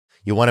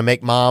You want to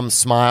make mom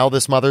smile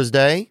this Mother's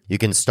Day? You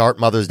can start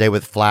Mother's Day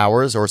with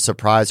flowers or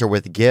surprise her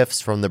with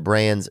gifts from the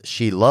brands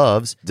she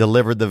loves,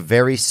 delivered the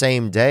very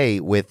same day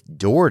with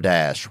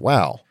DoorDash.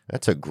 Wow,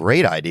 that's a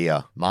great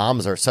idea.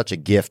 Moms are such a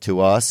gift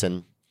to us,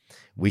 and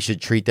we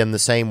should treat them the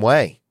same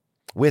way,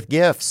 with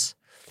gifts,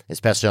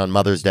 especially on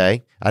Mother's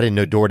Day. I didn't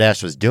know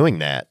DoorDash was doing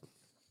that.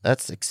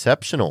 That's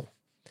exceptional.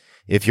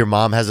 If your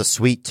mom has a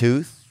sweet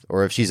tooth,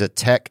 or if she's a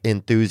tech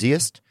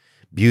enthusiast,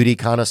 beauty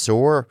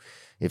connoisseur,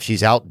 if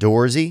she's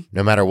outdoorsy,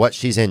 no matter what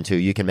she's into,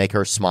 you can make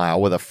her smile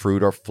with a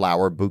fruit or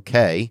flower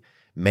bouquet,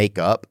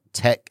 makeup,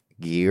 tech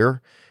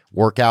gear,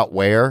 workout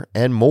wear,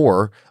 and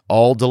more,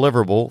 all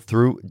deliverable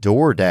through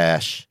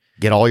DoorDash.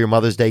 Get all your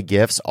Mother's Day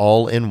gifts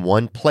all in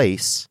one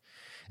place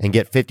and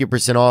get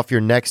 50% off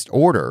your next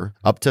order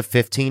up to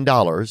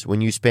 $15 when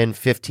you spend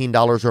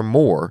 $15 or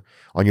more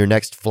on your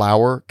next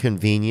flower,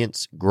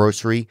 convenience,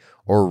 grocery,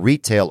 or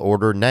retail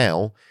order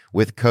now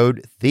with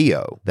code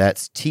THEO.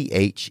 That's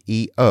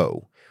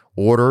THEO.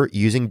 Order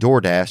using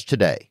DoorDash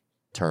today.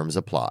 Terms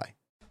apply.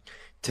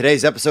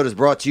 Today's episode is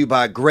brought to you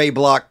by Gray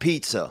Block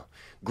Pizza.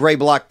 Gray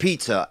Block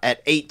Pizza at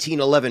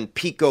 1811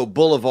 Pico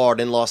Boulevard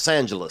in Los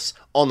Angeles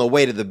on the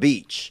way to the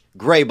beach.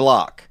 Gray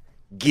Block.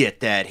 Get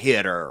that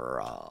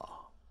hitter. I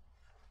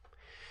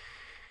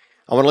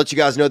want to let you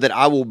guys know that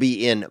I will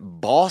be in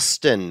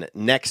Boston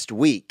next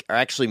week, or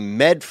actually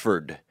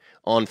Medford,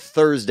 on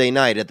Thursday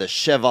night at the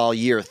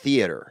Chevalier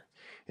Theater.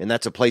 And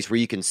that's a place where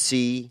you can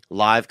see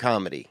live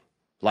comedy.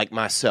 Like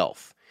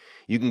myself.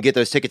 You can get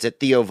those tickets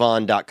at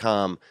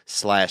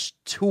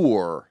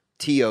theovon.com/tour,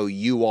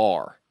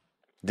 T-O-U-R.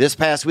 This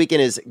past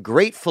weekend is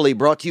gratefully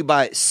brought to you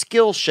by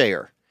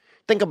Skillshare.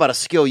 Think about a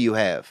skill you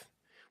have.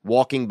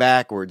 Walking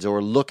backwards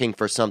or looking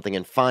for something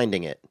and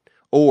finding it.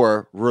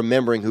 Or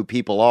remembering who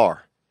people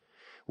are.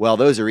 Well,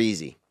 those are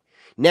easy.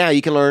 Now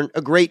you can learn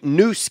a great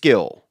new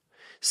skill.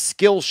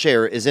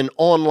 Skillshare is an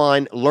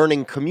online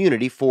learning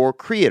community for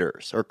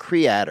creators or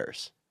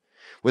creators.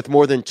 With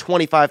more than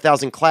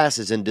 25,000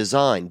 classes in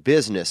design,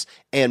 business,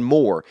 and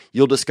more,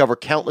 you'll discover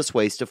countless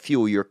ways to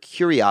fuel your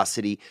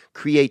curiosity,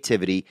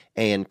 creativity,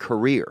 and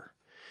career.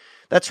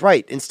 That's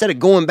right. Instead of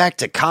going back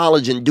to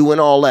college and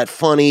doing all that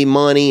funny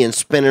money and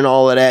spending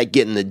all of that,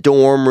 getting the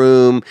dorm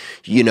room,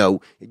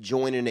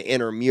 joining the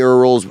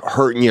intramurals,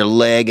 hurting your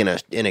leg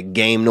in a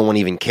game no one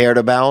even cared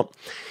about,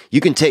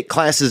 you can take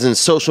classes in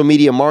social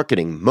media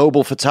marketing,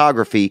 mobile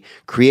photography,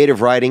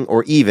 creative writing,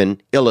 or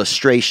even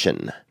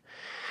illustration.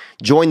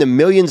 Join the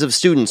millions of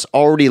students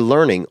already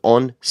learning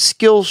on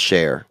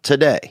Skillshare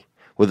today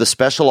with a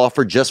special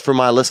offer just for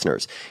my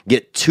listeners.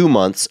 Get 2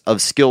 months of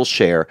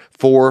Skillshare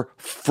for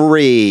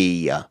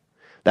free.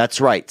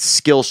 That's right.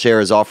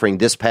 Skillshare is offering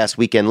this past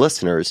weekend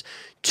listeners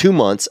 2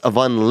 months of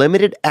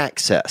unlimited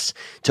access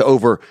to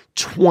over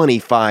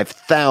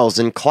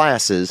 25,000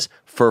 classes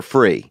for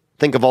free.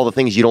 Think of all the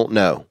things you don't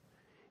know.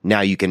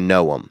 Now you can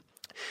know them.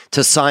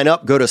 To sign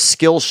up, go to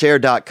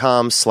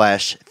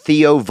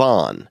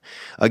Skillshare.com/TheoVon.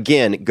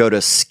 Again, go to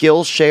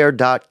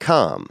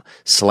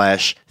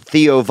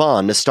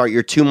Skillshare.com/TheoVon to start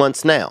your 2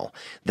 months now.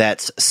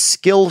 That's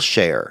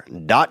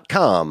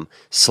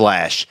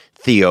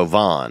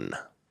Skillshare.com/TheoVon.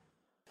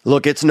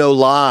 Look, it's no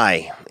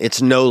lie.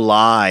 It's no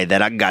lie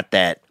that I got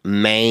that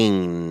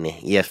mane,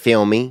 you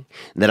feel me?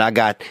 That I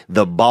got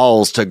the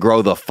balls to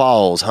grow the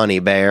falls, honey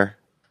bear.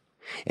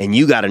 And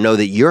you got to know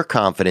that your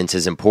confidence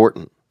is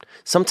important.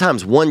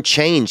 Sometimes one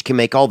change can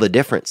make all the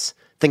difference.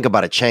 Think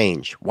about a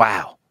change.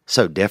 Wow,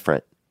 so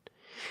different.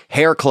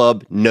 Hair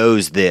Club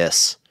knows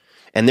this,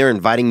 and they're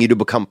inviting you to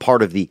become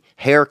part of the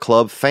Hair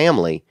Club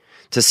family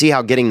to see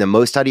how getting the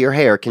most out of your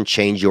hair can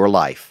change your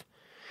life.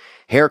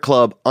 Hair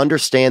Club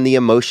understand the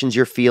emotions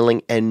you're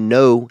feeling and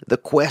know the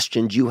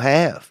questions you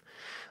have.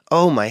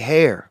 Oh, my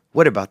hair.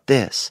 What about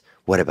this?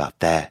 What about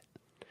that?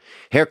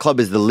 Hair Club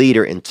is the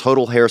leader in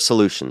total hair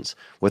solutions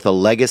with a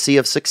legacy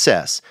of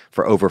success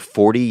for over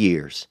 40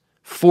 years.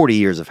 40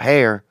 years of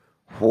hair.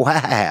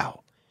 Wow.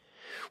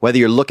 Whether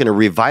you're looking to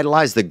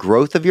revitalize the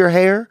growth of your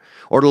hair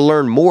or to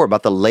learn more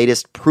about the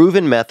latest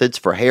proven methods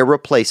for hair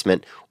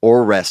replacement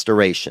or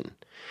restoration,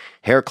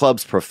 Hair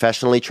Club's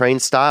professionally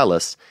trained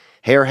stylists,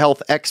 hair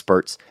health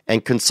experts,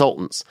 and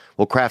consultants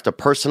will craft a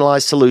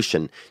personalized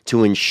solution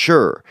to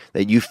ensure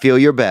that you feel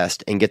your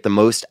best and get the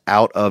most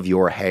out of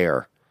your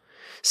hair.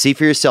 See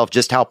for yourself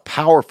just how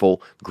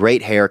powerful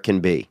great hair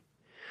can be.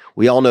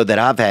 We all know that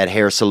I've had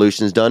hair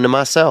solutions done to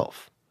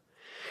myself.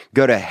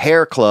 Go to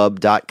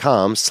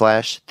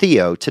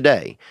hairclub.com/Theo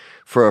today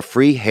for a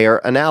free hair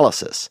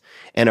analysis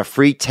and a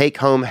free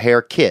take-home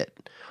hair kit,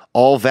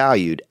 all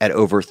valued at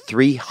over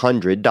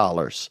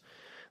 $300.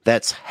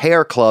 That's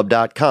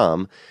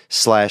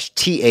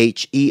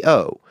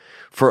hairclub.com/THEO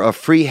for a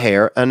free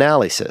hair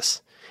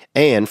analysis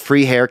and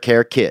free hair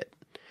care kit.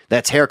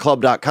 That's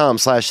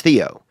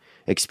hairclub.com/Theo.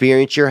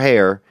 Experience your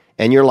hair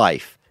and your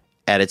life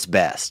at its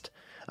best.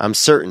 I'm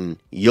certain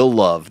you'll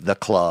love the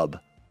club.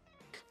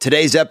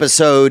 Today's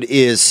episode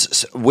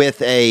is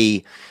with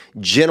a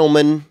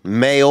gentleman,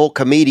 male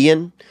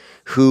comedian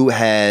who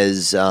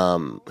has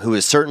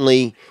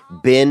certainly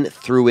been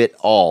through it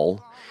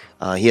all.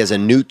 He has a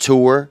new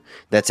tour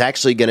that's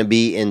actually going to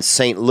be in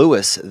St.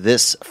 Louis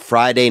this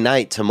Friday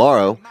night,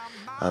 tomorrow.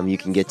 You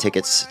can get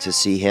tickets to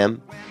see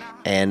him.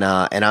 And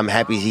I'm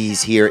happy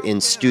he's here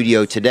in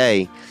studio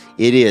today.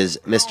 It is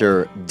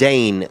Mr.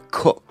 Dane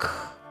Cook.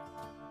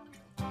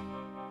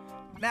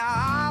 Now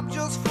I'm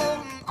just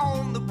floating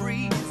on the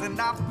breeze, and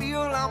I feel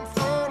I'm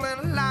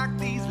falling like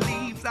these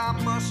leaves. I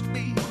must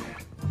be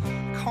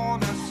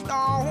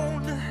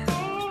cornerstone.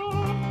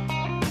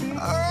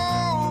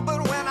 Oh,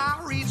 but when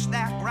I reach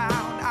that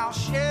ground, I'll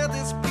share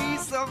this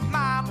peace of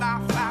mind I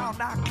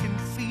found. I can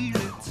feel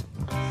it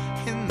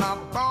in my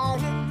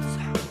bones,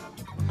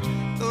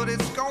 but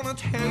it's gonna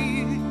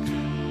take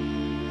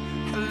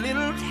a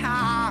little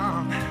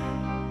time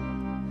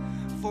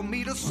for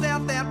me to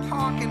set that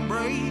parking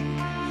brake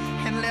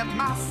and let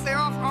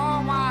myself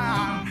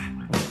unwind.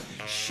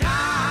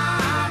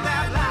 Shine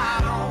that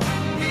light on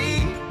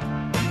me.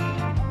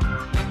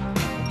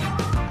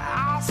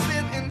 I'll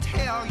sit and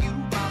tell you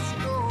my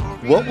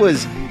story. What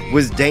was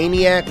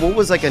Daniac? What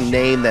was like a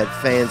name that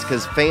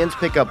because fans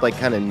pick up like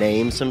kind of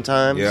names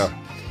sometimes. Yeah.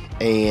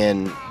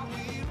 And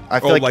I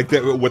feel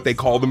what they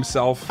call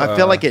themselves. I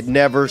feel like it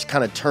never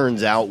kind of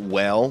turns out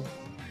well.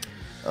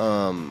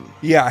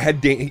 Yeah, I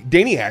had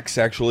Daniacs,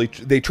 actually.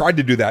 They tried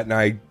to do that,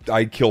 and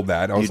I killed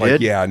that. I was You like,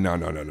 did? yeah, no.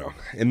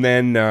 And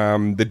then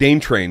the Dane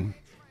Train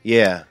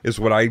Yeah. is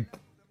what I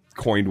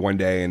coined one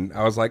day, and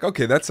I was like,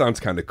 okay, that sounds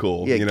kind of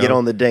cool. Yeah, you know? get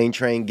on the Dane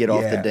train, get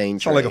off the Dane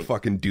It's train. like a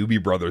fucking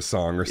Doobie Brothers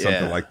song or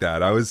something Yeah. like that.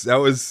 That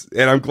was,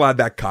 and I'm glad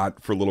that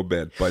caught for a little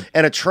bit, but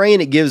And a train,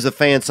 it gives the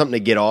fans something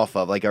to get off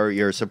of, like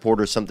your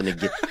supporters something to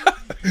get,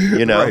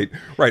 you know?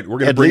 right. We're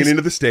gonna At bring least- it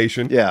into the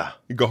station. Yeah.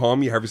 You go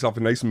home, you have yourself a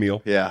nice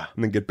meal. Yeah.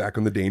 And then get back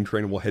on the Dane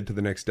Train, and we'll head to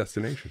the next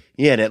destination.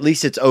 Yeah, and at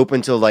least it's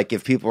open to like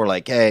if people are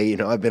like, hey, you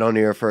know, I've been on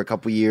here for a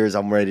couple years,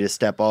 I'm ready to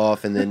step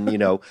off, and then, you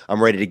know,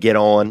 I'm ready to get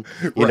on.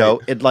 You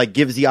know, it like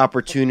gives the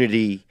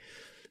opportunity,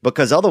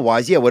 because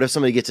otherwise, yeah, what if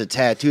somebody gets a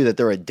tattoo that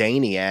they're a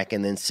Daniac,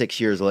 and then 6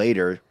 years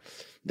later,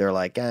 they're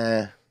like,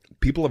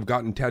 People have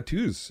gotten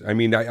tattoos. I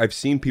mean, I've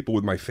seen people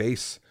with my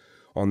face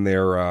on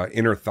their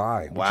inner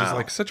thigh, which is Wow.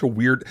 like such a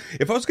weird.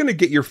 If I was going to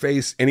get your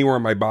face anywhere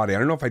on my body, I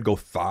don't know if I'd go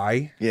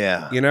thigh.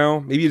 yeah. You know,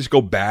 maybe you just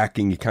go back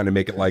and you kind of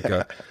make it like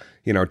a,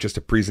 you know, just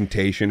a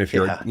presentation if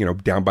you're, Yeah. you know,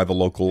 down by the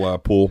local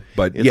pool.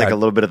 But It's yeah, like a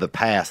little bit of the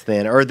past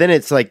then. Or then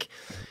it's like,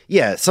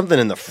 yeah, something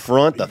in the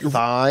front, the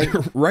thigh.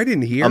 right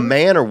in here. A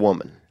man or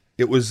woman?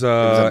 It was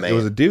a it man.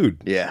 was a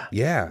dude. Yeah.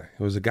 Yeah,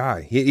 it was a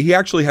guy. He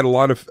actually had a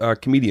lot of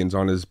comedians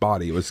on his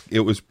body. It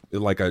was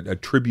like a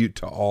tribute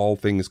to all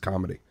things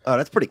comedy. Oh,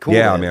 that's pretty cool.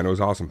 Yeah, man, it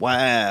was awesome.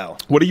 Wow.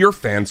 What do your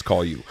fans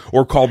call you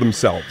or call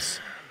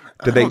themselves?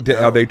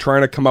 Are they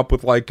trying to come up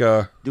with like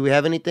a? Do we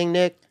have anything,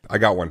 Nick? I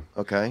got one.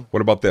 Okay. What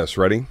about this?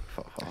 Ready?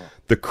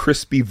 The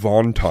crispy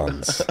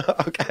wontons.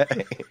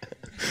 Okay.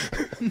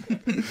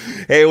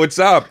 Hey, what's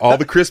up? All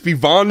the crispy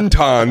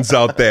wontons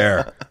out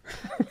there.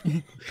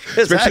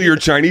 Especially your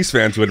Chinese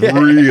fans would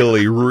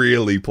really,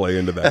 really play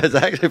into that. That's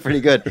actually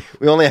pretty good.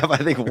 We only have, I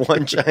think,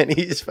 one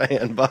Chinese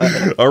fan,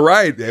 but All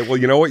right. Well,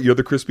 you know what? You're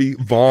the crispy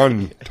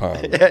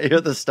wonton. yeah,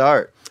 you're the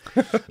start.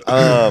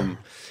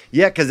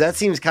 Yeah, because that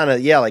seems kind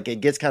of, like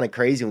it gets kind of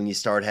crazy when you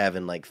start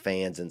having like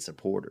fans and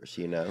supporters,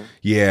 you know?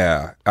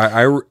 Yeah.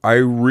 I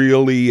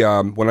really,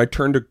 when I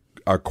turned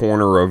a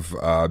corner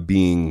of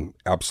being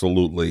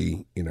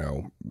absolutely, you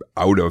know,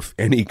 out of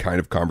any kind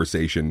of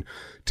conversation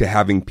to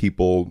having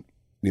people,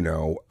 you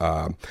know,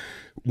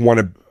 want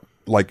to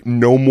like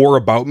know more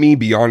about me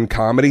beyond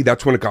comedy,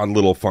 that's when it got a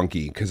little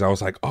funky, because I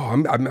was like,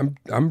 oh,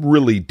 I'm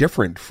really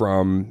different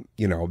from,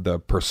 you know, the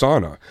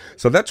persona.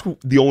 So that's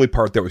the only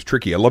part that was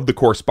tricky. I love the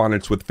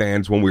correspondence with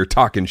fans when we were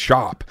talking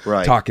shop,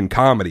 Right. talking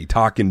comedy,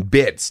 talking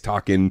bits,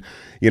 talking,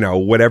 you know,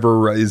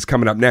 whatever is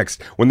coming up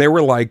next. When they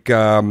were like,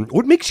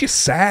 what makes you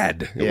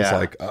sad? It was Yeah.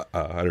 like,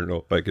 I don't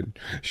know if I can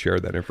share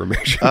that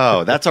information.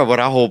 Oh, that's what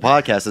our whole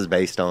podcast is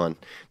based on.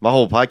 My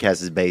whole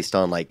podcast is based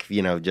on like,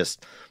 you know,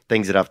 just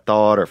things that I've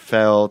thought or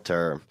felt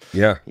or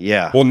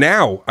Yeah. Well,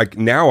 now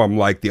I'm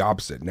like the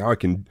opposite. Now I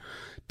can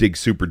dig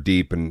super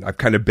deep, and I've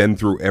kind of been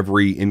through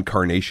every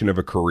incarnation of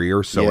a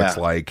career. So Yeah. it's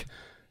like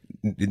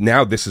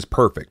now this is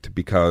perfect,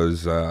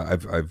 because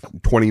I've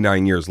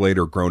 29 years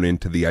later grown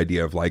into the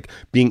idea of like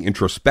being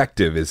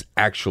introspective is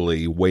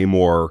actually way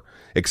more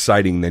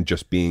exciting than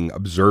just being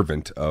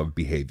observant of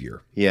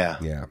behavior. yeah.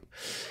 Yeah.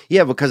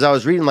 Yeah, because I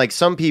was reading like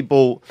some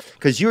people,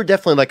 because you're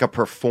definitely like a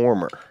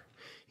performer,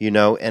 you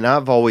know, and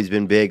I've always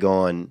been big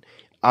on,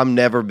 I've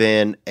never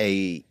been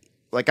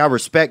like I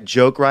respect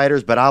joke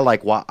writers, but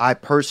I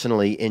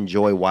personally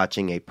enjoy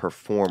watching a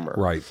performer.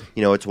 Right.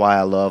 You know, it's why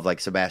I love like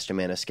Sebastian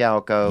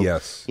Maniscalco.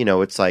 Yes. You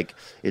know, it's like,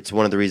 it's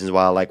one of the reasons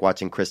why I like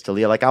watching Chris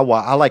D'Elia. Like I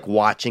like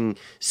watching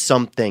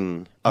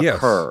something Yes.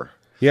 occur.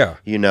 Yeah.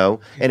 You know,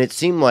 and it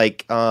seemed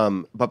like,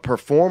 but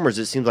performers,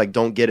 it seems like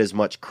don't get as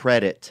much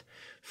credit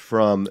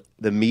from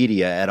the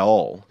media at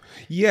all.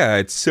 Yeah,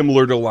 it's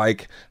similar to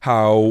like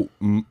how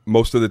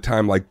most of the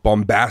time, like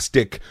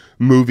bombastic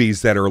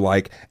movies that are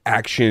like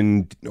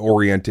action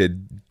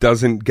oriented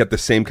doesn't get the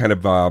same kind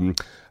of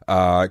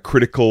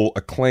critical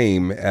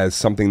acclaim as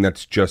something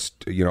that's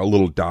just, a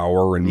little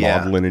dour and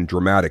maudlin and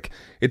dramatic.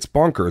 It's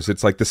bonkers.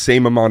 It's like the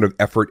same amount of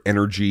effort,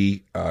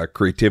 energy,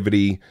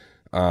 creativity,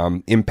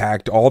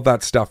 impact, all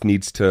that stuff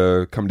needs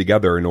to come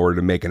together in order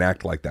to make an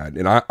act like that.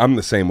 And I'm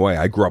the same way.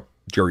 I grew up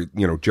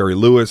Jerry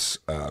Lewis,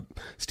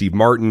 Steve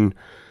Martin,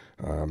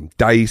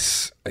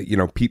 Dice,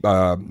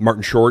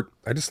 Martin Short.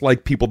 I just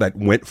like people that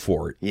went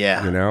for it.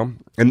 Yeah.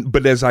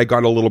 But as I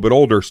got a little bit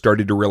older,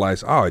 started to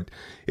realize,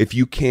 if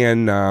you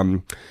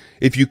can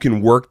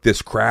work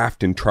this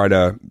craft and try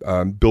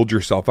to build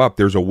yourself up,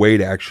 there's a way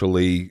to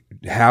actually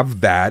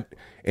have that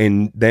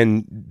and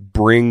then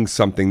bring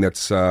something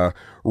that's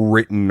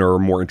written or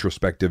more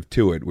introspective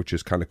to it, which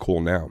is kind of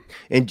cool now.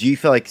 And do you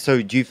feel like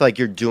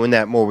you're doing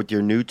that more with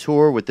your new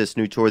tour, with this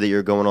new tour that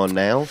you're going on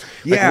now?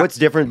 Yeah. Like, what's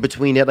different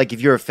between it? Like, if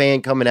you're a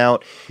fan coming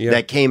out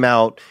that came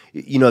out,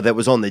 that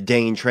was on the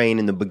Dane train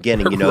in the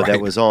beginning, Right.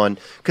 that was on,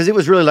 because it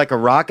was really like a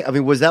rocket. I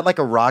mean, was that like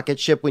a rocket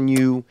ship when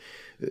you,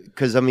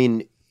 because I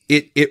mean,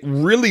 It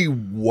really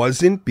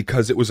wasn't,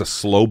 because it was a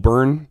slow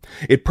burn.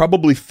 It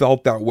probably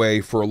felt that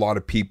way for a lot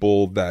of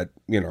people that,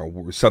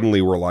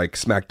 suddenly were like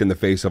smacked in the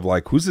face of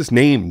like, who's this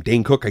name,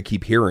 Dane Cook, I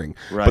keep hearing.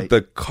 Right. But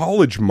the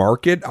college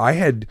market, I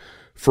had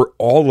for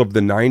all of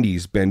the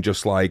 90s been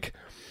just like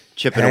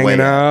chipping hanging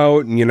away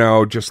out,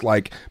 and, just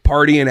like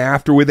partying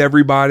after with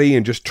everybody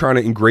and just trying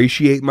to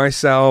ingratiate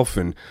myself.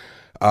 And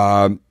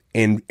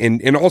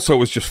also it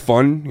was just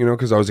fun,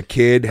 because I was a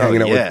kid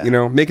hanging out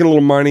with, making a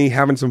little money,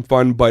 having some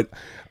fun. But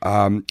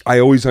I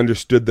always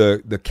understood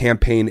the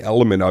campaign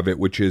element of it,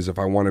 which is if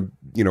I want to,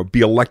 be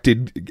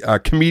elected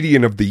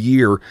comedian of the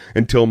year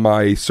until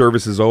my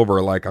service is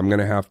over, like I'm going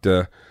to have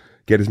to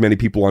get as many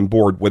people on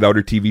board. Without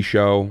a TV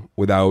show,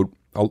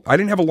 I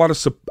didn't have a lot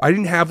of, I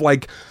didn't have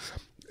like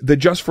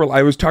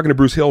I was talking to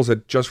Bruce Hills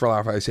at Just for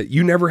Laugh. I said,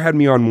 you never had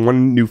me on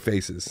One New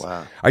Faces.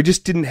 Wow. I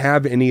just didn't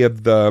have any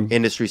of the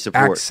industry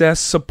support, access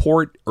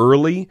support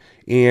early.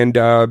 And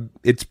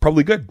it's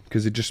probably good,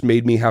 because it just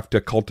made me have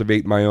to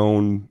cultivate my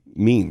own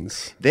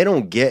means. They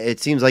don't get, it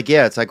seems like,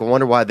 it's like, I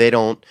wonder why they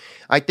don't.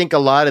 I think a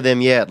lot of them,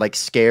 it like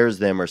scares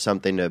them or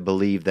something to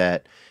believe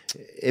that.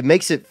 It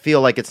makes it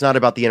feel like it's not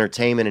about the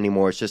entertainment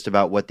anymore. It's just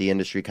about what the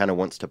industry kind of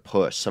wants to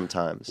push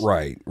sometimes.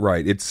 Right.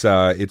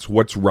 It's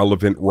what's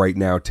relevant right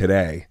now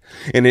today.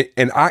 I'm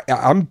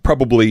not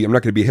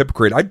going to be a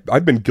hypocrite.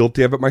 I've been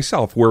guilty of it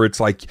myself, where it's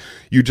like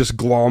you just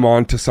glom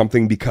on to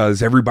something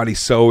because everybody's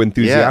so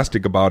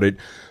enthusiastic about it.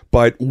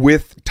 But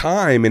with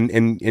time,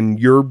 and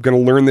you're going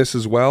to learn this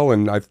as well,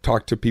 and I've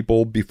talked to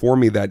people before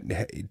me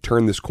that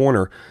turn this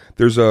corner.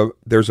 There's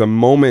a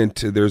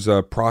moment, there's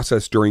a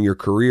process during your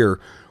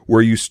career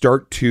where you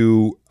start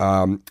to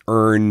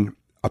earn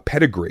a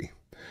pedigree,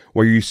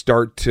 where you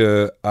start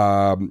to,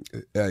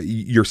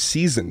 you're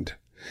seasoned.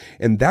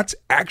 And that's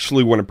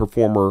actually when a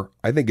performer,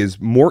 I think,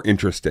 is more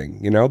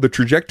interesting. The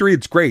trajectory,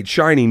 it's great,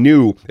 shiny,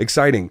 new,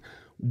 exciting.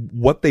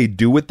 What they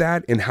do with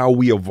that and how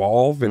we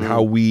evolve and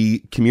how we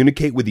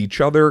communicate with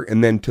each other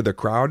and then to the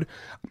crowd,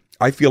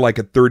 I feel like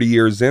at 30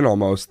 years in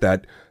almost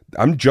that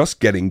I'm just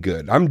getting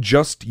good. I'm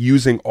just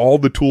using all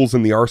the tools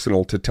in the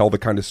arsenal to tell the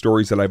kind of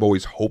stories that I've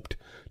always hoped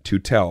to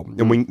tell.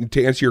 And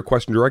to answer your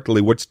question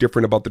directly, what's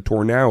different about the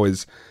tour now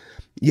is,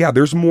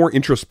 there's more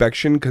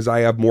introspection because I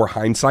have more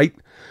hindsight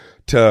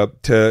to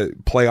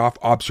play off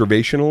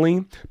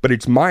observationally, but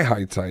it's my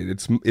hindsight.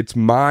 It's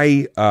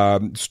my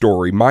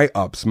story, my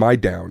ups, my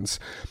downs.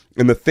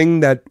 And the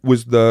thing that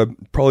was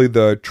probably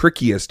the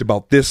trickiest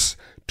about this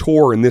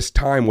tour and this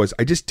time was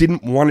I just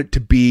didn't want it to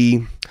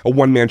be a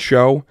one-man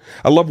show.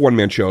 I love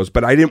one-man shows,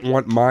 but I didn't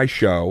want my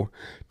show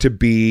to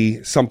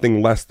be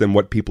something less than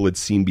what people had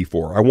seen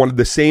before. I wanted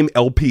the same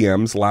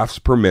LPMs, laughs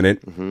per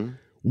minute,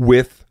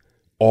 with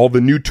all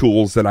the new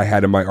tools that I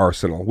had in my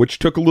arsenal, which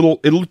took a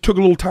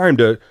little time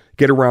to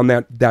get around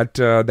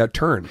that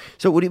turn.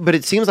 So, but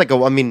it seems like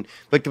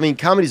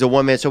comedy's a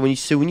one-man show. When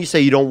you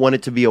say you don't want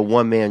it to be a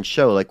one-man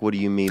show, like, what do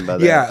you mean by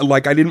that? Yeah,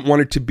 like I didn't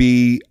want it to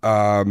be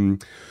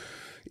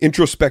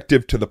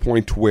introspective to the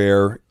point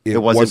where it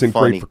wasn't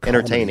funny, great for comedy.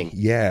 entertaining.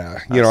 Yeah.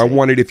 I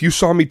wanted, if you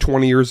saw me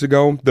 20 years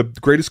ago, the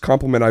greatest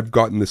compliment I've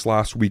gotten this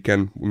last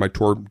weekend, when my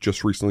tour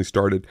just recently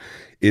started,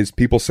 is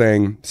people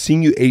saying,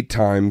 seen you 8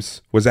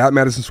 times, was at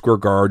Madison Square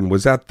Garden,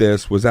 was at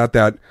this, was at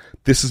that.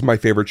 This is my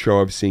favorite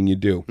show I've seen you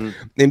do.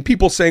 And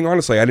people saying,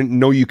 honestly, I didn't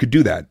know you could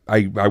do that.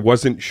 I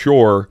wasn't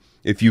sure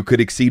if you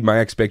could exceed my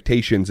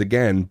expectations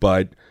again,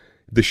 but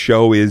the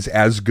show is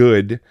as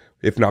good,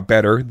 if not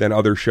better, than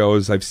other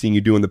shows I've seen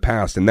you do in the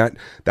past. And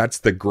that's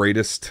the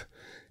greatest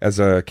as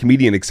a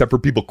comedian, except for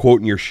people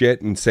quoting your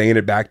shit and saying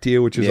it back to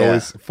you, which is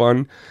always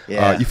fun.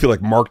 Yeah. You feel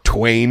like Mark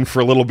Twain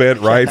for a little bit,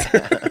 right?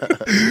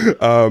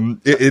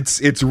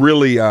 It's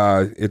really,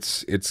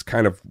 it's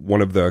kind of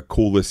one of the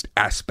coolest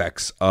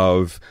aspects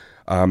of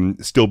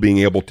still being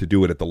able to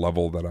do it at the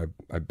level that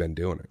I've been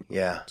doing it.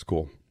 Yeah. It's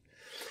cool.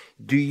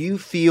 Do you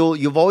feel,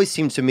 you've always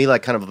seemed to me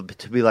like kind of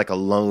to be like a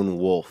lone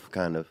wolf,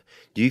 kind of.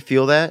 Do you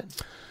feel that?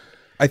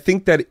 I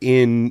think that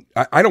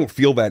I don't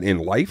feel that in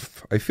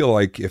life. I feel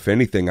like, if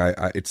anything,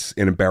 it's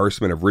an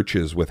embarrassment of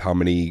riches with how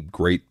many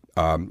great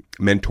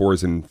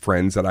mentors and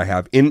friends that I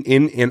have in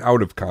and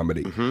out of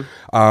comedy.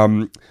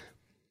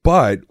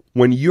 But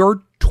when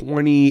you're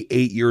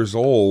 28 years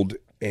old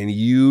and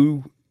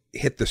you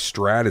hit the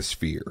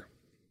stratosphere,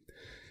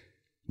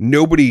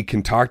 nobody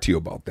can talk to you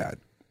about that.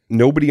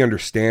 Nobody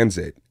understands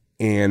it.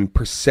 And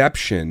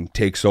perception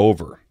takes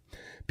over,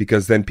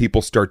 because then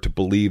people start to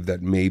believe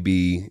that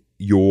maybe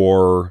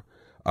you're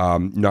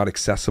not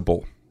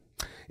accessible.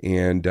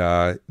 And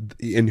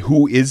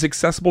who is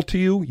accessible to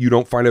you, you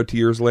don't find out 2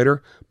 years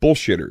later.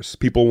 Bullshitters.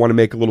 People want to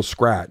make a little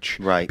scratch.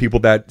 Right. People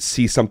that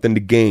see something to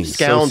gain.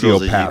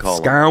 Scoundrels, as you call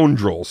them.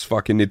 Scoundrels.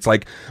 Fucking, it's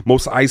like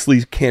Mos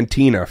Eisley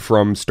Cantina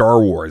from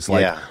Star Wars.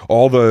 Like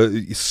all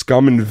the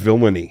scum and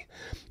villainy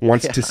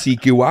wants to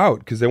seek you out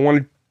because they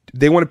want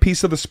a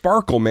piece of the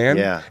sparkle, man.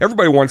 Yeah.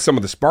 Everybody wants some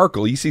of the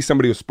sparkle. You see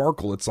somebody with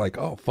sparkle, it's like,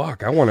 oh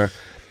fuck, I want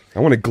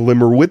to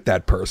glimmer with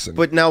that person.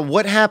 But now,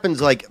 what happens?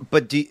 Like,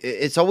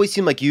 it's always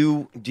seemed like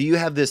you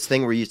have this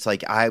thing where it's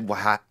like I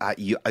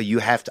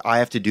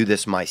have to do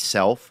this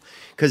myself,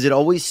 because it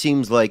always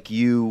seems like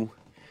you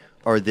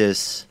are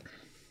this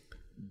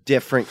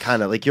different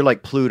kind of, like, you're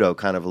like Pluto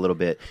kind of a little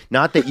bit.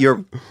 Not that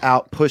you're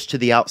pushed to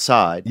the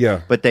outside,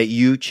 but that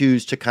you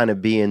choose to kind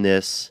of be in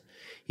this,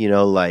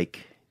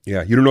 like.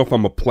 Yeah, you don't know if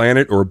I'm a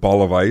planet or a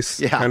ball of ice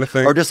kind of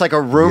thing. Or just like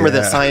a rumor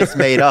that science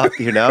made up,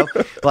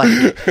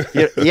 Like,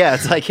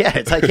 it's like,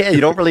 you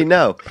don't really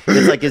know.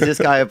 It's like, is this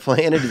guy a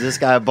planet? Is this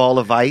guy a ball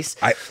of ice?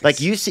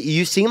 You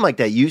seem like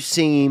that. You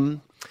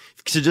seem,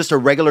 to just a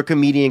regular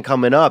comedian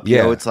coming up,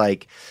 it's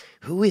like,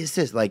 who is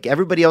this? Like,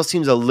 everybody else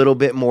seems a little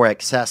bit more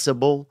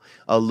accessible,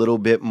 a little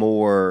bit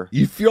more.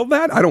 You feel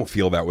that? I don't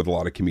feel that with a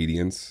lot of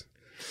comedians.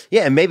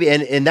 Yeah, and maybe,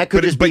 and that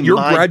could just be your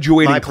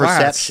my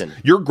perception.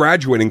 Your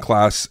graduating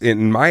class,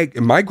 in my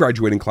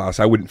graduating class,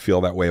 I wouldn't feel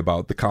that way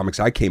about the comics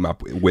I came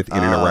up with in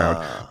and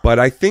around. But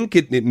I think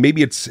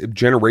maybe it's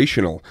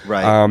generational.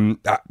 Right.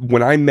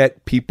 When I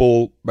met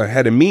people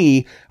ahead of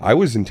me, I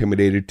was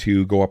intimidated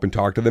to go up and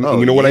talk to them. And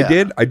you know what I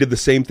did? I did the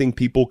same thing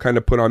people kind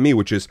of put on me,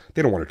 which is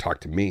they don't want to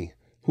talk to me.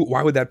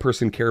 Why would that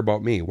person care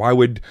about me? Why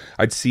would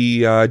I'd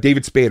see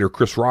David Spade or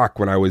Chris Rock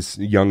when I was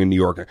young in New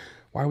York?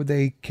 Why would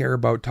they care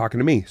about talking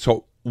to me?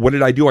 So what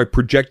did I do? I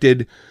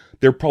projected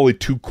they're probably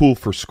too cool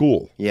for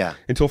school. Yeah.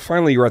 Until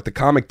finally you're at the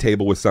comic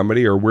table with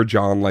somebody, or we're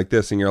John like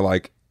this, and you're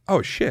like,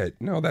 oh shit,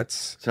 no,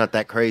 it's not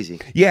that crazy.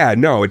 Yeah,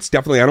 no, it's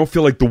definitely, I don't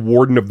feel like the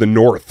Warden of the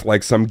North,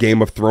 like some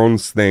Game of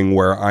Thrones thing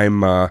where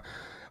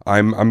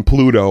I'm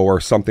Pluto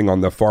or something on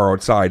the far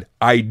outside.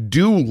 I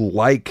do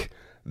like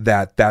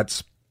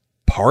that's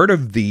part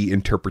of the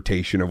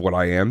interpretation of what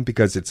I am,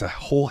 because it's a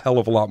whole hell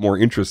of a lot more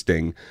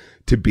interesting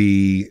to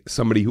be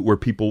somebody where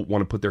people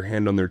want to put their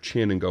hand on their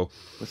chin and go,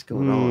 what's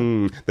going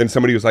on? Then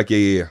somebody was like,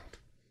 yeah,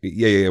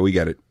 we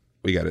get it.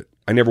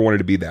 I never wanted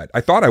to be that.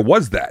 I thought I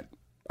was that.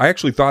 I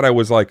actually thought I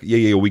was like,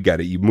 yeah, we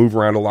get it. You move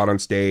around a lot on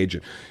stage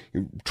and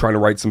you're trying to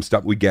write some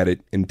stuff. We get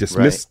it, and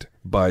dismissed. Right.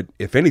 But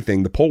if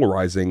anything, the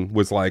polarizing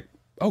was like,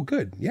 oh,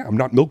 good. Yeah, I'm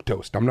not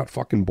milquetoast. I'm not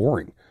fucking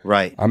boring.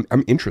 Right. I'm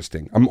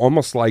interesting. I'm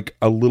almost like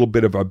a little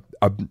bit of a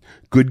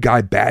good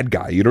guy, bad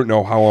guy. You don't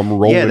know how I'm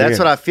rolling. Yeah, that's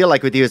what I feel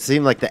like with you. It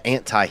seemed like the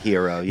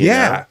anti-hero.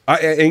 Yeah.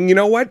 And you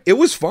know what? It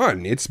was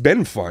fun. It's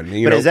been fun.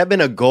 Has that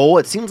been a goal?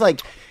 It seems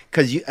like,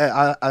 because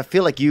I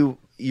feel like you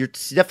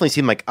definitely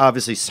seem like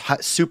obviously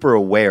super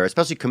aware,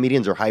 especially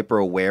comedians are hyper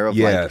aware of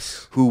like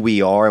who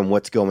we are and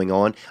what's going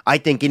on. I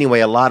think anyway,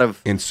 a lot of,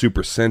 and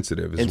super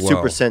sensitive as well.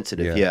 Super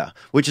sensitive, yeah.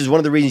 Which is one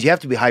of the reasons you have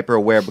to be hyper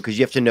aware, because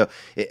you have to know,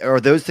 or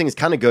those things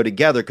kind of go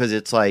together, because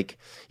it's like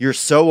you're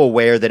so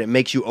aware that it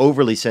makes you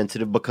overly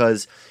sensitive,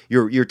 because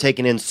you're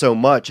taking in so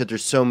much that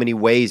there's so many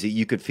ways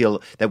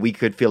that we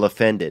could feel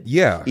offended,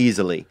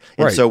 easily,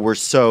 and so we're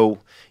so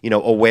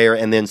aware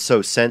and then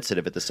so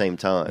sensitive at the same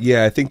time.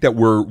 Yeah, I think that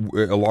we're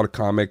a lot of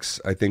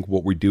comics. I think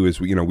what we do is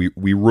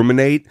we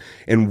ruminate,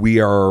 and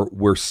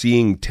we're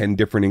seeing 10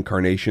 different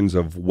incarnations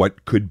of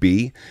what could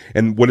be.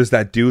 And what does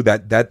that do?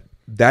 That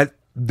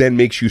then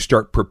makes you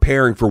start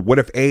preparing for what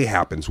if A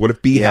happens, what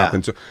if B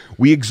happens. So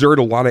we exert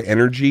a lot of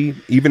energy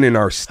even in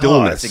our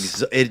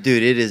stillness. Dude,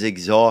 it is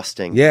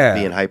exhausting.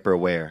 Being hyper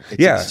aware.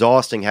 It's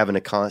exhausting having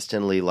to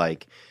constantly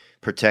like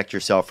protect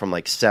yourself from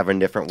like 7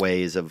 different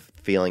ways of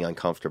feeling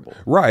uncomfortable.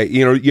 Right.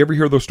 You ever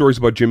hear those stories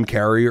about Jim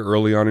Carrey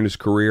early on in his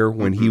career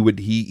when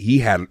he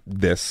had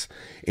this?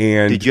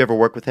 And did you ever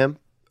work with him?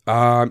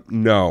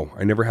 No,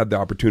 I never had the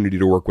opportunity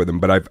to work with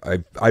him, but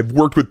I've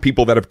worked with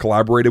people that have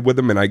collaborated with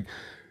him, and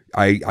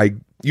I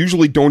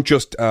usually don't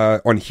just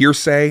on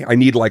hearsay. I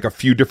need like a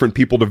few different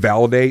people to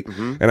validate.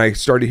 And I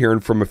started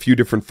hearing from a few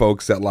different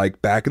folks that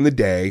like back in the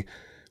day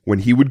when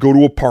he would go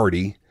to a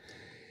party,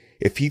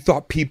 if he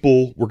thought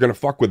people were going to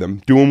fuck with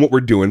him, doing what we're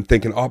doing,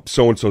 thinking, oh,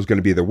 so-and-so is going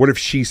to be there. What if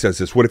she says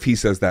this? What if he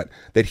says that?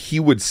 That he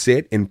would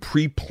sit and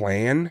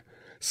pre-plan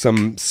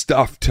some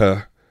stuff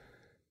to,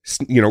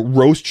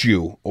 roast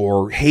you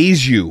or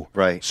haze you.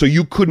 Right. So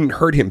you couldn't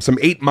hurt him. Some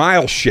 8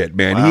 Mile shit,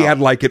 man. Wow. He had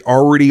like it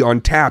already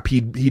on tap.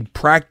 He'd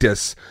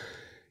practice.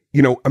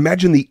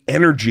 Imagine the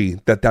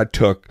energy that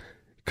took.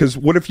 Because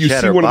what if you see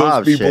Cheddar one Bob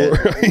of those people?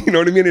 shit. You know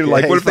what I mean? And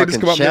like, Yeah, what he's if they just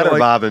fucking come up and they're cheddar like,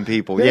 bobbing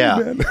people? "Hey, Yeah.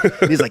 man."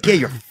 He's like, yeah,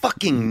 your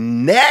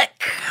fucking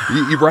neck.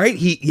 Right?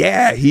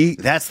 He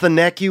That's the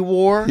neck you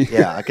wore?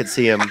 Yeah, I could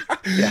see him.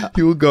 Yeah.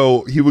 he would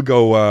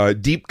go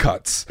deep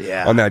cuts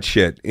Yeah. on that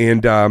shit,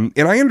 and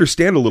I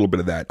understand a little bit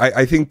of that.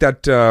 I think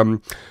that the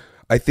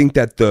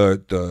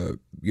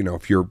you know,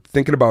 if you're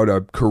thinking about a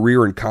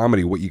career in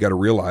comedy, what you got to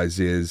realize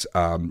is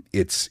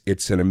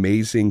it's an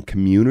amazing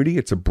community.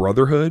 It's a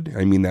brotherhood.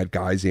 I mean that,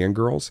 guys and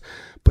girls,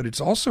 but it's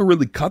also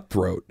really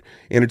cutthroat,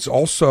 and it's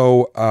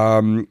also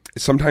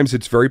sometimes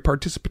it's very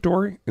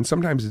participatory, and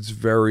sometimes it's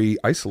very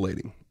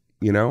isolating.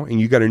 You know, and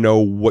you got to know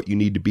what you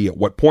need to be at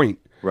what point.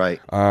 Right.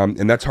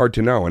 And that's hard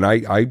to know. And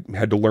I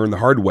had to learn the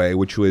hard way,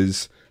 which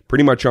was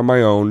pretty much on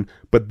my own,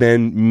 but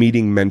then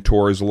meeting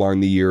mentors along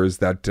the years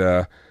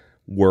that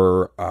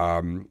were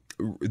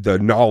the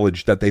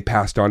knowledge that they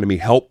passed on to me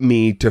helped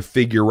me to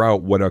figure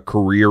out what a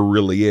career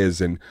really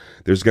is. And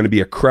there's going to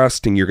be a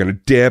crest, and you're going to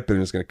dip,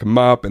 and it's going to come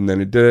up, and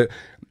then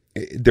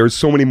there's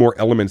so many more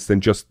elements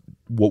than just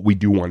what we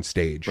do on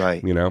stage.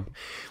 Right. You know?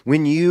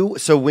 When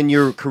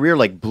your career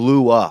like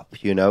blew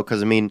up, you know,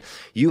 because I mean,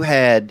 you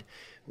had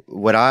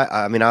what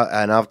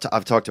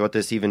I've talked about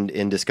this even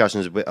in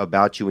discussions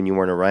about you when you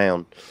weren't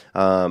around,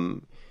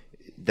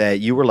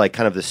 that you were like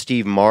kind of the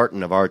Steve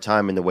Martin of our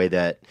time in the way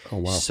that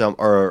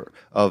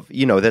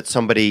that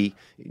somebody,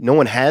 no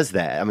one has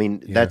that. I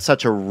mean, that's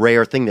such a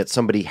rare thing that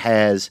somebody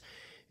has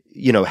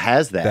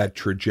that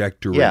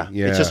trajectory. Yeah.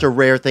 It's just a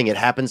rare thing. It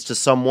happens to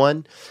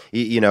someone,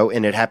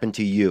 and it happened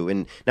to you.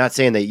 And not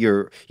saying that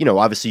you're,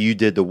 obviously you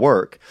did the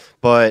work,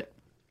 but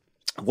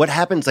what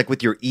happens like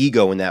with your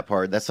ego in that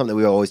part? That's something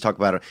we always talk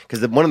about.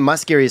 Because one of my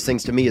scariest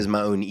things to me is my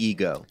own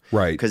ego.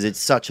 Right. Because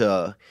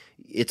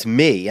it's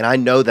me, and I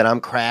know that I'm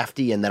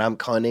crafty and that I'm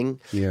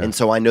cunning, and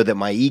so I know that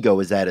my ego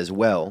is that as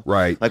well.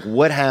 Right. Like,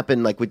 what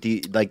happened? Like,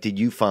 did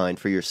you find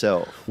for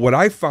yourself? What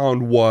I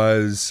found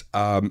was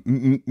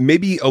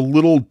maybe a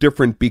little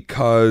different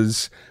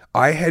because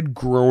I had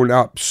grown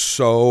up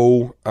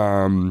so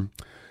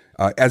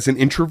as an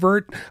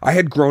introvert. I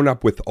had grown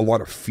up with a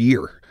lot of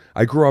fear.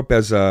 I grew up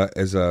as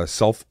a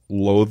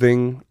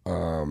self-loathing.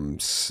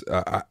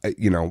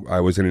 I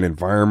was in an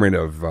environment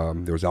of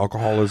there was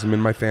alcoholism in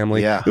my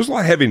family. Yeah. There was a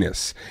lot of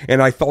heaviness,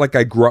 and I felt like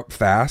I grew up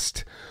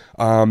fast.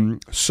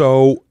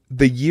 So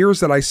the years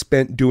that I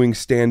spent doing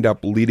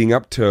stand-up leading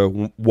up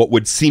to what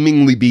would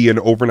seemingly be an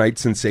overnight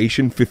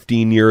sensation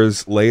 15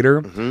 years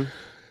later,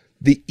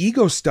 the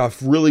ego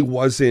stuff really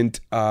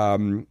wasn't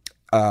like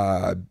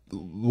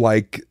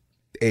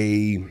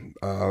a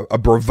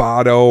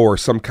bravado or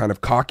some kind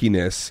of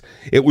cockiness.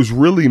 It was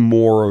really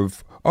more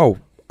of,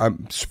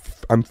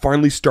 I'm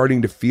finally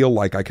starting to feel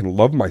like I can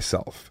love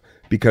myself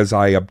because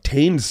I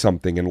obtained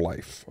something in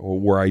life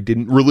where I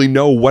didn't really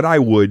know what I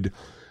would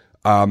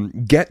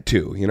get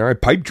to. I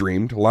pipe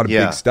dreamed a lot of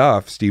big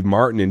stuff, Steve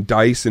Martin and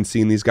Dice, and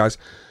seeing these guys.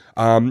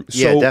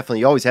 Definitely.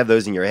 You always have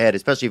those in your head,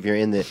 especially if you're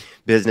in the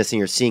business and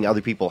you're seeing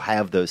other people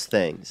have those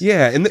things.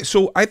 Yeah, and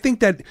so I think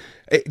that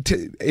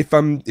if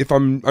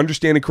I'm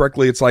understanding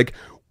correctly, it's like,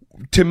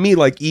 to me,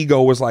 like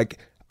ego was like,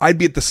 I'd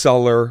be at the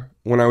Cellar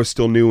when I was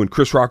still new, and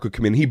Chris Rock would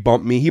come in. He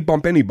bumped me. He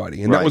bump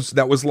anybody, and that was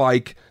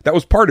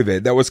part of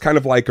it. That was kind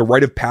of like a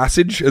rite of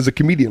passage as a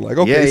comedian. Like,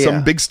 okay,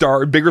 some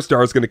bigger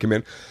star is going to come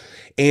in,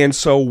 and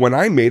so when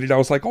I made it, I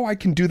was like, I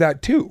can do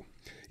that too.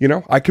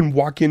 I can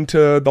walk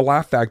into the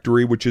Laugh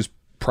Factory, which is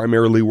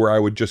primarily where I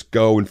would just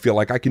go and feel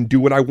like I can do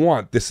what I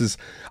want.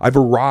 I've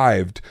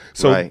arrived.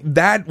 So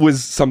that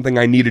was something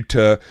I needed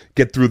to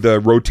get through the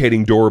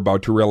rotating door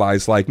about, to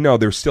realize like, no,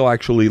 there's still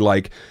actually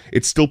like,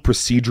 it's still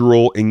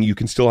procedural and you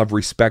can still have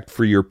respect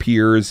for your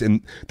peers.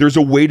 And there's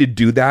a way to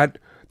do that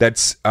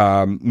that's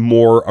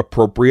more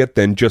appropriate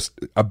than just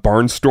a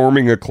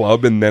barnstorming a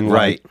club and then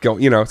like go,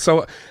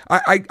 so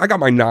I got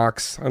my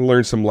knocks. I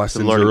learned some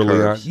lessons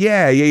early on.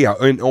 Yeah.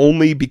 And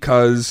only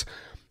because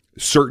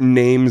certain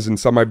names and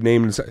some I've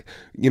named,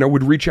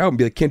 would reach out and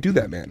be like, can't do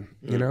that, man.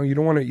 You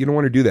don't want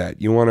to do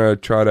that. You want to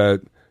try to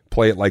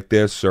play it like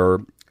this,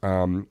 or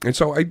and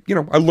so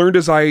I learned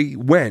as I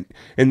went,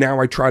 and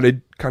now I try to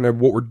kind of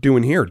what we're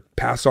doing here,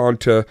 pass on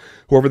to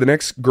whoever the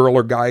next girl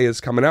or guy is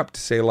coming up, to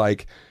say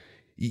like,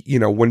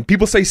 when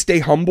people say stay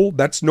humble,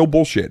 that's no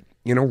bullshit.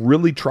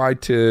 Really try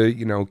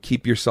to,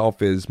 keep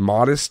yourself as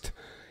modest.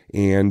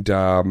 And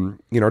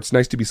it's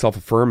nice to be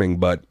self-affirming,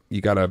 but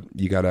you gotta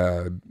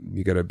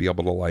be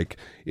able to, like,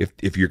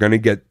 if you're gonna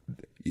get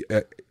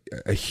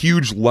a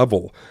huge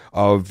level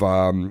of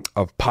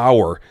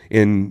power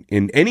in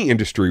any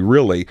industry,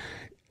 really,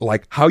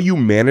 like how you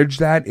manage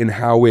that and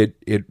how it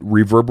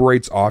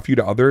reverberates off you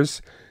to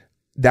others,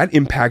 that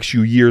impacts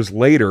you years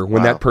later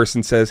when that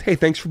person says, "Hey,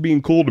 thanks for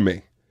being cool to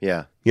me."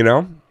 Yeah,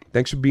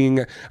 thanks for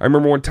being. I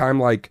remember one time,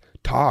 like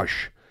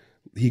Tosh,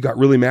 he got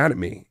really mad at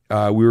me.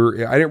 I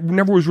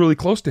never was really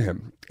close to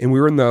him, and we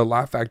were in the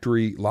Laugh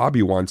Factory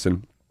lobby once,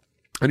 and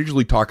I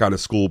usually talk out of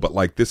school, but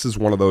like this is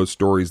one of those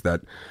stories that,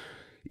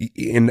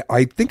 and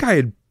I think I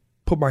had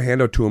put my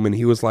hand out to him, and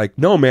he was like,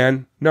 "No,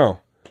 man,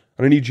 no,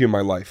 I don't need you in my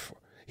life."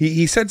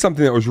 He said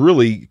something that was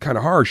really kind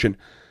of harsh, and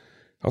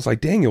I was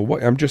like, Daniel,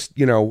 what? I'm just,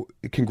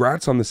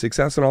 congrats on the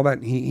success and all that.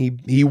 And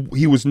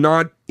he was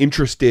not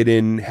interested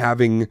in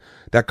having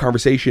that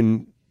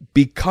conversation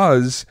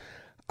because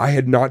I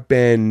had not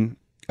been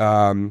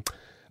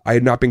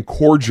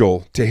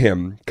cordial to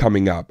him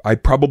coming up. I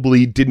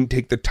probably didn't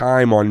take the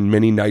time on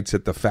many nights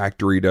at the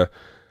factory to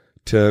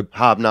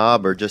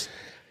hobnob or just.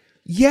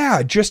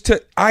 Yeah,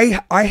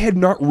 I had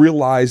not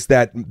realized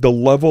that the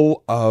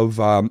level of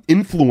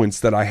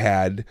influence that I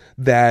had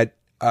that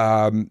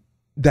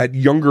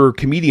younger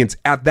comedians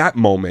at that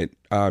moment,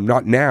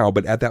 not now,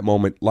 but at that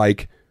moment,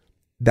 like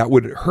that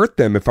would hurt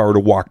them if I were to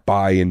walk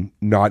by and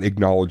not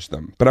acknowledge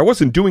them. But I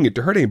wasn't doing it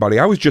to hurt anybody.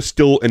 I was just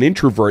still an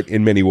introvert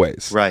in many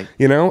ways. Right.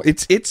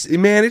 It's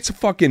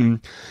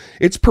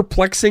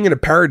perplexing and a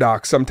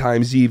paradox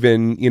sometimes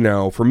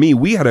even, for me.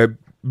 We had a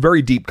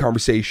very deep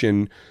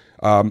conversation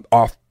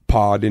off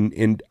pod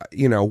and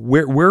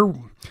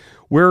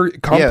we're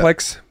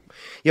complex.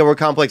 Yeah, we're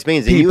complex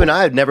beings. And you and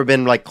I have never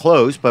been like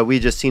close, but we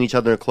just seen each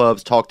other in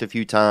clubs, talked a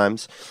few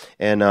times,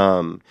 and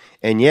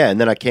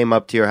then I came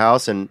up to your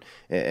house and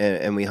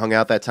we hung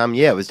out that time.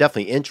 Yeah, it was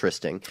definitely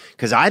interesting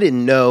because I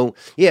didn't know.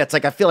 Yeah, it's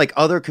like I feel like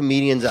other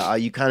comedians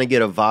you kind of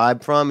get a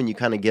vibe from and you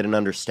kind of get an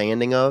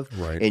understanding of,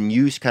 right. And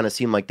you kind of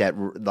seem like that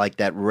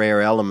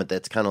rare element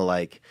that's kind of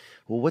like,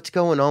 well, what's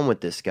going on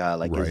with this guy?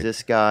 Like, right.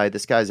 this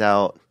guy's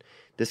out?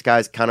 This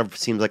guy's kind of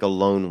seems like a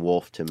lone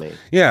wolf to me.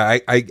 Yeah,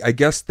 I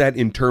guess that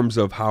in terms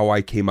of how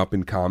I came up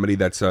in comedy,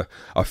 that's a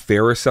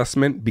fair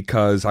assessment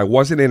because I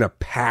wasn't in a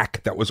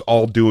pack that was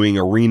all doing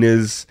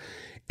arenas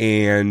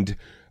and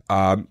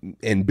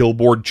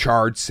Billboard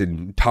charts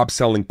and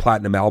top-selling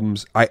platinum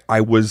albums.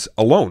 I was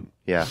alone.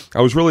 Yeah.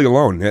 I was really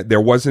alone. There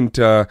wasn't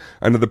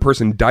another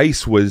person.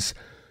 Dice was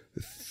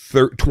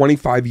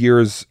 25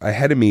 years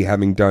ahead of me,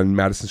 having done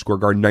Madison Square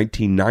Garden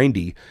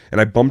 1990, and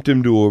I bumped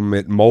into him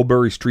at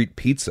Mulberry Street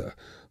Pizza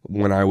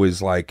when I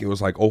was like, it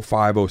was like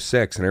 05,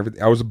 06, and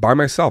everything. I was by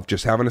myself,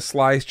 just having a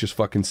slice, just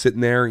fucking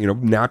sitting there,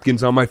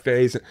 napkins on my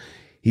face.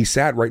 He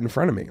sat right in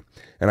front of me,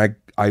 and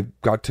I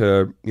got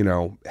to,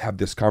 have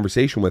this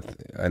conversation with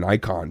an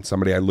icon,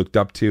 somebody I looked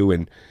up to,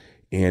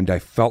 and I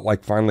felt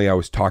like finally I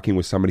was talking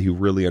with somebody who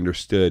really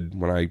understood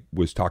when I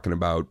was talking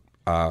about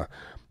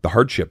the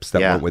hardships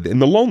that went with it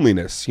and the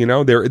loneliness.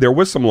 There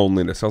was some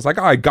loneliness. I was like,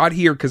 I got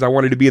here because I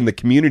wanted to be in the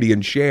community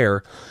and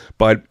share,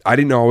 but I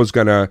didn't know I was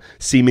going to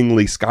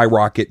seemingly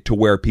skyrocket to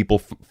where people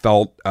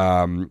felt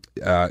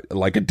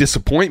like a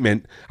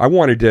disappointment. I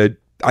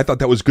thought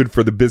that was good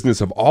for the business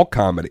of all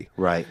comedy.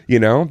 Right.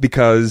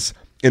 Because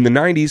in the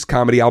 90s,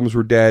 comedy albums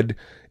were dead.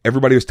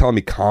 Everybody was telling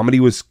me comedy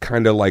was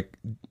kind of like,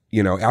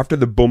 after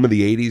the boom of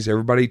the 80s,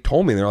 everybody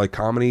told me, they're like,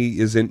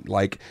 comedy isn't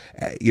like,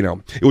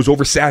 it was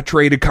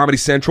oversaturated. Comedy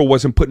Central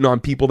wasn't putting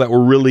on people that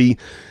were really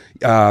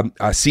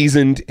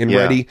seasoned and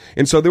ready.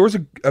 And so there was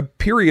a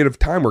period of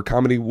time where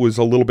comedy was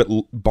a little bit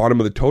bottom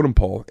of the totem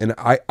pole. And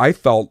I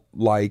felt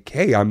like,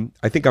 hey,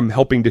 I think I'm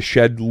helping to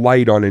shed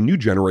light on a new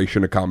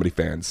generation of comedy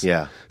fans.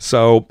 Yeah.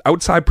 So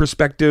outside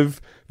perspective,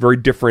 very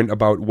different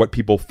about what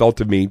people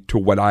felt of me to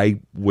what I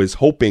was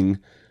hoping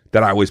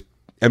that I was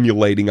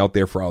emulating out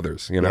there for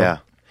others, Yeah.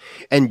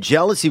 And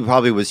jealousy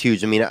probably was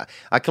huge. I mean,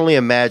 I can only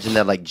imagine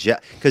that, like,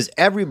 because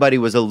everybody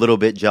was a little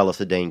bit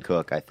jealous of Dane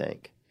Cook, I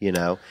think,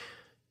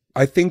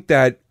 I think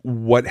that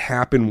what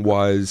happened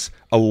was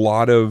a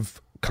lot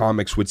of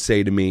comics would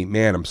say to me,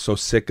 man, I'm so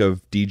sick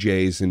of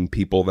DJs and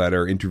people that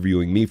are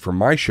interviewing me for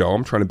my show.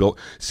 I'm trying to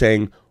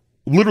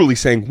literally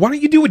saying, why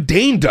don't you do what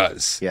Dane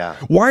does? Yeah.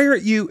 Why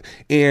aren't you?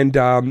 And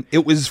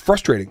it was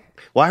frustrating.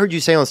 Well, I heard you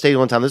say on stage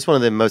one time, this is one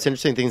of the most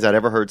interesting things I'd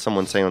ever heard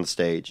someone say on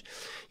stage.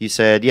 You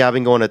said, I've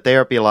been going to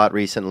therapy a lot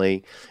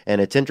recently, and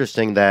it's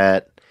interesting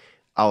that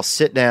I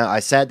sat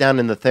down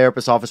in the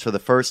therapist's office for the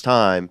first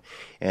time,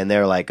 and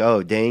they're like,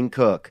 oh, Dane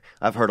Cook,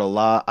 I've heard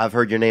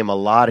your name a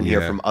lot in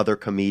here from other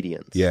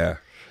comedians. Yeah.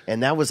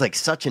 And that was like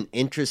such an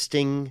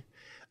interesting,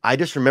 I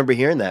just remember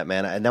hearing that,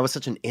 man, and that was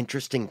such an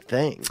interesting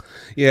thing.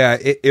 Yeah,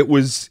 it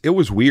was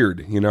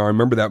weird. I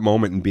remember that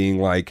moment and being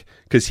like,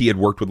 because he had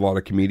worked with a lot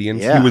of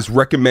comedians. Yeah. He was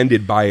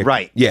recommended by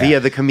via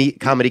the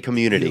comedy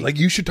community. Like,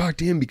 you should talk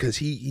to him because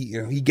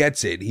he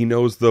gets it. He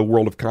knows the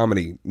world of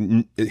comedy.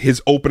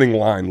 His opening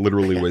line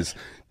literally was,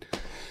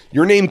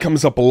 "Your name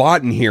comes up a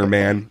lot in here,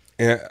 man."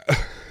 And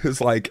it's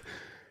like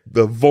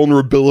the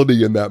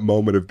vulnerability in that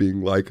moment of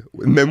being like,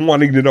 and then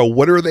wanting to know,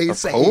 what are they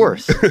saying?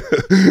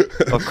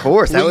 Of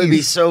course. That would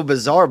be so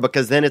bizarre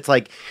because then it's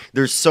like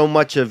there's so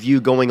much of you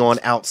going on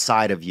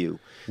outside of you.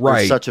 Right.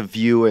 There's such a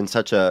view and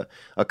such a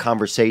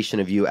conversation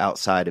of you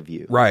outside of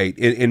you. Right.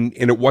 And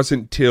it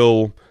wasn't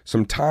till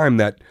some time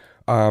that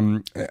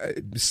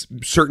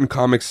certain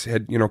comics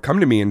had come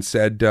to me and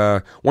said,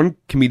 one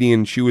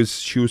comedian, she was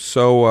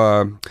so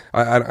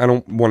I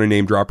don't want to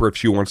name drop her if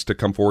she wants to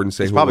come forward and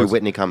say it's who probably it was.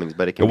 Whitney Cummings,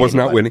 but it was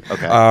not Whitney.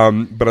 Okay.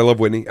 But I love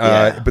Whitney.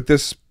 But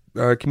this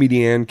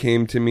comedian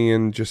came to me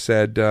and just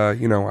said,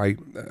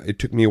 it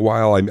took me a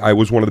while. I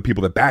was one of the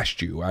people that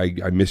bashed you.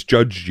 I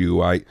misjudged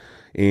you.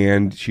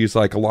 And she's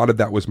like, a lot of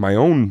that was my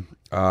own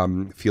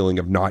feeling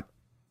of not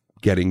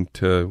getting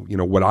to,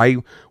 what I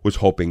was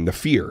hoping, the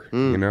fear,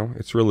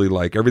 it's really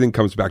like everything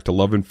comes back to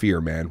love and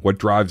fear, man. What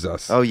drives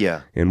us? Oh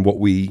yeah. And what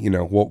we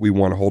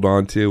want to hold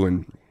on to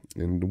and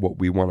what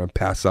we want to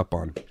pass up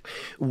on.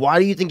 Why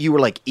do you think you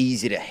were like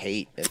easy to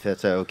hate, if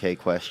that's an okay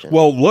question?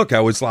 Well, look, I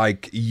was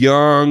like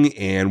young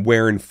and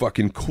wearing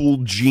fucking cool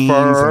jeans,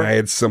 fur? and I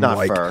had some Not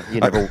like fur.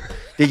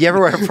 Did you ever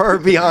wear fur?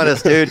 Be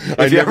honest, dude.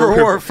 If you ever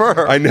wore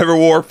fur. I never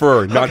wore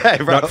fur. Not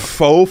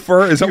faux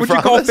fur. Is that what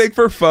you call fake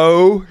fur?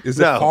 Faux? Is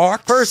it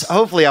fox? First,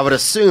 hopefully, I would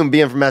assume,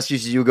 being from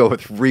Massachusetts, you would go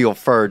with real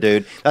fur,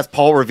 dude. That's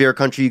Paul Revere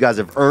country. You guys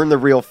have earned the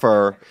real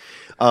fur.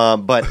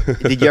 But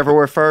did you ever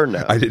wear fur?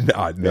 No. I did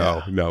not.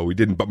 No, we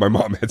didn't. But my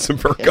mom had some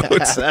fur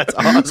coats. Yeah, that's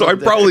awesome. So I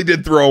probably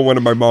did throw on one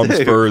of my mom's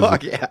furs.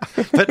 Fuck yeah.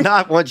 But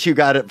not once you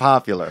got it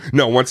popular.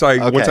 No, once I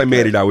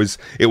made it,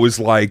 it was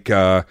like,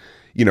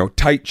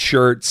 tight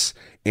shirts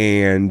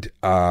and,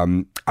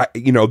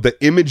 the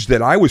image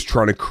that I was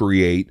trying to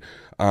create,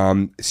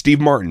 Steve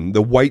Martin,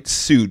 the white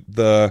suit,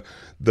 the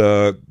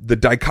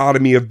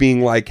dichotomy of being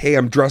like, hey,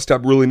 I'm dressed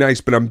up really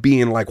nice, but I'm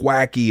being like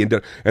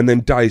wacky, and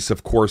then Dice,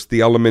 of course,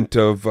 the element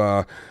of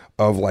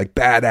like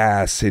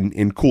badass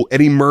and cool.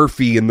 Eddie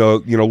Murphy in the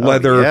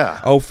leather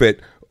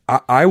outfit.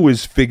 I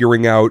was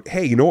figuring out,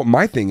 hey, you know what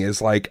my thing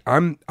is? Like,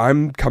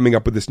 I'm coming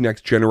up with this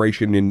next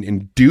generation,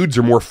 and dudes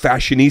are more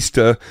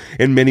fashionista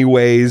in many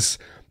ways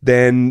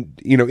than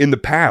in the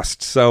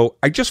past. So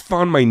I just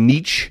found my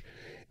niche,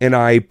 and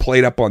I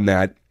played up on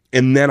that.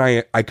 And then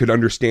I could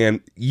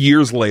understand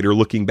years later,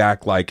 looking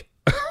back, like,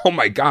 oh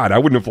my God, I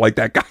wouldn't have liked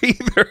that guy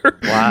either.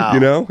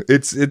 Wow.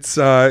 It's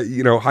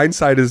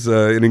hindsight is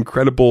an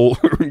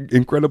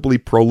incredibly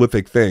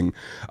prolific thing.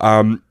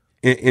 And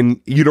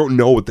you don't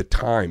know at the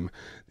time.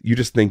 You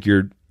just think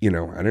you're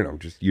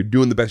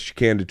doing the best you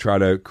can to try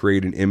to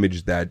create an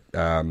image that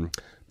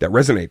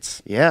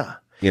resonates. Yeah.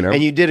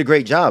 And you did a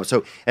great job.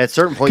 So at a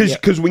certain point,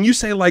 because when you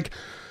say like,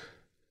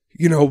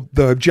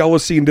 the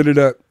jealousy and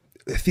da-da-da,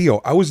 Theo,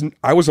 I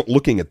wasn't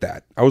looking at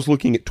that. I was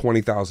looking at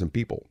 20,000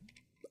 people.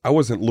 I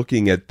wasn't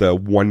looking at the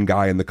one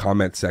guy in the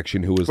comment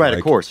section who was right, like,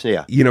 of course,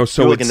 yeah.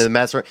 So you're looking at the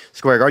Madison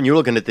Square Garden. You're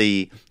looking at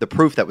the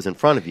proof that was in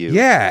front of you.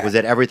 Yeah, was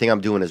that everything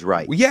I'm doing is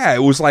right? Yeah, it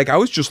was like I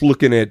was just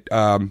looking at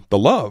the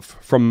love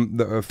from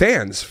the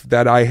fans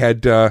that I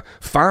had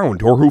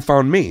found or who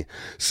found me.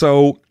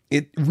 So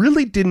it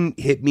really didn't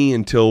hit me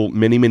until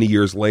many, many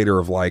years later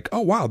of like, oh,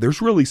 wow,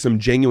 there's really some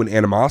genuine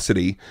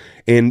animosity.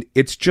 And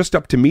it's just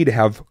up to me to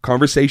have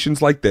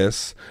conversations like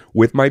this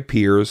with my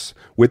peers,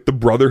 with the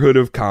brotherhood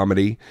of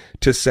comedy,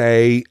 to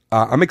say,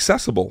 I'm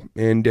accessible.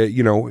 And, if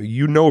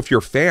you're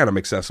a fan, I'm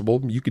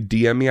accessible. You could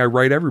DM me. I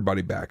write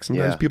everybody back.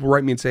 Sometimes people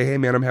write me and say, hey,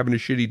 man, I'm having a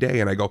shitty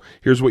day. And I go,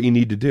 here's what you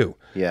need to do.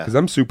 Yeah. Because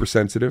I'm super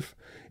sensitive.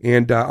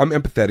 And I'm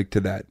empathetic to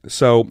that.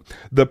 So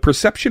the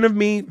perception of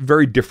me,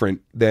 very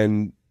different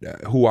than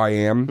who I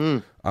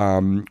am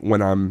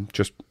when I'm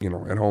just,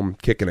 at home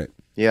kicking it.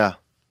 Yeah.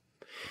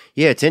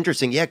 Yeah, it's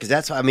interesting. Yeah, because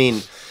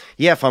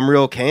if I'm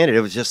real candid,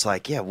 it was just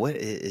like, what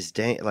is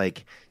Dane?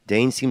 Like,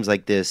 Dane seems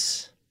like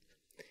this,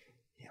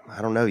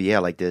 I don't know,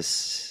 like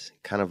this,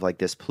 kind of like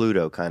this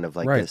Pluto, kind of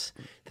like this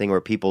thing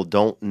where people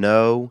don't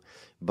know,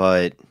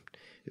 but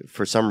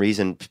for some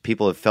reason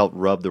people have felt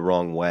rubbed the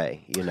wrong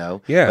way,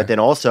 Yeah. But then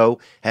also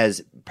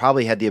has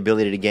probably had the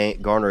ability to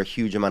garner a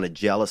huge amount of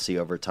jealousy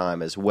over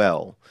time as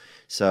well.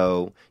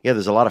 So,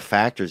 there's a lot of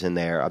factors in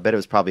there. I bet it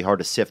was probably hard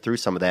to sift through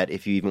some of that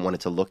if you even wanted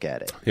to look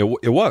at it.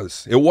 It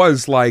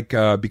was like,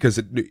 because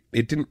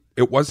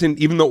it wasn't,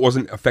 even though it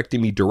wasn't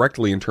affecting me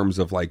directly in terms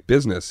of like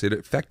business, it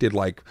affected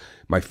like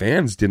my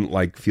fans didn't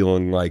like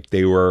feeling like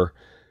they were.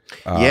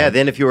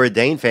 Then if you were a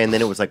Dane fan,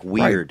 then it was like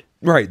weird.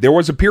 Right. There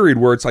was a period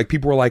where it's like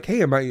people were like,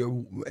 hey,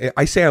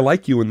 I say I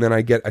like you, and then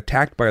I get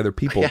attacked by other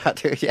people. Yeah,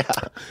 dude, yeah.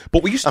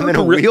 But what you start I'm in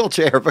a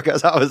wheelchair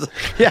because I was,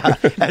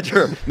 at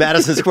your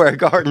Madison Square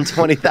Garden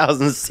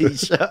 20,000 seat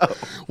show.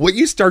 What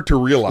you start to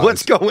realize.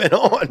 What's going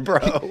on,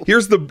 bro?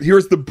 Here's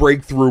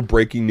the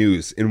breaking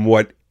news in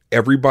what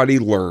everybody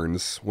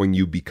learns when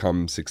you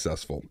become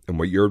successful. And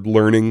what you're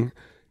learning,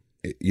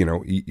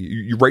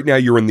 you right now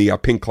you're in the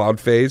pink cloud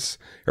phase.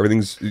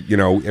 Everything's,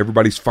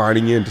 everybody's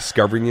finding you and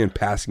discovering you and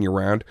passing you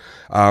around.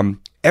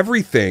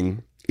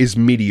 Everything is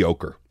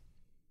mediocre.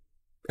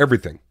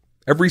 Everything.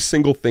 Every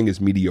single thing is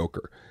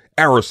mediocre.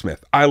 Aerosmith,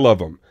 I love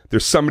them.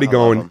 There's somebody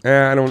going,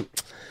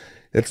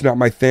 that's not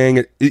my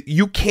thing.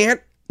 You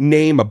can't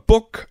name a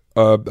book,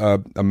 a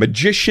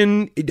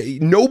magician.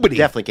 Nobody.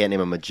 Definitely can't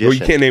name a magician. Well,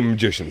 you can't name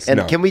magicians. And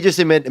no. Can we just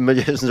admit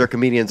magicians are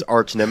comedians'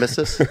 arch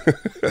nemesis? Are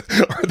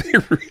they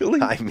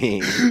really? I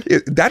mean,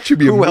 that should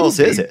be a movie. Who else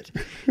is it?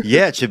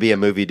 Yeah, it should be a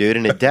movie, dude,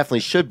 and it definitely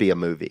should be a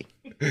movie.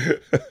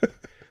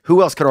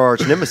 Who else could our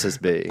arch nemesis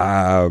be?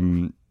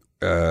 No,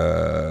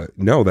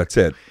 that's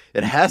it.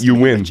 It has to you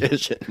be win.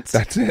 Magicians.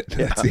 That's it.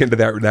 Yeah. That's the end of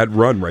that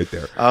run right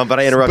there. But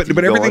I interrupted.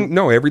 But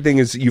everything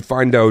is. You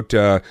find out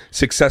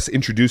success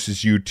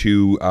introduces you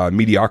to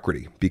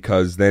mediocrity,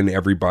 because then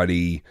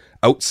everybody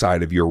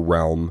outside of your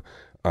realm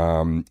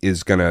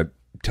is gonna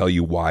tell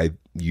you why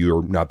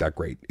you're not that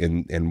great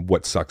and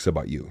what sucks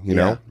about you. You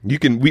know,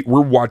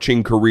 we're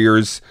watching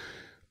careers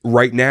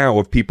right now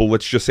of people,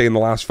 let's just say in the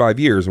last 5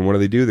 years, and what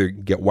do? They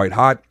get white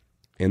hot,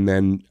 and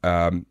then,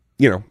 and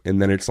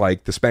then it's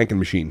like the spanking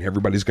machine.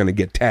 Everybody's going to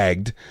get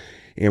tagged,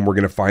 and we're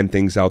going to find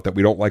things out that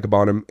we don't like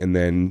about them. And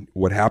then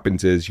what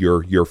happens is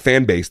your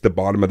fan base, the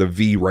bottom of the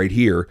V right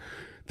here,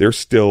 they're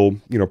still,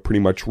 pretty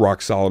much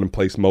rock solid in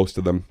place, most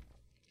of them.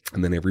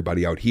 And then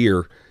everybody out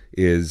here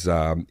is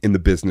in the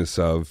business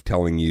of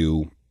telling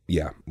you,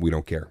 yeah, we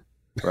don't care.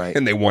 Right.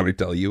 And they want to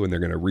tell you, and they're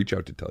going to reach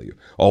out to tell you.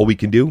 All we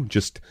can do,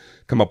 just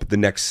come up with the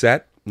next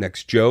set,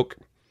 next joke,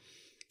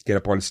 get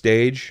up on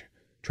stage,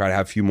 try to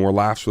have a few more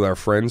laughs with our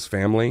friends,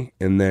 family,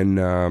 and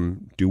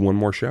then do one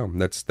more show.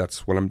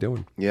 That's what I'm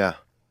doing. Yeah.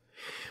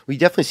 We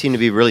definitely seem to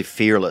be really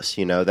fearless,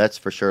 that's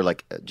for sure.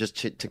 Like, just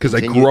to because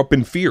I grew up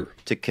in fear.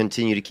 To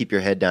continue to keep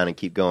your head down and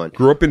keep going.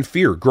 Grew up in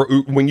fear.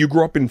 When you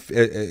grow up in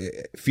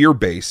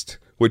fear-based,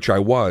 which I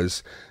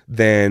was,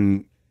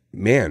 then,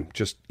 man,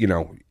 just,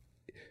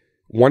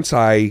 once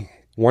I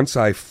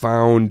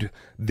found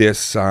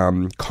this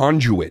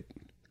conduit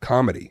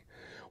comedy,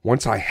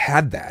 once I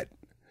had that,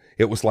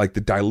 it was like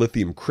the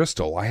dilithium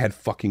crystal. I had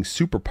fucking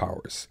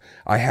superpowers.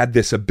 I had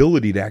this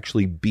ability to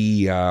actually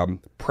be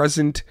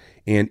present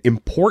and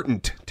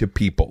important to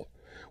people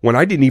when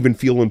I didn't even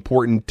feel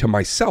important to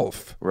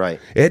myself. Right.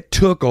 It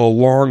took a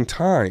long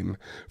time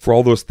for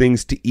all those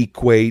things to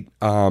equate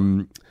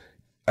a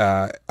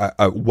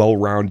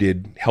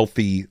well-rounded,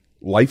 healthy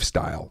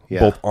lifestyle,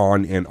 both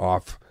on and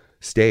off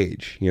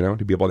stage,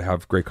 to be able to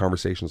have great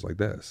conversations like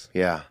this.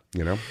 Yeah.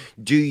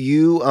 Do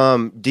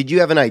you did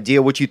you have an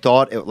idea what you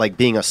thought like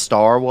being a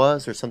star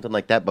was or something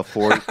like that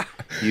before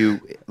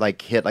you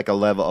like hit like a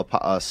level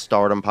of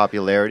stardom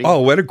popularity?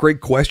 Oh, what a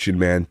great question,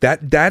 man.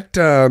 That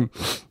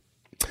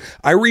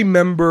I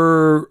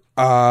remember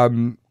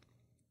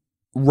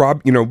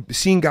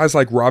seeing guys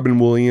like Robin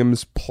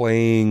Williams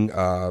playing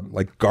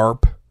like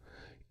Garp.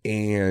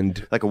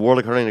 And like A World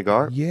According to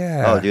Garp?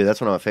 Yeah. Oh, dude,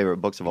 that's one of my favorite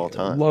books of all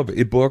time. Love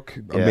it. Book,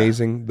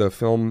 amazing. The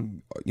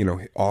film,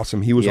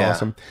 awesome. He was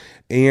awesome.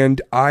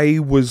 And I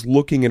was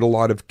looking at a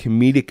lot of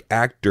comedic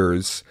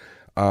actors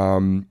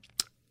and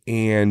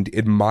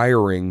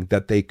admiring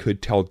that they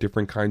could tell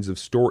different kinds of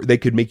stories. They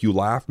could make you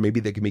laugh. Maybe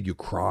they could make you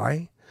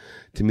cry.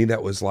 To me,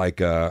 that was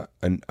like an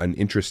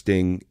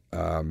interesting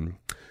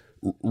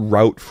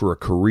route for a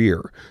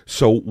career.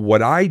 So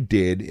what I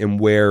did, and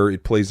where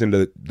it plays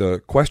into the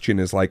question,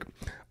 is like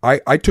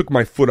I took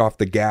my foot off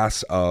the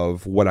gas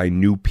of what I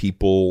knew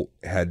people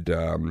had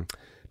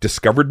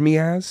discovered me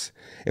as,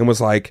 and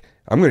was like,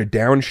 I'm going to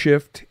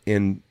downshift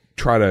and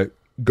try to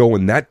go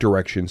in that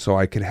direction so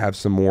I could have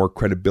some more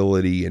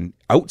credibility and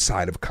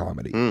outside of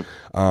comedy.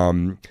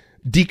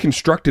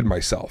 Deconstructed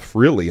myself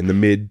really in the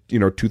mid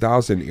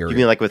 2000 era. You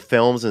mean like with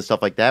films and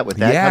stuff like that, with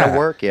that kind of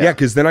work? Yeah,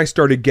 because then I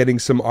started getting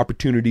some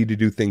opportunity to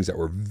do things that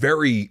were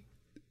very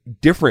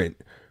different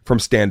from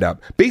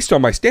stand-up, based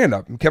on my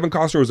stand-up. Kevin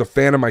Costner was a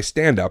fan of my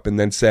stand-up and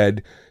then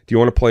said, do you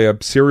want to play a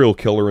serial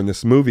killer in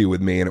this movie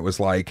with me? And it was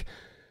like,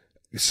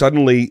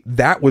 suddenly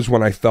that was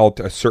when I felt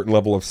a certain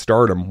level of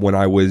stardom, when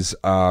I was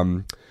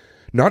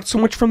not so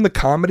much from the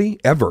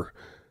comedy ever,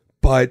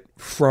 but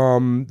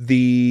from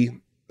the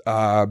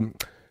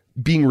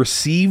being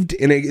received.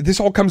 And this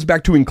all comes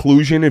back to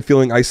inclusion and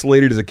feeling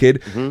isolated as a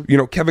kid.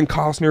 Kevin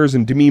Costner's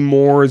and Demi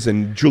Moore's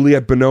and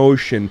Juliette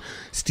Binoche and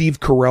Steve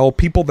Carell,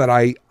 people that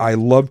I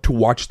loved to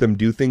watch them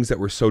do things that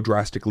were so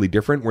drastically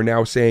different, were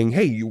now saying,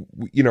 hey, you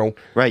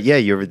right, yeah,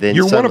 you're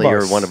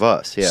one of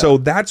us. Yeah. So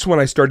that's when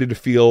I started to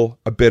feel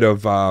a bit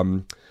of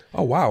oh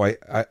wow,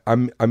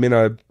 I'm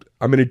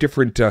in a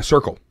different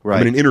circle. Right.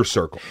 I'm in an inner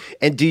circle.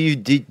 And do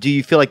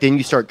you feel like then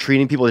you start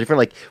treating people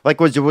different?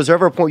 Like was there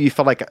ever a point you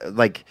felt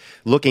like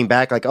looking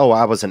back, like, oh,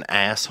 I was an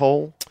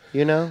asshole?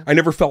 I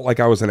never felt like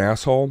I was an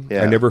asshole.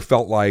 Yeah. I never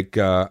felt like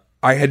I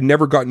had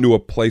never gotten to a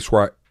place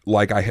where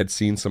I had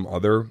seen some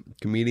other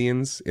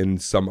comedians in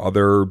some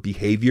other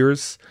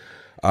behaviors.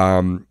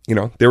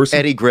 There was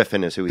Eddie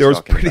Griffin is who he's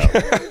talking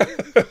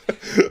about.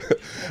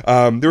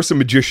 There were some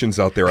magicians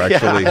out there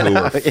actually who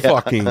were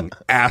fucking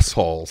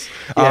assholes.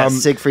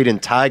 Siegfried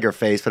and Tiger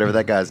Face, whatever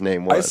that guy's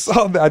name was. I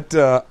saw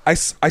that.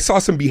 I saw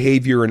some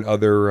behavior in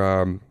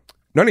other,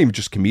 not even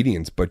just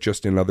comedians, but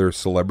just in other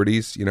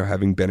celebrities.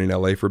 Having been in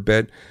LA for a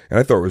bit, and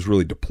I thought it was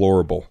really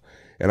deplorable.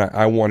 And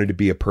I wanted to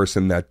be a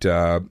person that,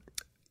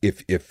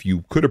 if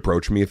you could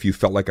approach me, if you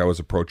felt like I was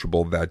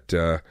approachable, that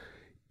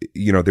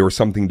there was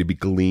something to be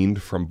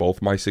gleaned from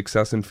both my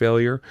success and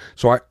failure.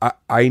 So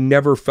I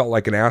never felt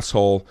like an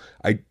asshole.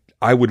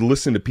 I would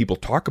listen to people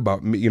talk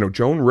about me.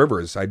 Joan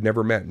Rivers, I'd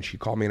never met, and she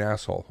called me an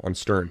asshole on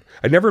Stern.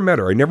 I'd never met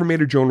her. I never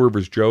made a Joan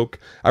Rivers joke.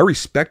 I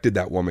respected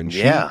that woman.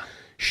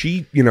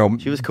 She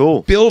was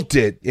cool. Built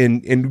it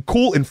and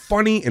cool and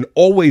funny and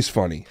always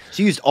funny.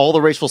 She used all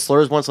the racial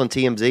slurs once on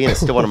TMZ, and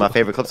it's still one of my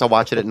favorite clips. I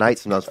watch it at night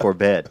sometimes before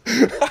bed.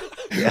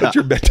 That's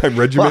your bedtime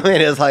regimen. Well, I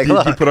mean, it's like, you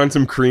put on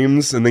some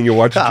creams and then you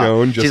watch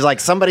Joan. She's like,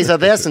 somebody's a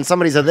this and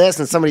somebody's a this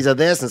and somebody's a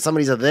this and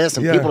somebody's a this,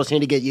 and people just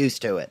need to get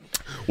used to it.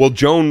 Well,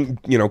 Joan,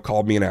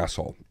 called me an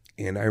asshole,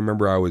 and I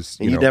remember I was.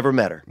 And you never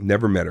met her.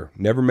 Never met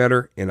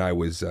her. And I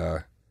was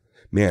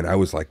man, I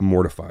was like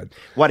mortified.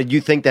 Why did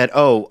you think that?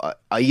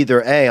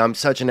 Either A, I'm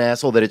such an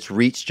asshole that it's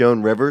reached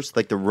Joan Rivers,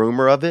 like the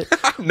rumor of it,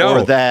 No.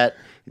 or that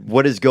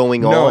what is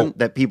going on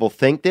that people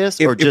think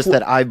this, or just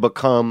that I've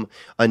become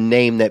a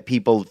name that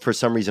people for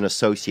some reason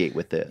associate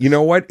with this. You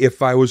know what?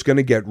 If I was going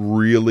to get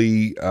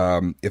really,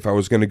 if I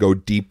was going to go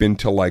deep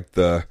into like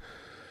the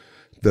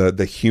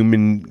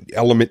human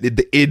element,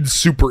 the id,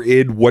 super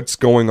id, what's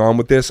going on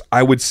with this,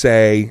 I would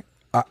say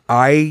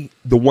the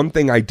one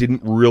thing I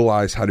didn't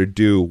realize how to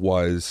do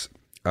was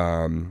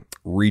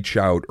reach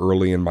out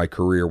early in my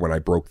career when I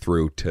broke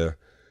through to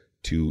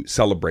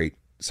celebrate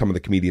some of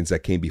the comedians that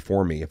came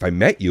before me. If I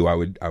met you,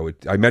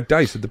 I met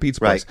Dice at the pizza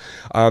place.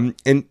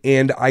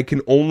 And I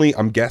can only,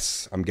 I'm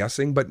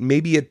guessing, but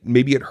maybe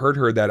it hurt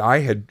her that I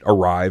had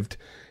arrived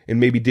and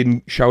maybe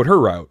didn't shout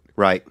her out.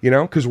 Right. You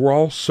know, because we're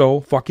all so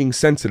fucking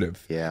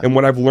sensitive. Yeah. And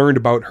what I've learned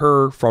about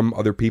her from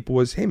other people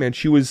was, hey man,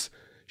 she was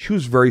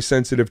very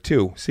sensitive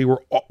too. See, we're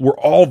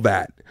all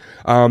that.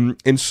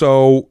 And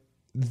so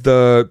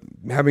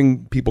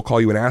having people call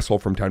you an asshole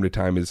from time to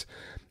time is,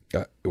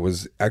 it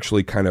was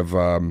actually kind of,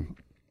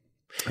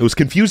 it was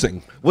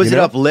confusing. Was it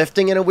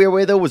uplifting in a weird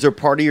way though? Was there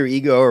part of your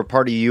ego or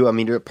part of you? I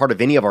mean, part of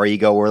any of our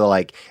ego where they're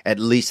like, at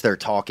least they're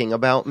talking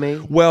about me?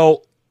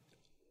 Well,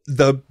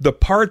 the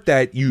part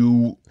that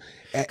you,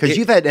 because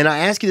you've had, and I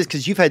ask you this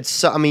because you've had,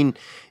 I mean,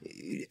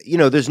 you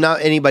know, there's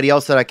not anybody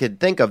else that I could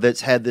think of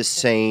that's had the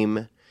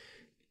same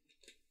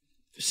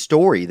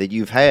story that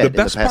you've had. The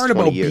best part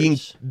about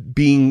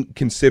being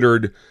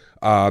considered,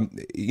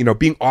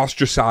 being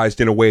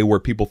ostracized in a way where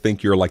people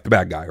think you're like the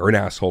bad guy or an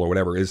asshole or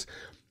whatever is,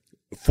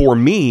 for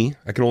me,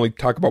 I can only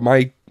talk about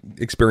my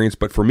experience,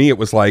 but for me, it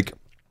was like,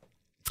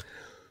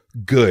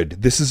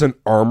 good. This is an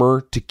armor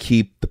to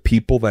keep the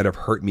people that have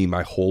hurt me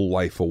my whole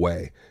life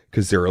away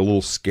because they're a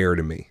little scared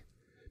of me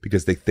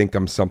because they think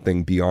I'm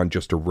something beyond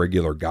just a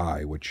regular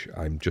guy, which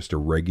I'm just a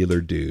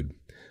regular dude.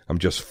 I'm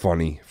just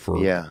funny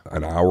for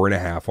an hour and a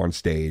half on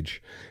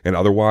stage. And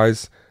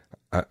otherwise,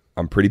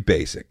 I'm pretty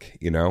basic,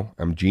 you know?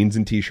 I'm jeans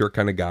and t-shirt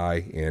kind of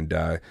guy. And,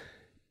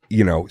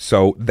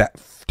 so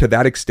that to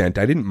that extent,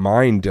 I didn't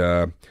mind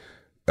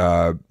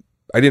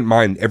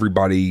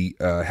everybody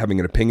having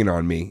an opinion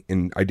on me,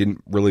 and I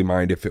didn't really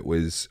mind if it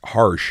was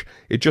harsh.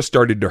 It just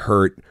started to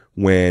hurt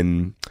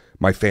when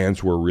my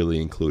fans were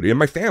really included, and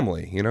my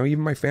family,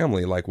 even my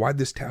family, like, why'd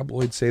this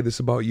tabloid say this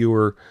about you?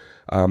 Or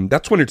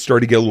that's when it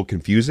started to get a little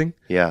confusing.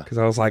 Yeah. Because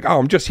I was like,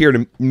 I'm just here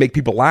to make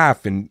people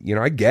laugh, and,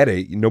 I get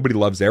it. Nobody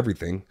loves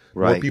everything.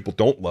 Right. More people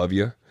don't love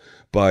you.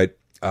 But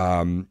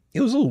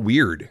it was a little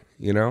weird,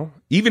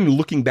 Even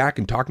looking back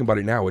and talking about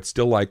it now, it's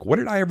still like, what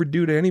did I ever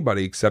do to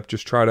anybody except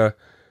just try to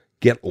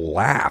get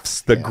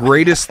laughs? The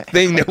greatest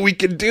thing that we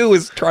can do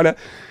is try to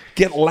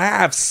get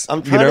laughs.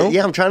 I'm trying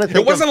to think.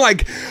 It wasn't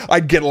like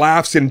I'd get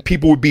laughs and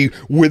people would be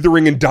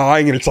withering and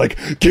dying, and it's like,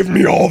 give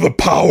me all the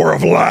power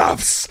of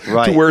laughs.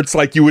 Right. To where it's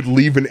like you would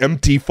leave an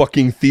empty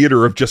fucking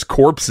theater of just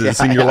corpses,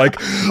 and you're like,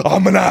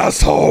 I'm an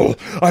asshole.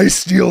 I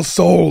steal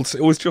souls.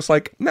 It was just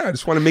like, no, I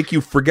just want to make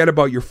you forget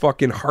about your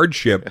fucking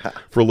hardship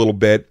for a little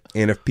bit.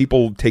 And if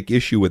people take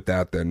issue with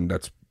that, then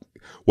that's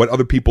what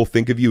other people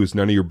think of you is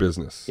none of your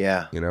business.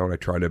 Yeah. And I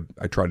try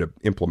to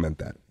implement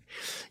that.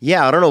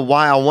 Yeah, I don't know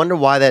why. I wonder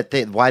why that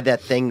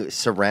thing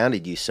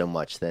surrounded you so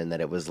much then, that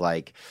it was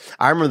like,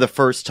 I remember the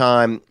first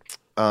time,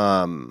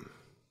 I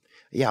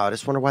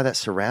just wonder why that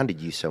surrounded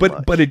you so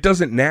much. But it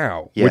doesn't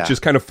now, Yeah. which is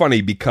kind of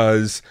funny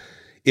because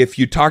if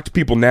you talk to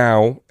people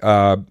now,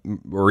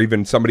 or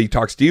even somebody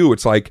talks to you,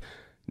 it's like,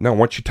 no,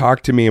 once you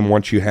talk to me and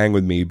once you hang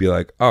with me, you'd be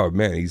like, oh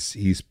man,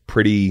 he's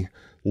pretty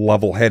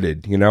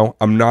level-headed,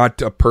 I'm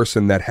not a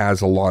person that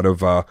has a lot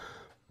of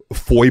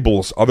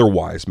foibles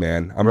otherwise,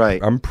 man.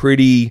 I'm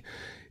pretty,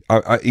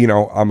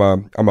 I'm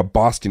a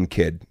Boston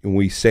kid, and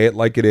we say it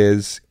like it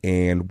is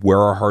and wear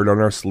our heart on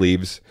our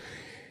sleeves.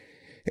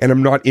 And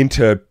I'm not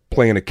into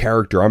playing a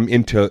character. I'm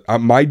into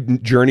my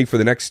journey for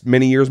the next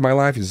many years of my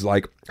life is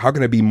like, how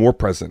can I be more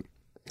present?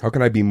 How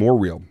can I be more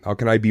real? How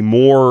can I be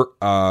more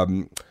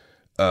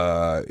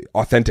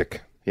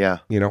authentic? Yeah.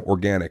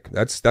 Organic.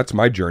 That's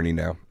my journey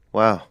now.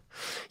 Wow.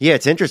 Yeah,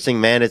 it's interesting,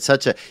 man. It's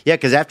such a,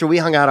 because after we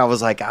hung out, I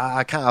was like,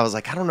 I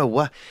don't know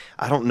what,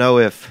 I don't know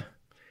if,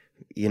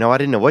 I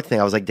didn't know what to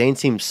think. I was like, Dane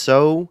seems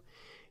so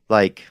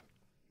like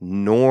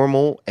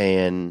normal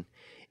and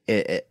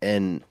I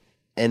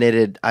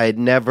had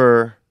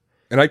never.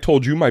 And I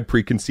told you my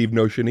preconceived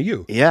notion of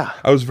you. Yeah.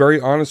 I was very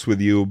honest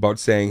with you about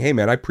saying, hey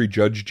man, I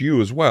prejudged you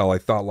as well. I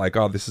thought like,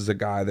 oh, this is a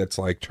guy that's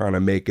like trying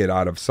to make it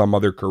out of some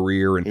other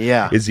career. And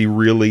is he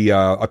really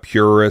a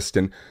purist?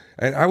 And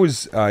I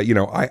was,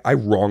 I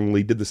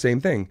wrongly did the same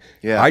thing.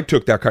 Yeah. I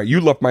took that guy.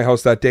 You left my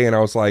house that day and I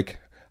was like,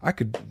 I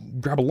could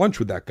grab a lunch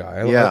with that guy.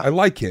 I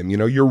like him.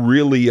 You're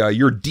really,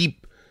 you're a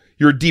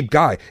deep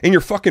guy and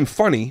you're fucking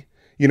funny.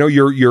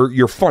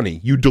 You're funny.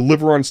 You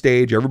deliver on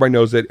stage. Everybody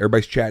knows it.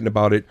 Everybody's chatting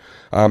about it.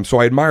 So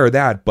I admire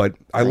that, but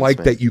I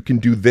like that you can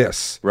do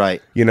this.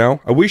 Right.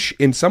 I wish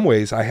in some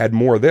ways I had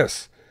more of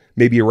this.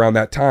 maybe around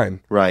that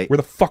time. Right. Where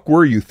the fuck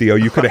were you, Theo?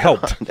 You could have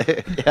helped.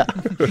 Yeah.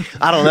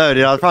 I don't know,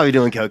 dude. I was probably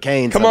doing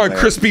cocaine. Come on,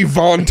 crispy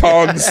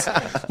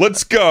wontons.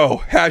 Let's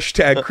go.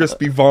 Hashtag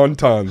crispy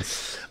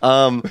wontons.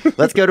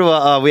 Let's go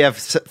to we have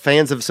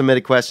fans have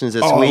submitted questions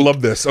this week. I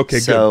love this. Okay,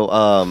 so,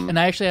 good. And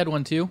I actually had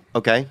one too.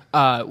 Okay.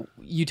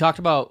 You talked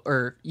about,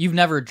 or you've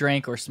never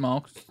drank or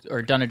smoked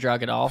or done a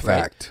drug at all,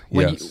 Fact.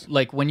 right? Yes.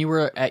 When you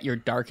were at your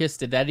darkest,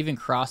 did that even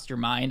cross your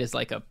mind as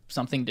like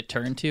something to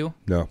turn to?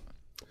 No.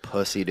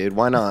 Pussy, dude.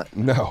 Why not?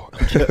 No.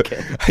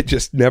 I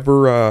just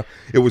never,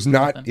 it was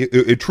not,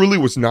 it truly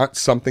was not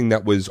something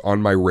that was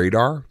on my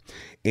radar.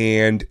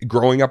 And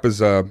growing up as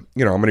I'm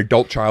an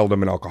adult child,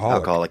 I'm an alcoholic.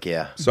 Alcoholic,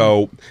 yeah.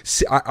 So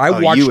I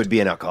watched. You would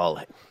be an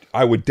alcoholic.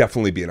 I would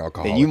definitely be an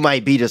alcoholic. And you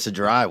might be just a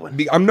dry one.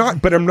 I'm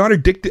not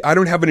addicted. I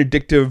don't have an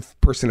addictive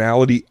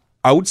personality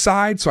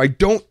outside, so I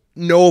don't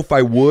know if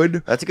I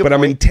would. That's a good But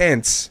point. I'm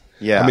intense.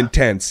 Yeah. I'm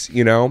intense,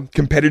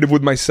 competitive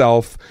with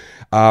myself.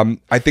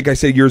 I think I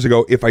said years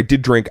ago, if I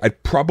did drink,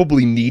 I'd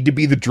probably need to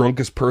be the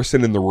drunkest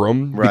person in the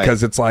room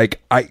because it's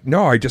like, I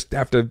just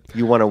have to.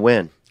 You want to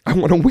win. I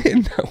want to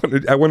win.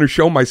 I want to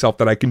show myself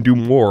that I can do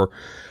more.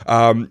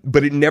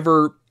 But it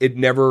never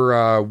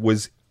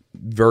was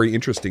very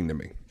interesting to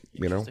me.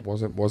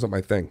 Wasn't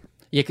my thing.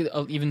 Yeah, 'cause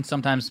even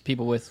sometimes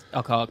people with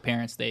alcoholic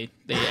parents, they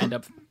end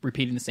up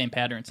repeating the same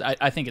patterns.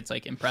 I think it's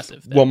like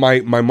impressive. Well, my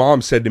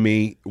mom said to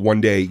me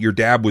one day, your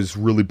dad was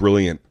really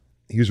brilliant.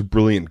 He was a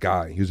brilliant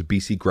guy. He was a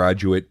BC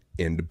graduate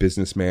and a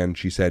businessman.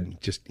 She said,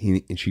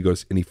 and she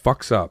goes, and he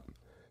fucks up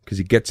because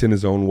he gets in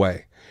his own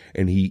way.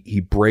 And he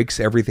breaks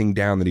everything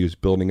down that he was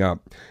building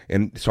up.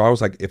 And so I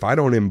was like, if I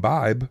don't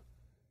imbibe,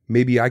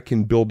 maybe I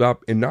can build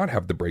up and not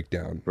have the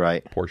breakdown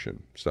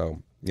portion.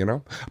 So,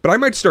 But I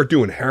might start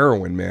doing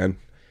heroin, man.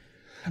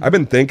 I've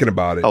been thinking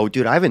about it. Oh,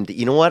 dude, I haven't.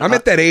 You know what? I'm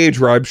at that age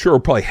where I'm sure it'll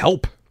probably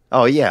help.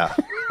 Oh, yeah.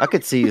 I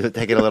could see you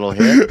taking a little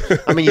hit.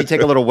 I mean, you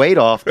take a little weight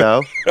off,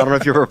 though. I don't know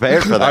if you're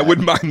prepared for that. I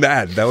wouldn't mind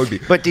that. That would be.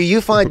 But do you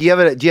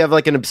have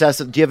like an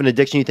obsessive? Do you have an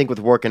addiction? You think with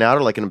working out,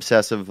 or like an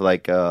obsessive,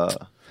 like?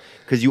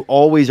 Because you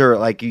always are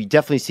like, you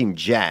definitely seem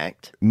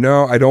jacked.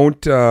 No, I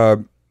don't. I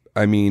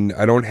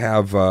don't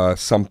have I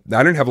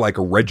don't have like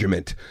a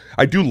regiment.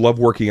 I do love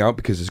working out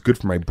because it's good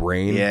for my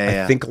brain.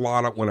 Yeah. I think a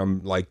lot when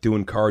I'm like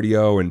doing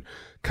cardio and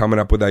coming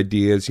up with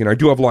ideas. I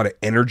do have a lot of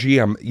energy.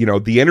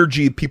 The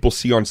energy people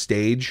see on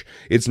stage,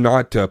 it's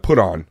not put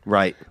on.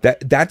 Right.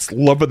 That's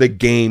love of the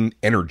game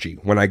energy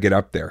when I get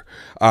up there.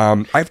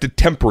 I have to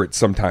temper it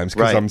sometimes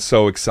because I'm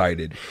so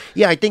excited.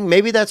 Yeah, I think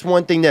maybe that's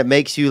one thing that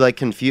makes you like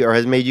confused or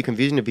has made you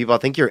confusing to people. I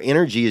think your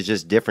energy is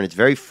just different. It's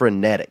very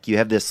frenetic. You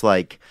have this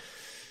like,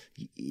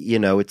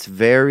 it's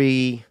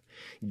very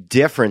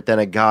different than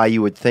a guy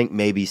you would think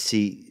maybe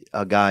see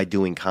a guy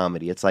doing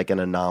comedy. It's like an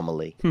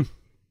anomaly.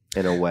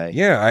 In a way.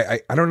 Yeah,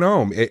 I don't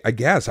know. I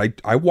guess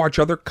I watch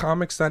other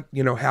comics that,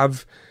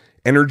 have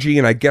energy,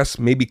 and I guess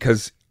maybe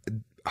because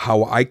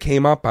how I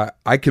came up,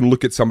 I can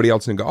look at somebody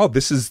else and go, oh,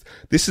 this is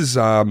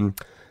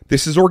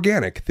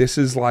organic. This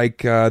is like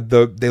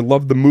they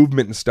love the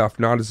movement and stuff,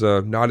 not as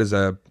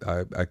a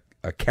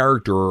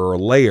character or a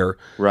layer.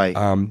 Right.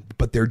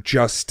 But they're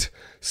just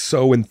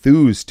so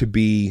enthused to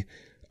be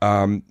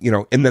and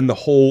then the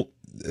whole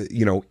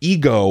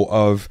ego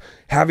of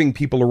having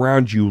people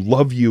around you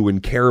love you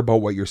and care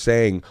about what you're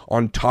saying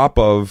on top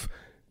of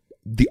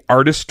the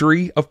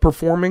artistry of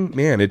performing.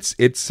 Man, it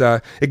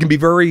can be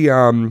very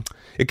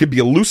it could be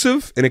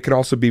elusive and it can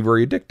also be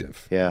very addictive.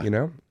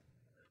 Yeah.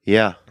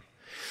 Yeah.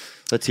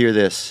 Let's hear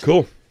this.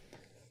 Cool.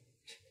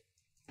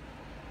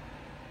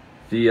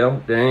 Theo,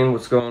 Dane,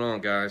 what's going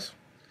on, guys?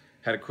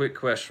 Had a quick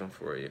question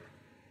for you.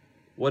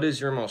 What is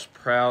your most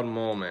proud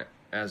moment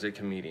as a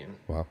comedian?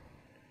 Wow.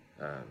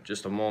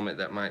 Just a moment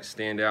that might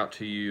stand out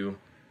to you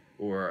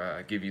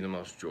or give you the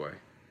most joy.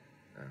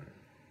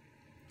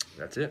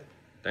 That's it.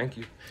 Thank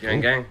you.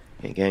 Gang, gang.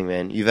 Hey, gang,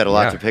 man. You've had a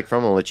lot to pick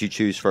from. I'll let you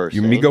choose first.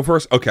 You want me to go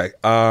first? Okay.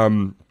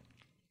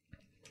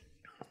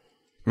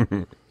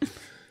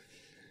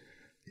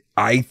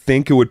 I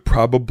think it would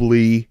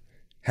probably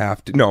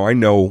have to. No, I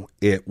know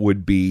it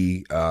would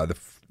be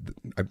I've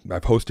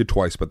hosted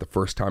twice, but the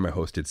first time I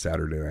hosted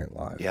Saturday Night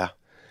Live. Yeah.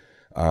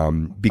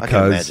 Because I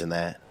can imagine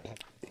that.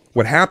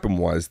 What happened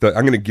was that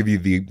I'm going to give you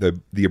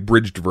the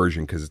abridged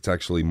version because it's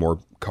actually more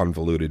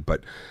convoluted.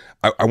 But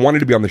I wanted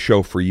to be on the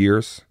show for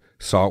years.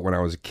 Saw it when I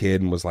was a kid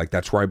and was like,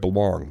 that's where I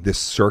belong. This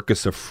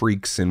circus of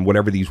freaks and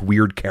whatever these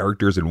weird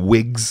characters and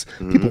wigs.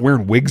 People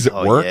wearing wigs at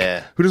work.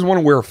 Yeah. Who doesn't want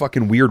to wear a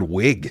fucking weird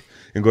wig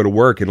and go to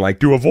work and like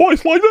do a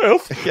voice like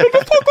this and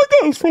talk like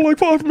this for like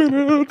 5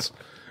 minutes?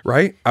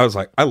 Right? I was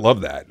like, I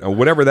love that.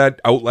 Whatever that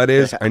outlet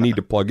is, I need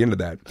to plug into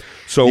that.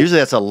 So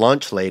usually that's a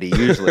lunch lady,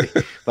 usually.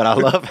 But I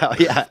love how,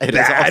 it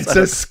that's is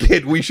also, a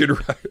skit we should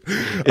write.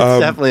 It's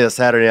definitely a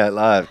Saturday Night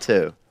Live,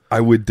 too. I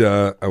would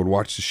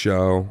watch the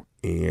show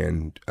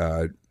and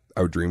I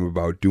would dream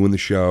about doing the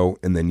show.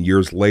 And then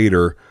years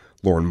later,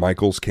 Lorne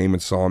Michaels came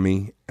and saw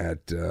me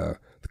at the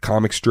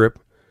comic strip.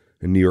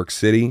 in New York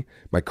City.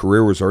 My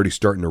career was already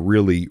starting to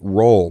really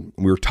roll.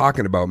 We were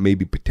talking about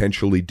maybe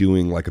potentially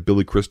doing like a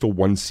Billy Crystal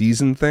one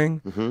season thing,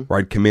 where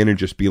I'd come in and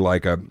just be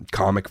like a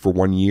comic for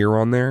 1 year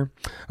on there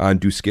and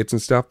do skits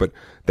and stuff. But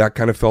that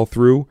kind of fell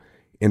through.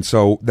 And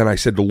so then I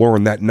said to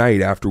Lauren that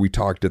night after we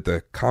talked at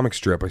the comic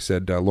strip, I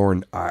said,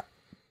 Lauren,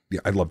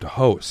 I'd love to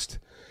host.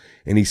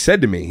 And he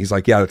said to me, he's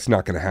like, yeah, that's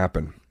not going to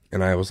happen.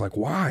 And I was like,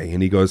 why?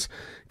 And he goes,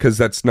 because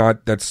that's not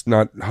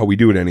how we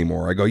do it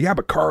anymore. I go, yeah,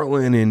 but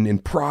Carlin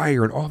and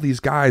Pryor and all these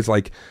guys,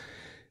 like,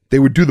 they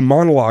would do the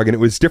monologue and it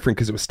was different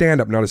because it was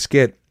stand-up, not a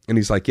skit. And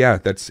he's like, yeah,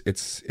 it's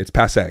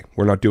passé.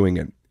 We're not doing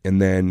it.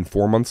 And then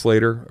 4 months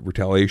later,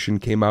 Retaliation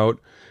came out,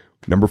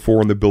 number 4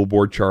 on the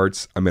Billboard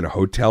charts. I'm in a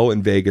hotel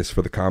in Vegas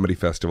for the comedy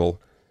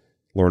festival.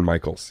 Lorne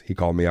Michaels, he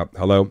called me up.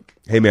 Hello.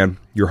 Hey, man,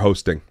 you're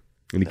hosting.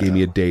 And he gave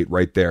me a date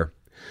right there.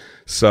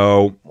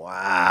 So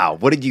wow,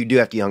 what did you do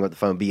after you hung up the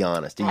phone? Be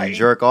honest. Did you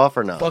jerk off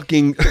or not?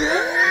 Fucking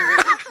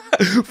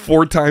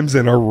 4 times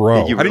in a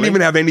row. Did you I didn't really?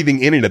 even have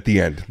anything in it at the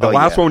end. The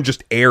last one,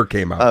 just air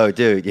came out. Oh,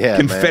 dude, yeah,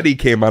 Confetti man.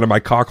 came out of my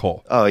cock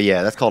hole. Oh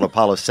yeah, that's called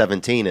Apollo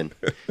 17. And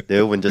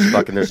dude, when just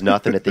fucking there's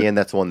nothing at the end,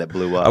 that's the one that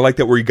blew up. I like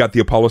that where you got the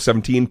Apollo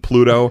 17,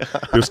 Pluto.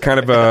 There's kind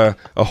of a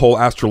whole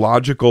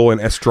astrological and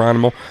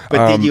astronomical.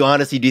 But did you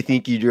honestly? Do you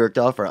think you jerked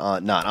off or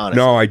not? Honestly,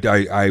 No,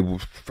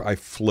 I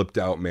flipped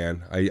out,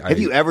 man. Have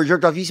you ever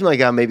jerked off? You seem like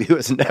a guy maybe who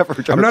has never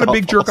jerked off. I'm not a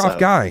big jerk off also.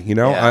 guy, you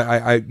know.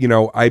 Yeah.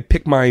 I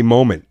pick my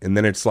moment, and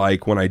then it's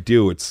like when I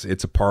do, it's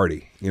a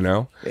party, you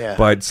know. Yeah.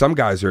 But some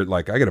guys are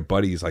like, I got a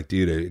buddy. He's like,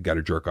 dude, I got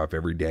to jerk off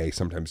every day,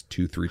 sometimes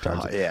 2-3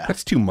 times. Oh, yeah.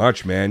 That's too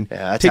much, man.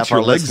 Yeah, that's Takes half our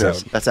your legs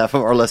listeners. out. That's half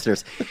of our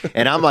listeners.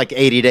 And I'm like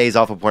 80 days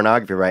off of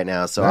pornography right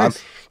now. So,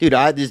 Nice.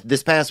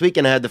 this past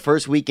weekend, I had the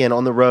first weekend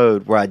on the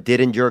road where I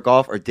didn't jerk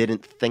off or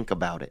didn't think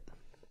about it.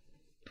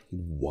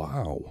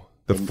 Wow.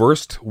 The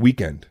first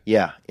weekend.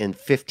 Yeah, in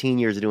 15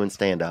 years of doing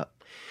stand up.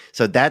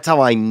 So that's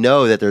how I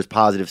know that there's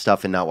positive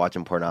stuff in not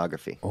watching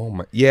pornography. Oh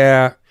my.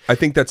 Yeah, I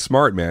think that's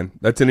smart, man.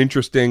 That's an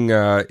interesting.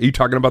 Are you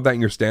talking about that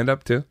in your stand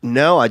up too?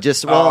 No, I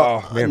just,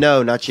 Oh, man.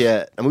 no, not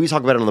yet. I mean, we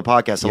talk about it on the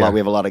podcast a Yeah. lot. We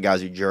have a lot of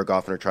guys who jerk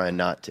off and are trying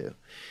not to.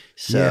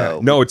 So, Yeah.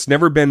 No, it's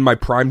never been my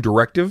prime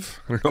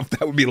directive. I don't know if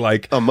that would be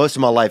like. most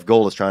of my life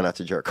goal is trying not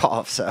to jerk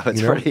off. So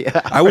it's You know? pretty.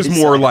 I was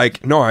pretty more solid.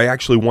 like, no, I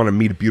actually want to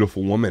meet a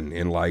beautiful woman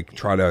and like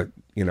try to,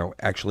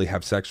 actually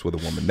have sex with a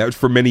woman. That was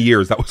for many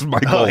years. That was my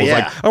goal. It was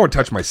yeah. like, I want to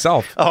touch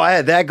myself. Oh, I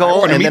had that I goal,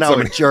 wanna and meet then I would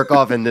somebody. jerk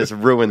off and just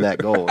ruin that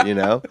goal, you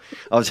know?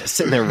 I was just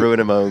sitting there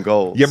ruining my own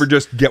goals. You ever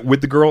just get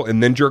with the girl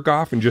and then jerk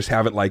off and just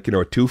have it like, a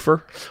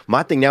twofer?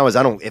 My thing now is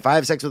if I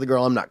have sex with a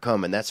girl, I'm not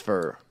coming. I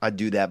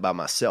do that by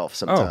myself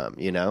sometime,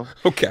 you know?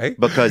 Okay.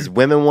 Because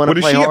women want What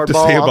to does play she have to say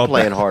hardball, I'm about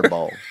playing that?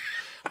 hardball.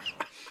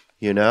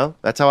 You know?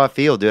 That's how I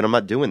feel, dude. I'm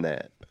not doing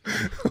that.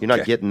 You're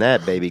not getting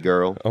that, baby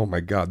girl. Oh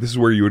my God. This is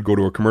where you would go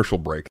to a commercial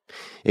break.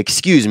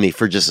 Excuse me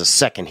for just a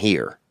second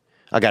here.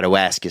 I got to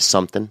ask you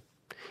something.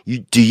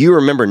 Do you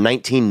remember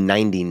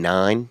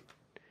 1999?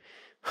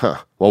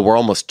 Huh. Well, we're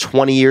almost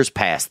 20 years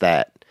past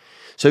that.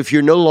 So if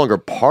you're no longer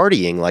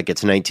partying like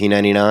it's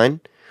 1999,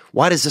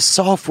 why does the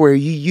software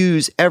you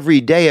use every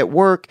day at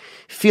work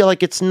feel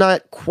like it's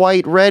not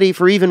quite ready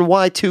for even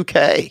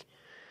Y2K?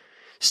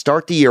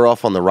 Start the year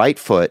off on the right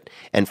foot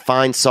and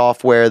find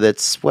software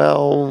that's,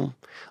 well,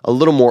 a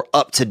little more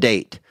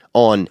up-to-date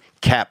on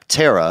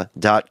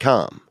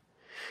Capterra.com.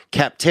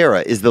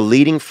 Capterra is the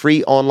leading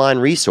free online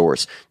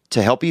resource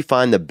to help you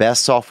find the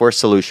best software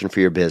solution for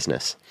your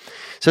business.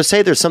 So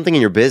say there's something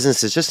in your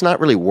business that's just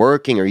not really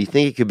working, or you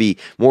think it could be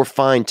more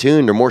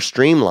fine-tuned or more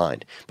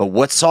streamlined, but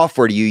what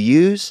software do you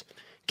use?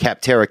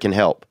 Capterra can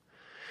help.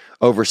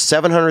 Over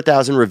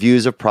 700,000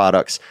 reviews of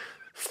products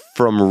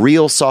from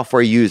real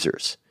software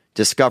users.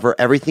 Discover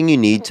everything you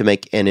need to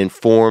make an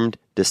informed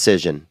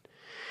decision.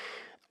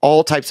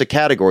 All types of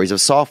categories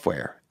of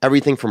software,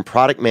 everything from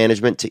product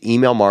management to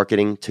email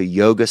marketing to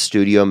yoga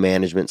studio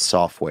management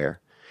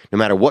software. No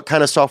matter what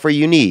kind of software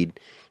you need,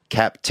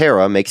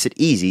 Capterra makes it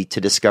easy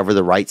to discover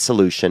the right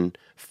solution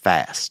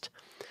fast.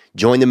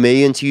 Join the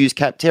millions who use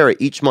Capterra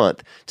each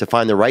month to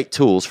find the right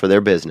tools for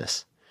their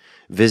business.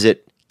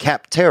 Visit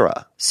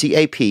Capterra,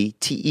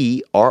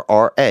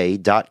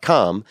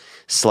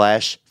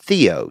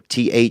 CAPTERRA.com/Theo,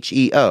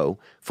 THEO,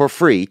 for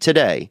free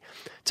today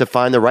to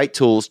find the right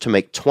tools to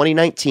make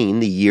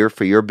 2019 the year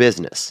for your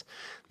business.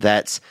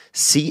 That's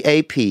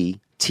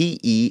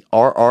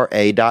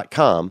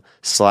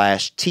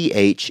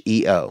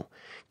CAPTERRA.com/THEO.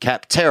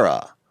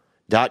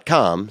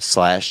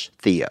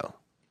 Capterra.com/Theo.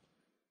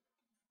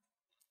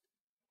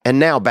 And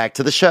now back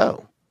to the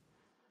show.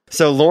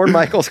 So Lorne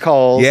Michaels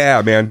calls.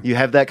 Yeah, man. You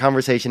have that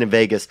conversation in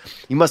Vegas.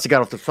 You must have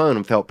got off the phone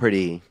and felt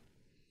pretty.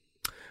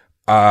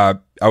 I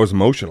was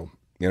emotional,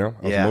 I was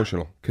Yeah.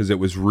 emotional because it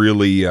was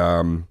really,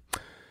 the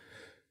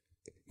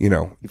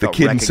felt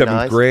kid in seventh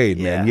recognized? grade,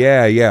 man.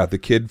 Yeah. The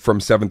kid from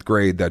seventh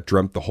grade that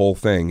dreamt the whole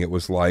thing. It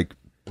was like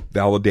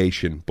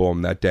validation,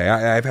 boom, that day.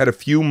 I've had a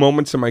few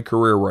moments in my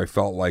career where I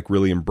felt like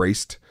really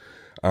embraced.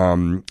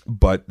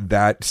 But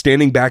that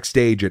standing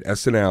backstage at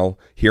SNL,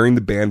 hearing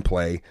the band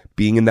play,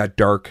 being in that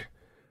dark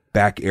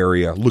back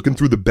area, looking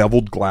through the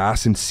beveled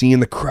glass and seeing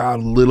the crowd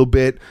a little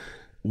bit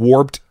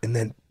warped, and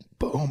then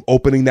boom,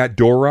 opening that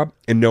door up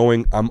and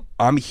knowing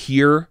I'm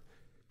here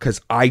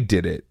because I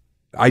did it.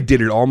 I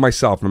did it all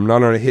myself. I'm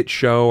not on a hit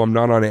show. I'm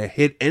not on a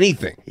hit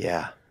anything.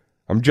 Yeah.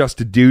 I'm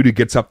just a dude who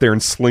gets up there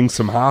and slings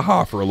some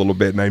ha-ha for a little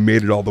bit, and I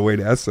made it all the way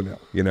to SNL,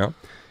 you know?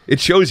 It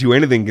shows you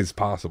anything is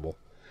possible.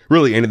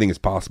 Really, anything is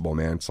possible,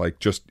 man. It's like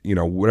just, you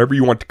know, whatever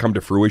you want to come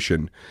to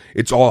fruition,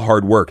 it's all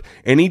hard work.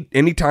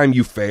 Anytime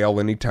you fail,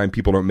 anytime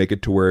people don't make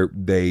it to where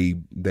they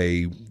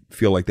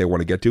feel like they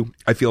want to get to,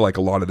 I feel like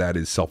a lot of that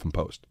is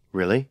self-imposed.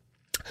 Really?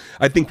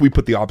 I think we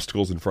put the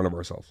obstacles in front of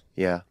ourselves.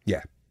 Yeah.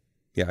 Yeah.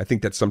 Yeah, I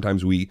think that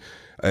sometimes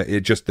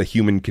it just the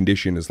human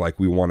condition is like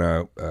we want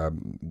to,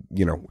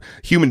 you know,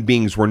 human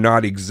beings were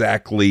not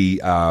exactly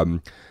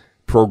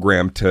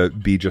programmed to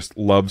be just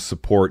love,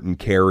 support, and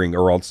caring,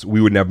 or else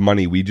we wouldn't have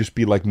money. We'd just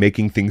be like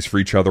making things for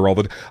each other all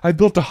the time. I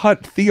built a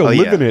hut, Theo,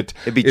 live in it.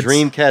 It'd be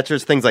dream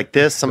catchers, things like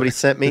this. Somebody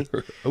sent me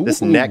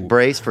this neck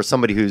brace for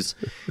somebody who's,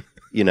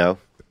 you know,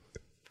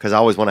 because I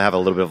always want to have a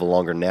little bit of a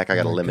longer neck. I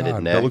got a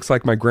limited neck. That looks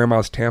like my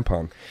grandma's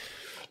tampon.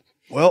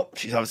 Well,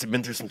 she's obviously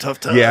been through some tough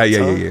times. Yeah.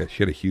 She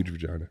had a huge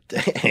vagina.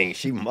 Dang,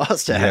 she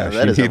must have. Yeah,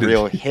 That is a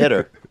real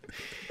hitter.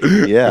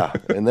 Yeah,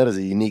 and that is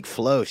a unique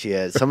flow she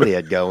had. Somebody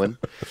had going.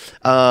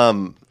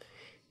 Wow,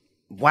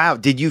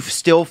 did you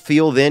still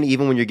feel then,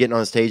 even when you're getting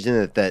on stage,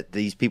 then that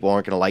these people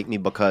aren't going to like me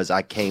because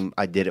I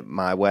did it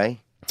my way?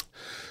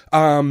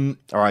 Or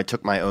I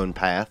took my own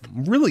path?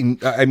 Really,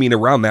 I mean,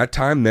 around that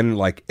time, then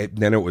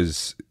it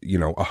was, you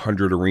know,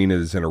 100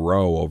 arenas in a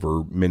row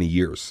over many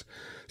years.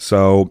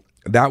 So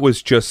that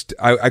was just,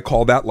 I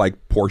call that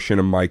like portion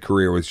of my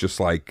career was just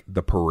like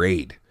the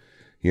parade,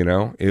 you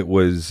know? It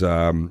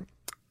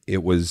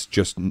was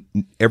just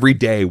every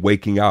day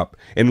waking up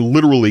and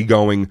literally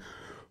going,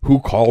 who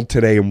called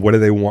today and what do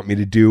they want me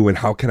to do? And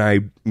how can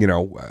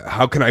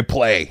I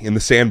play in the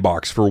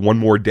sandbox for one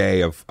more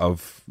day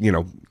of, you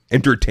know,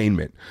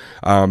 entertainment?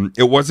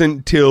 It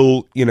wasn't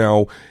till, you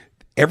know,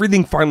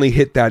 everything finally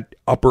hit that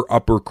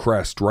upper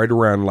crest right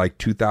around like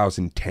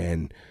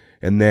 2010.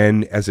 And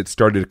then as it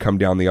started to come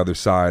down the other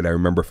side, I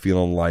remember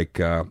feeling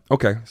like,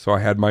 okay, so I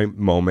had my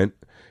moment,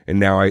 and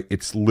now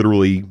it's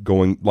literally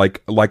going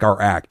like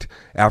our act.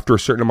 After a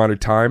certain amount of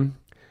time,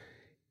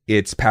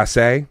 it's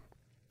passé,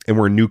 and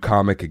we're a new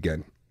comic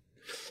again.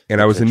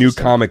 And I was a new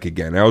comic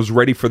again. I was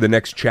ready for the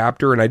next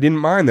chapter, and I didn't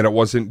mind that it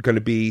wasn't going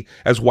to be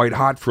as white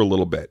hot for a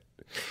little bit.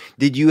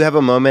 Did you have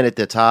a moment at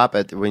the top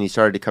when you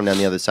started to come down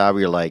the other side where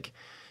you're like,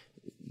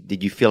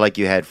 did you feel like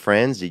you had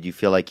friends? Did you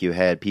feel like you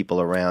had people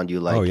around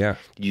you? Like, oh, yeah.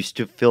 Did you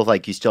feel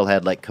like you still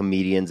had like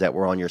comedians that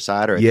were on your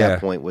side, or at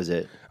that point was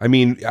it? I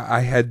mean,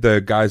 I had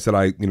the guys that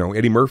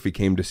Eddie Murphy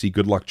came to see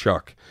Good Luck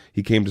Chuck.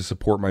 He came to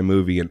support my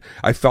movie, and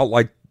I felt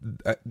like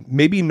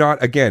maybe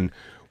not again.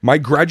 My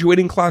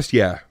graduating class,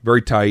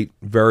 very tight,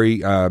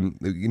 very I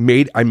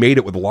made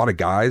it with a lot of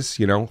guys.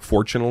 You know,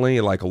 fortunately,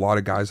 like a lot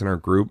of guys in our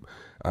group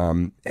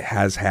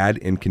has had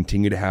and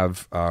continue to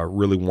have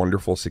really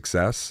wonderful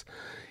success.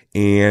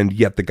 And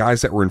yet the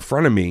guys that were in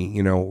front of me,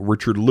 you know,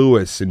 Richard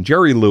Lewis and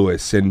Jerry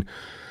Lewis and,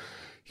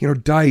 you know,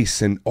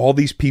 Dice and all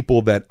these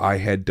people that I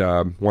had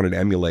wanted to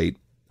emulate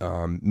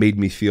made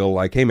me feel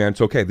like, hey, man,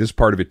 it's okay. This is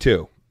part of it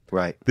too.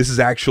 Right. This is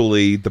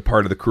actually the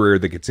part of the career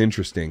that gets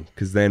interesting,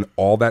 because then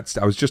all that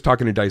I was just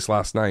talking to Dice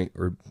last night,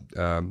 or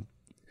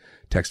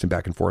texting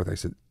back and forth. I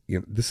said, you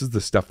know, this is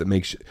the stuff that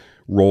makes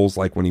roles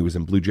like when he was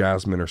in Blue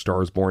Jasmine or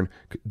Star is Born.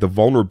 The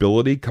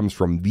vulnerability comes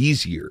from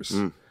these years.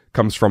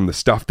 Comes from the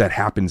stuff that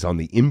happens on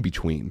the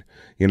in-between,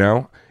 you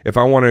know? If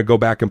I want to go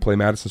back and play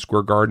Madison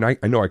Square Garden,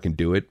 I know I can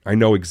do it. I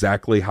know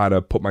exactly how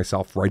to put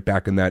myself right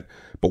back in that.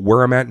 But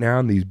where I'm at now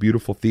in these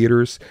beautiful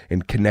theaters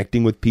and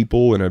connecting with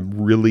people in a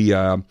really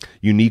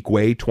unique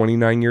way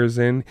 29 years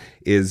in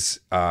is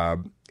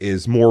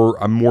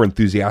more, I'm more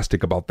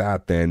enthusiastic about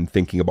that than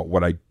thinking about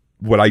what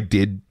I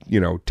did, you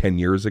know, 10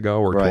 years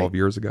ago or 12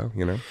 years ago,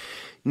 you know?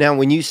 Now,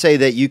 when you say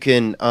that you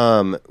can,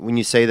 when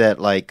you say that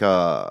like,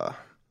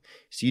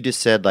 so you just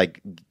said like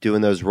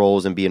doing those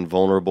roles and being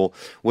vulnerable.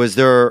 Was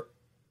there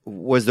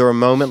a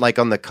moment like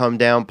on the come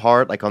down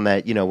part, like on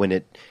that, you know, when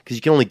because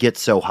you can only get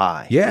so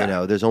high. Yeah. You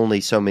know, there's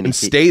only so many. And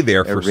stay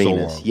there for so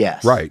long.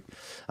 Yes. Right.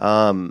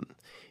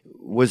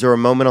 Was there a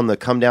moment on the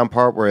come down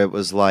part where it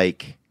was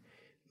like,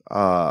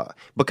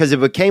 because it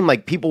became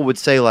like people would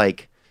say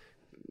like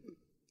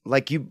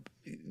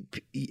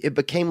it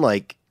became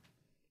like,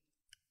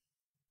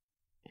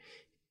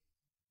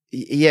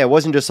 yeah, it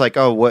wasn't just like,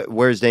 oh,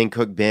 where's Dane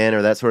Cook been,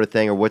 or that sort of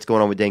thing, or what's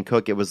going on with Dane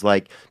Cook. It was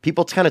like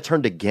people kind of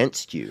turned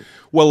against you.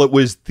 Well, it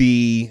was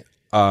the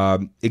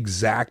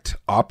exact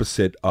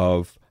opposite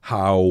of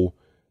how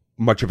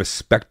much of a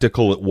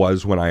spectacle it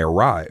was when I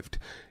arrived.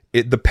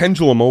 The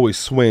pendulum always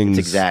swings.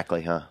 It's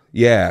exactly, huh?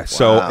 Yeah. Wow.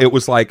 So it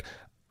was like,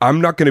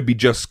 I'm not going to be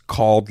just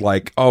called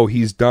like, oh,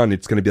 he's done.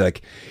 It's going to be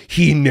like,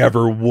 he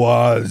never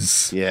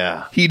was.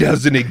 Yeah. He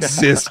doesn't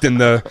exist in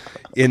the,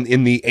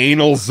 in the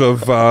annals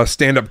of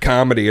stand-up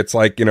comedy, it's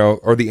like,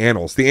 or the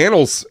annals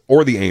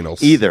or the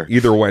anals.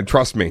 Either way.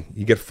 Trust me,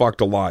 you get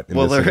fucked a lot in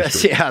this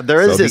industry.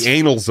 There is the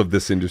annals of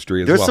this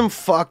industry as well. There's some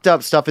fucked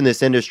up stuff in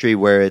this industry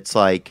where it's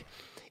like,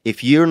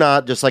 if you're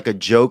not just like a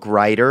joke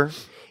writer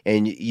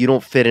and you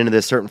don't fit into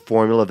this certain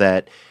formula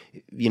that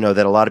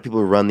that a lot of people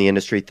who run the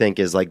industry think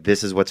is like,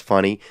 this is what's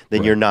funny,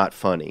 then you're not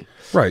funny.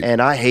 Right.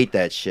 And I hate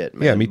that shit,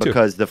 man. Yeah, me too.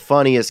 Because the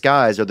funniest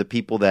guys are the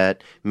people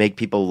that make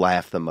people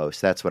laugh the most.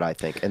 That's what I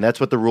think. And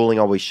that's what the ruling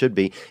always should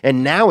be.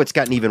 And now it's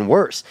gotten even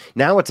worse.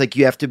 Now it's like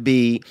you have to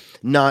be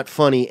not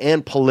funny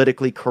and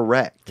politically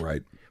correct.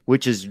 Right.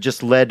 Which has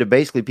just led to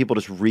basically people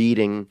just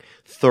reading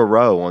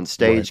Thoreau on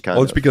stage kind of.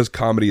 Well, it's because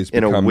comedy has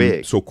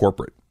become so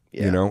corporate.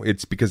 Yeah.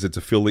 It's because it's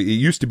affiliated. It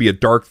used to be a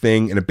dark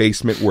thing in a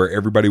basement where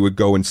everybody would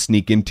go and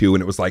sneak into,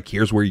 and it was like,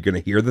 here's where you're going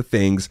to hear the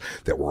things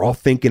that we're all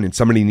thinking, and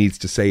somebody needs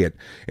to say it.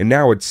 And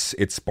now it's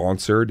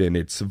sponsored, and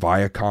it's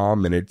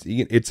Viacom, and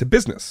it's a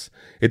business.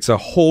 It's a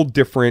whole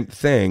different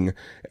thing.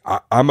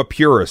 I'm a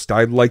purist.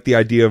 I like the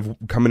idea of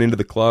coming into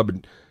the club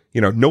and,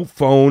 no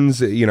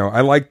phones.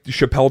 I like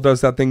Chappelle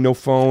does that thing, no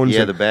phones.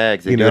 Yeah, the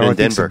bags. They do it in I think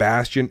Denver.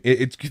 Sebastian.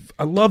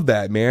 I love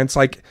that, man. It's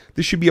like,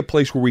 this should be a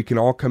place where we can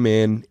all come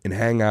in and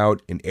hang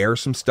out and air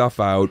some stuff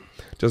out.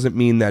 Doesn't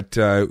mean that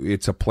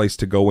it's a place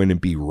to go in and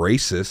be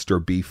racist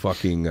or be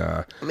fucking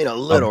a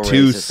little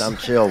obtuse. racist I'm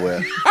chill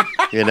with.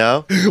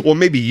 Well,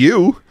 maybe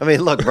you. I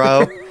mean, look,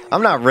 bro.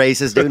 I'm not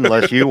racist, dude,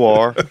 unless you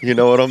are. You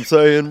know what I'm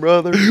saying,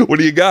 brother? What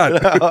do you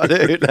got? No,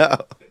 dude, no.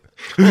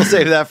 We'll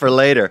save that for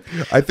later.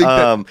 I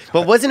think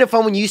but wasn't it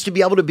fun when you used to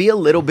be able to be a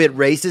little bit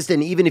racist,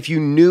 and even if you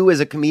knew as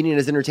a comedian,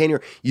 as an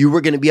entertainer, you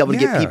were going to be able to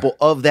get people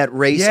of that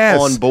race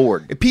on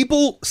board?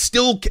 People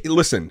still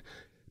listen.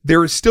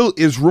 There still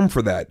is room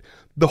for that.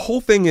 The whole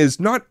thing is,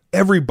 not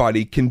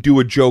everybody can do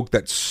a joke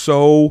that's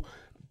so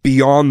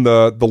beyond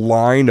the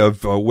line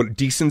of what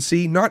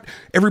decency. Not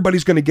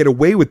everybody's going to get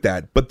away with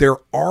that, but there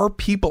are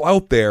people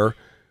out there,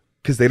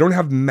 because they don't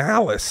have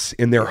malice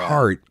in their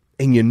heart.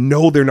 And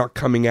they're not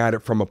coming at it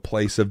from a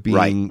place of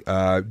being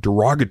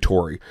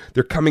derogatory.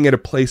 They're coming at a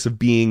place of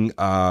being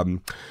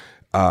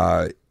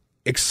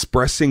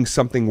expressing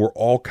something we're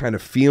all kind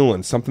of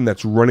feeling, something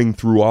that's running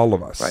through all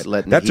of us.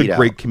 Right, that's a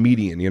great out.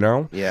 comedian,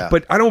 Yeah.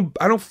 But I don't.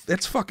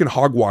 That's fucking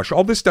hogwash.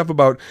 All this stuff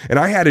about, and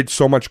I had it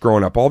so much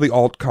growing up. All the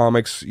alt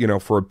comics,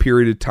 for a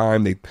period of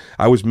time,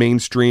 I was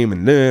mainstream,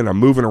 and then I'm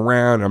moving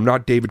around. I'm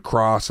not David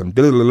Cross. I'm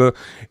blah, blah, blah.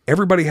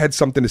 Everybody had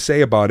something to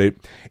say about it,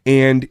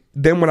 and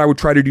then when I would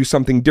try to do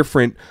something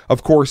different,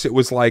 of course, it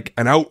was like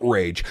an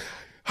outrage.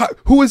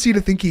 Who is he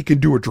to think he can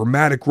do a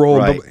dramatic role?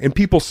 Right. And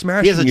people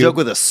smashing He has a joke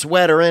with a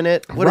sweater in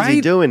it. What is he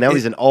doing? Now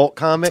he's an alt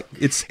comic?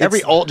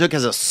 Every alt joke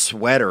has a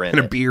sweater in it.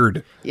 And a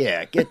beard.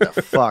 Yeah, get the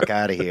fuck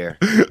out of here.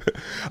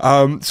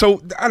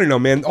 So, I don't know,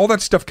 man. All that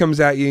stuff comes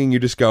at you and you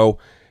just go,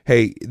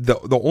 hey,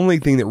 the only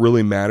thing that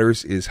really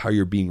matters is how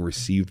you're being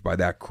received by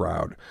that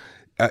crowd.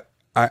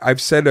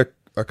 I've said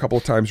a couple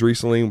of times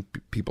recently,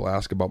 people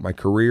ask about my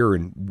career,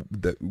 and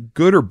the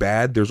good or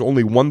bad, there's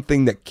only one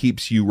thing that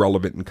keeps you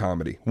relevant in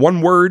comedy.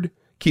 One word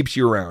keeps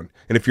you around.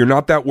 And if you're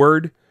not that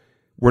word,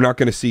 we're not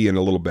going to see you in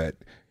a little bit.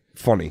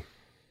 Funny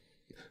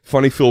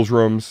fills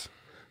rooms.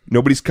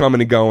 Nobody's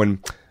coming and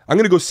going, I'm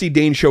going to go see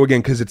Dane's show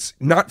again because it's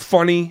not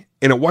funny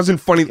and it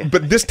wasn't funny,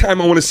 but this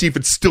time I want to see if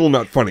it's still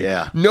not funny.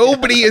 Yeah.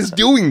 Nobody is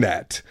doing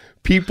that.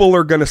 People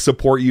are going to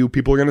support you.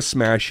 People are going to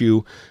smash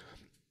you.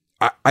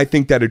 I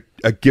think that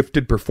a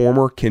gifted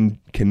performer can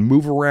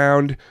move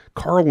around.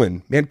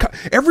 Carlin, man,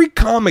 every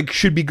comic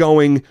should be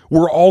going,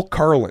 we're all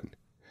Carlin.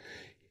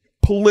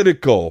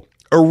 Political,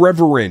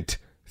 irreverent,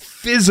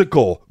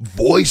 physical,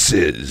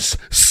 voices,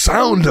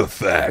 sound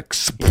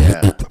effects,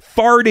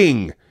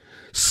 farting,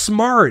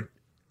 smart.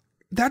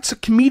 That's a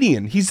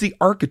comedian. He's the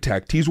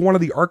architect. He's one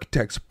of the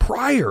architects.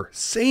 Pryor,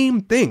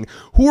 same thing.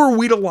 Who are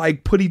we to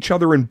put each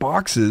other in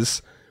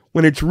boxes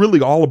when it's really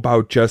all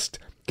about just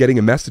getting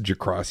a message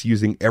across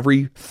using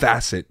every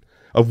facet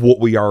of what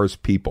we are as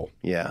people?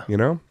 Yeah.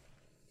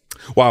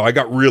 Wow, I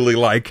got really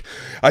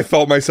I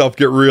felt myself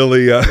get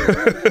really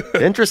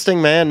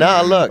interesting, man.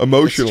 Nah, look,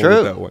 emotional it's true.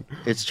 with that one.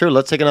 It's true.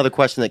 Let's take another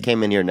question that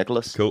came in here,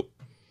 Nicholas. Cool.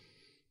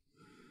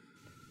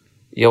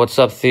 Yo, what's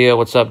up, Theo?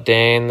 What's up,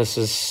 Dane? This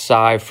is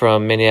Cy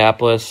from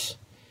Minneapolis,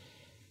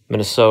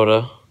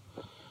 Minnesota.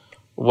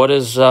 What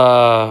is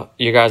your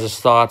guys'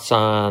 thoughts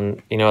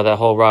on, that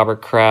whole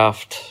Robert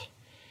Kraft,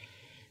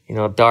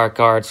 dark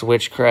arts,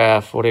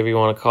 witchcraft, whatever you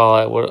want to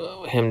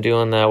call it, him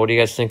doing that? What do you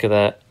guys think of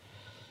that?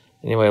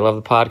 Anyway, love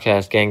the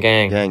podcast. Gang,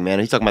 gang. Gang, man.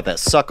 He's talking about that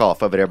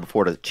suck-off over there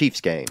before the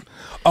Chiefs game.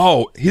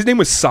 Oh, his name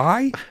was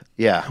Cy?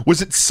 Yeah.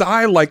 Was it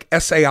Cy like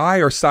S-A-I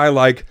or Cy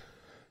like...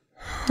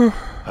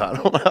 I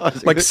don't know.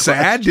 Like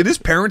sad? Did his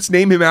parents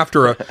name him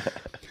after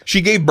she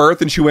gave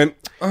birth and she went,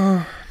 it's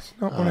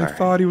not what I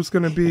thought he was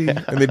going to be.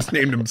 And they just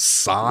named him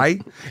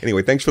Cy.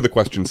 Anyway, thanks for the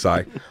question,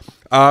 Cy.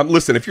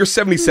 Listen, if you're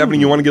 77 and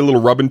you want to get a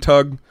little rub and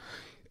tug,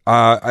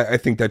 I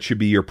think that should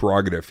be your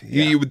prerogative.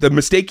 Yeah. The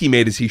mistake he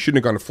made is he shouldn't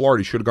have gone to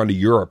Florida. He should have gone to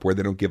Europe where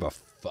they don't give a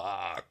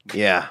fuck.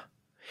 Yeah.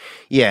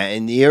 Yeah,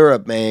 in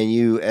Europe, man,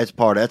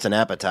 that's an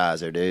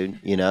appetizer, dude.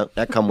 You know,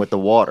 that come with the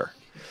water.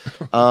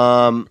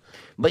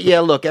 But yeah,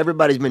 look,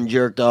 everybody's been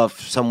jerked off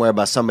somewhere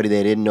by somebody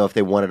they didn't know if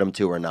they wanted them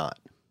to or not.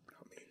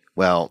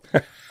 Well,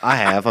 I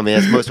have. I mean,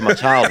 that's most of my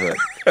childhood,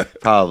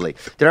 probably.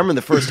 Dude, I remember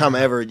the first time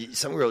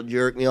some girl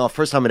jerked me off.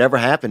 First time it ever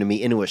happened to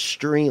me into a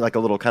stream, like a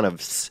little kind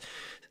of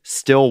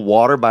still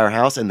water by our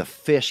house, and the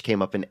fish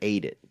came up and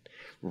ate it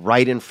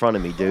right in front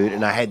of me, dude.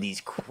 And I had these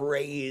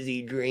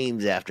crazy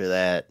dreams after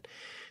that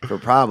for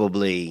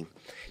probably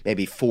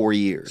maybe 4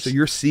 years. So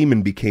your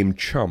semen became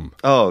chum.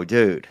 Oh,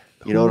 dude.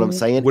 You know what I'm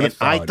saying? Would've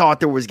And I thought. thought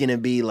there was going to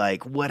be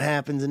like, what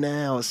happens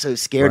now? I was so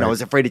scared. Right. I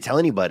was afraid to tell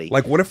anybody.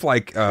 Like, what if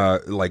like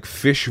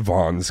fish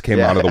vawns came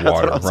Yeah, out of the that's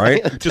water, what I'm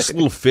right? saying. Just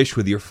little fish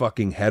with your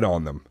fucking head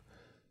on them.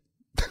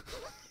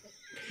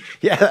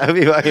 Yeah, that'd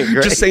be fucking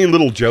great. Just saying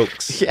little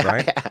jokes,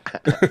 right?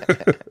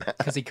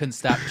 Because he couldn't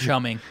stop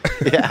chumming.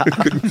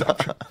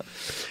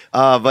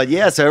 But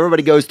yeah, so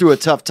everybody goes through a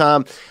tough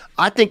time.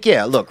 I think,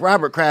 yeah, look,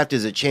 Robert Kraft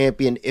is a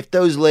champion. If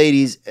those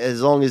ladies,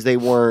 as long as they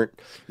weren't,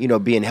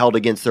 being held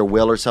against their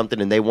will or something,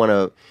 and they want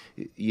to,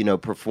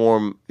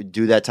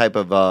 do that type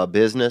of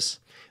business,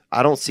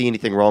 I don't see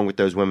anything wrong with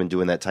those women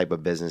doing that type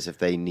of business if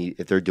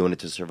they're doing it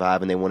to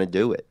survive and they want to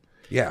do it.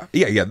 Yeah.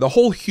 The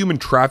whole human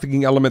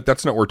trafficking element,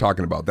 that's not what we're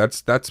talking about.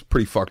 That's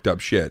pretty fucked up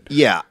shit.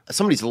 Yeah,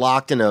 somebody's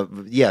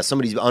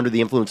somebody's under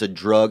the influence of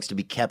drugs to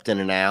be kept in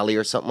an alley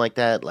or something like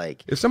that.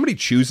 Like, If somebody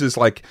chooses,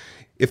 like,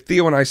 if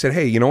Theo and I said,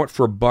 hey, you know what,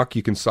 for $1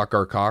 you can suck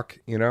our cock,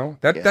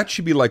 that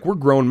should be like, we're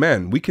grown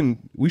men.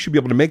 We should be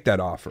able to make that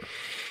offer.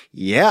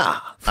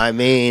 yeah, I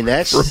mean,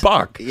 that's For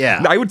 $1.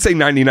 Yeah. I would say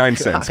 99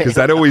 cents because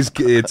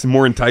it's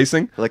more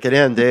enticing. Look at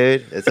him,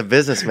 dude. It's a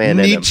businessman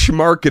in him. Niche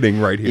marketing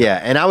right here.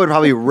 Yeah, and I would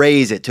probably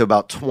raise it to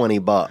about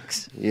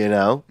 $20,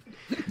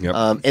 Yep.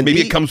 and Maybe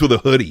B- it comes with a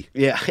hoodie.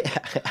 Yeah,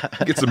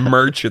 Get some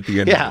merch at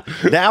the end. yeah.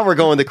 Now we're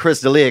going to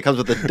Chris D'Elia. It comes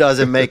with a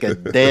doesn't make a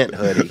dent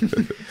hoodie.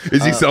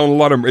 Is he selling a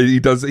lot of? He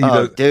does.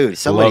 Oh, dude,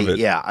 somebody. Love it.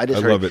 Yeah, I just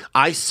I heard. love it.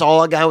 I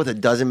saw a guy with a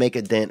doesn't make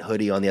a dent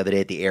hoodie on the other day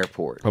at the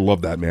airport, I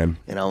love that, man.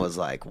 and I was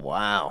like,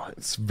 wow.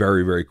 It's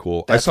very, very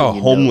cool. That's I saw a when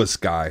you homeless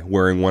guy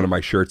wearing one of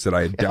my shirts that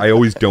I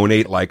always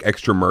donate like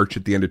extra merch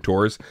at the end of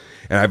tours,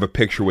 and I have a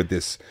picture with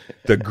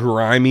the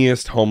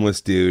grimiest homeless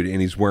dude, and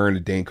he's wearing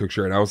a Dane Cook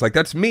shirt. And I was like,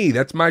 "That's me.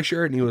 That's my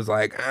shirt." And he was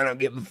like, "I don't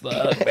give a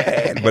fuck,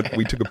 man." But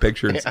we took a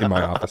picture in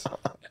my office.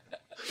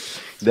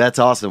 That's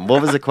awesome.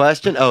 What was the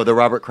question? Oh, the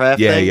Robert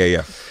Kraft thing?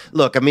 Yeah.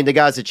 Look, I mean, the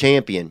guy's a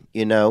champion,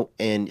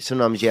 and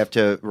sometimes you have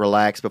to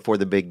relax before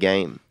the big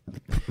game.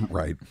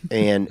 Right.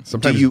 And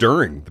Sometimes do you-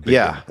 during the big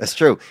Yeah, game. that's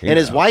true. And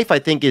his wife, I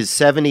think, is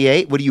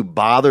 78. Would you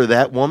bother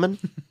that woman?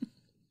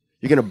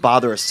 You're going to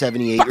bother a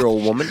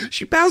 78-year-old woman?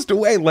 She passed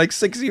away like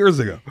 6 years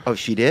ago. Oh,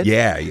 she did?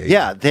 Yeah.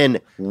 Yeah, then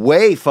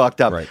way fucked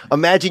up. Right.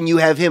 Imagine you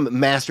have him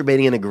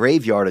masturbating in a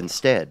graveyard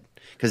instead,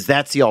 because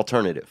that's the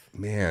alternative.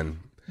 Man,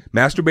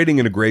 masturbating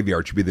in a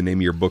graveyard should be the name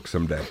of your book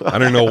someday. I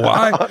don't know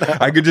why.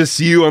 I could just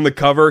see you on the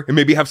cover and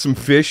maybe have some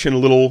fish in a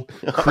little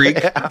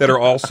creek that are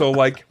also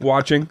like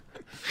watching.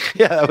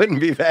 Yeah, that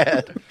wouldn't be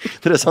bad.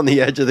 Put us on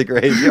the edge of the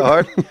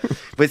graveyard.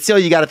 But still,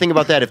 you got to think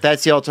about that. If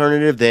that's the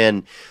alternative,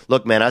 then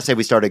look, man, I say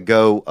we start a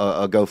go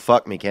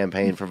fuck me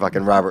campaign for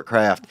fucking Robert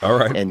Kraft. All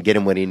right. And get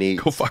him what he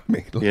needs. Go fuck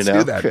me. Let's You know?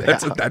 do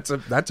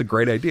that. That's a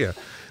great idea.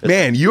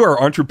 Man, you are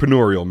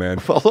entrepreneurial, man.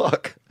 Well,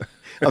 look,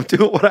 I'm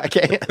doing what I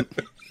can.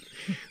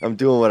 I'm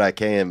doing what I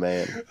can,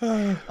 man.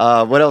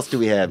 What else do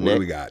we have, What Nick? do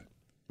we got?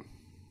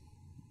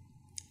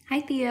 Hi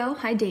Theo,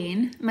 hi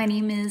Dane. My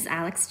name is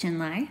Alex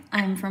Chinlai.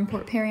 I'm from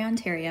Port Perry,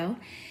 Ontario.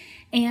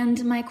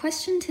 And my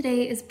question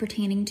today is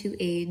pertaining to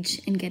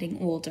age and getting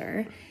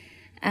older.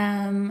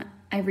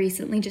 I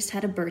recently just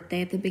had a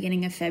birthday at the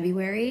beginning of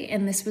February,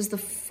 and this was the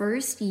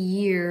first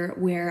year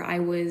where I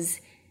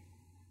was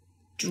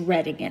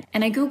dreading it.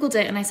 And I Googled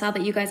it and I saw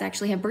that you guys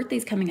actually have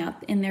birthdays coming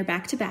up, and they're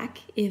back to back,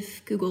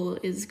 if Google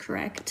is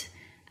correct.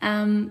 So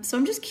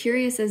I'm just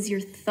curious as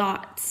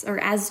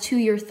to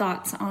your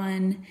thoughts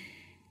on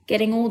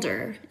getting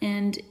older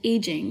and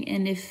aging,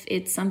 and if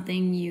it's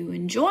something you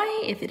enjoy,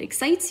 if it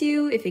excites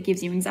you, if it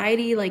gives you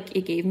anxiety, like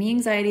it gave me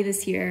anxiety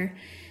this year.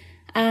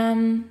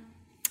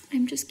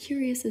 I'm just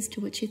curious as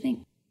to what you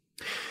think.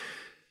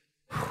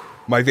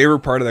 My favorite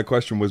part of that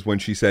question was when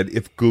she said,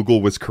 if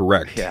Google was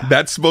correct. Yeah.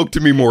 That spoke to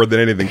me more than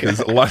anything because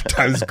a lot of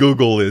times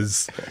Google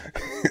is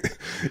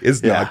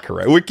not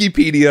correct.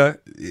 Wikipedia,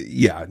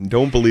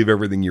 don't believe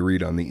everything you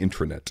read on the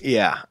intranet.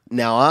 Yeah.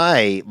 Now,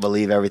 I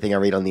believe everything I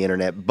read on the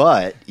internet,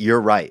 but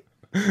you're right.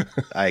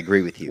 I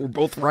agree with We're you.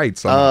 both right.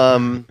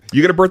 Somehow.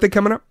 You got a birthday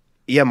coming up?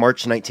 Yeah,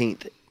 March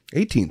 19th.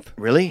 18th.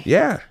 Really?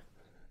 Yeah.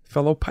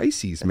 Fellow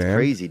Pisces, man.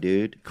 Crazy,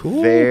 dude.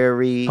 Cool.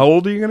 Very. How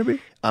old are you going to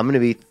be? I'm going to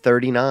be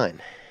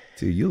 39.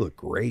 Dude, you look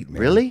great, man.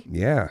 Really?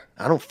 Yeah.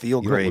 I don't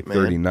feel You great, don't look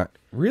man. 39.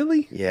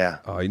 Really? Yeah.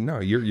 Oh, no,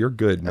 you're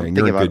good, man. I'm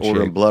You're thinking in about good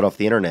ordering shape. blood off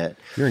the internet.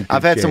 You're in good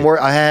I've had some shape. work.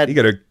 You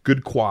got a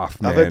good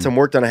coif, man. I've had some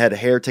work done. I had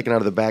hair taken out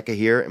of the back of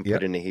here and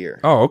put into here.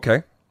 Oh,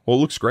 okay. Well, it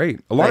looks great.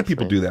 A lot of Thanks,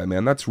 people man. do that,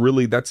 man. That's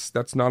really that's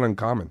not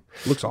uncommon.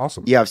 It looks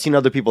awesome. Yeah, I've seen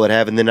other people that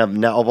have, and then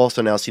I've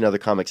also now seen other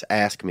comics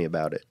ask me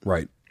about it.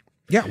 Right.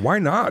 Yeah, why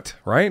not?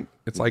 Right?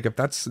 It's like if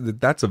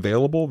that's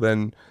available,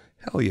 then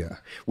hell yeah.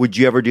 Would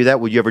you ever do that?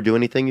 Would you ever do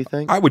anything, you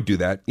think? I would do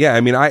that. Yeah,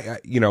 I mean,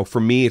 for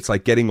me, it's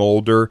like getting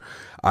older.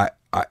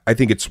 I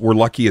think we're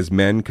lucky as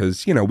men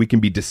because we can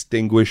be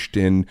distinguished,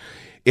 and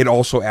it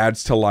also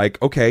adds to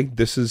like, okay,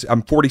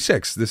 I'm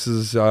 46. This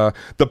is the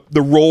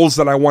roles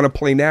that I want to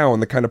play now,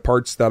 and the kind of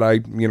parts that I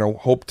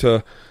hope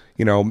to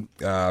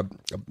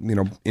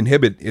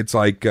inhibit. It's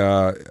like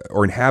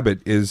or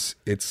inhabit is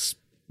it's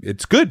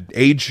good.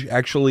 Age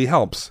actually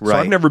helps. Right. So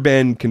I've never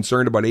been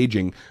concerned about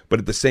aging, but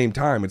at the same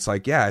time, it's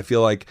like, yeah, I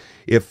feel like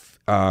if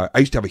I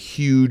used to have a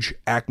huge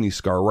acne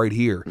scar right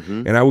here,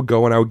 and I would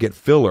go and I would get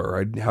filler.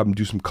 I'd have them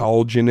do some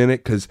collagen in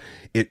it because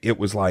it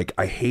was like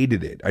I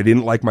hated it. I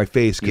didn't like my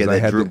face because I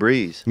had Drew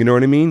Brees. You know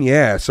what I mean?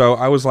 Yeah. So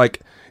I was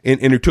like,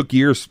 and it took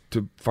years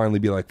to finally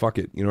be like, fuck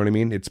it. You know what I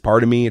mean? It's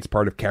part of me. It's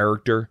part of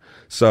character.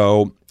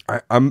 So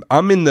I'm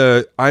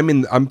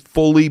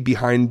fully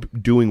behind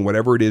doing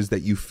whatever it is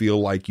that you feel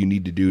like you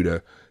need to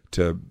do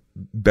to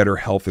better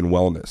health and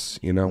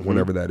wellness,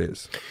 whatever that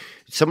is.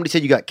 Somebody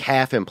said you got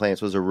calf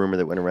implants was a rumor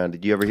that went around.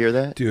 Did you ever hear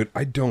that? Dude,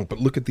 I don't, but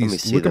look at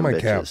these. Look at my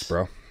calves,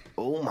 bro.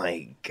 Oh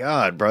my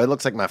God, bro. It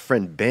looks like my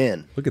friend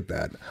Ben. Look at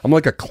that. I'm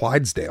like a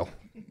Clydesdale.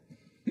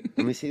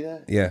 Let me see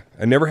that. Yeah.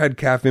 I never had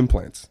calf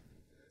implants,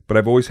 but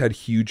I've always had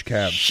huge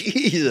calves.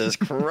 Jesus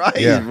Christ,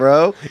 Yeah.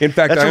 bro. In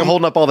fact, that's from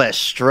holding up all that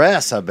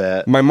stress, I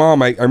bet. My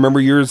mom, I remember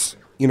years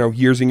and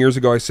years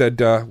ago, I said,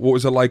 what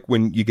was it like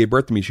when you gave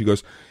birth to me? She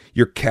goes,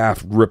 your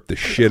calf ripped the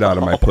shit out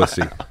of my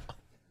pussy.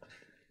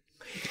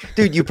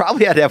 Dude, you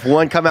probably had to have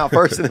one come out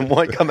first and then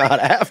one come out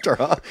after,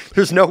 huh?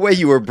 There's no way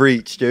you were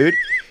breached, dude.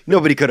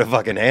 Nobody could have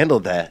fucking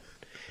handled that.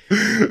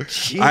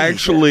 I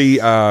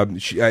actually,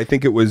 I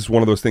think it was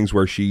one of those things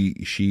where she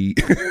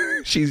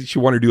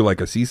wanted to do like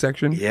a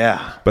C-section.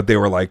 Yeah. But they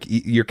were like,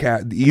 your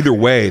cat, either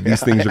way,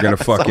 these things are going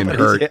to fucking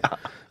hurt. Yeah.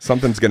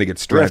 Something's going to get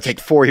We're going stretched. to take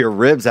 4 of your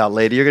ribs out,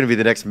 lady. You're going to be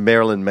the next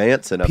Marilyn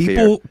Manson up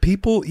here.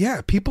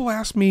 People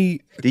ask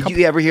me. Did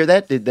you ever hear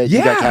that? That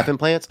you got calf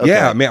implants? Okay.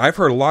 Yeah, man, I've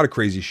heard a lot of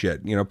crazy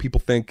shit.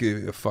 People think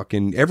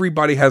fucking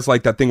everybody has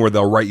like that thing where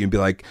they'll write you and be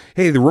like,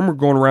 hey, the rumor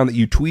going around that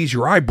you tweeze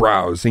your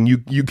eyebrows and you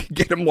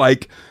get them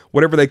like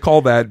whatever they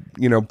call that,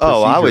 procedure.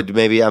 Oh, I would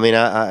maybe.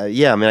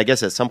 I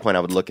guess at some point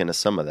I would look into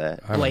some of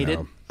that.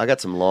 Bladed. I got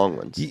some long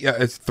ones. Yeah,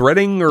 it's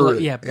threading or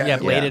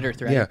bladed or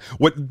threaded. Yeah.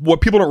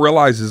 What people don't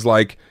realize is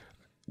like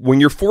when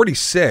you're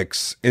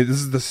 46, and this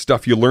is the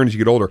stuff you learn as you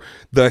get older,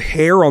 the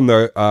hair on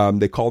the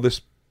they call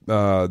this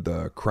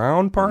the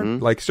crown part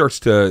like starts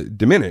to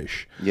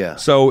diminish. Yeah.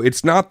 So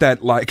it's not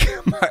that like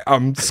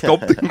I'm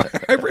sculpting my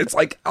eyebrow. It's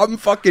like I'm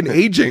fucking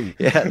aging.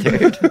 Yeah,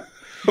 dude.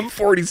 I'm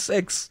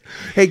 46.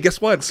 Hey, guess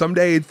what?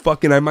 Someday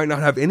fucking I might not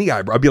have any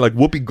eyebrow. I'll be like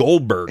Whoopi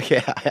Goldberg.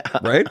 Yeah.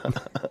 Right?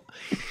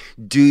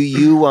 Do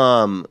you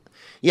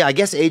yeah, I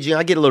guess aging,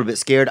 I get a little bit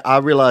scared. I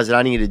realize that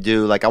I need to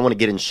do, like, I want to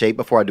get in shape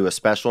before I do a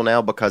special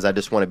now because I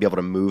just want to be able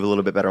to move a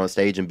little bit better on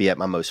stage and be at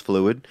my most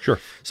fluid. Sure.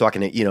 So I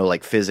can,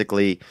 like,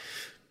 physically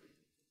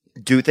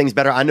do things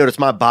better. I notice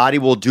my body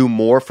will do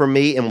more for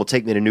me and will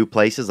take me to new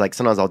places. Like,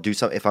 sometimes I'll do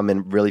something, if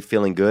I'm really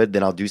feeling good,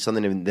 then I'll do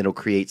something and then it'll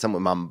create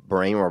something with my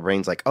brain where my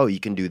brain's like, oh,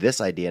 you can do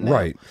this idea now.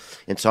 Right.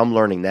 And so I'm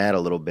learning that a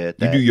little bit.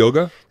 You do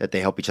yoga? That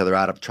they help each other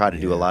out. I've tried to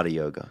do a lot of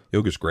yoga.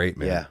 Yoga's great,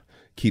 man. Yeah.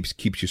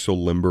 Keeps you so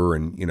limber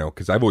and,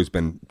 because I've always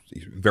been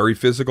very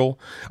physical.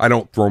 I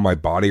don't throw my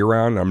body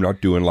around. I'm not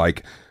doing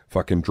like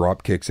fucking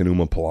drop kicks and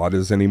Uma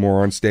Pilates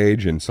anymore on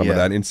stage and some of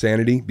that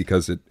insanity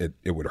because it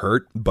would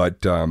hurt.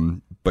 But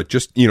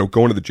just,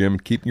 going to the gym,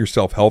 keeping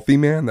yourself healthy,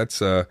 man,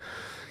 that's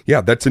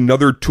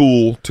another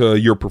tool to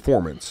your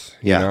performance.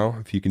 Yeah.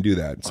 If you can do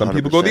that. Some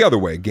people go the other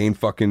way, gain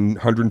fucking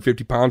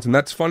 150 pounds, and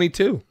that's funny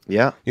too.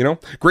 Yeah.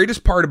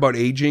 Greatest part about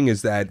aging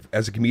is that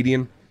as a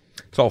comedian,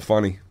 it's all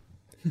funny.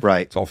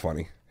 Right. It's all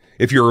funny.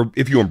 If you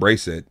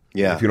embrace it.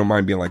 Yeah. If you don't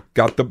mind being like,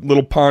 got the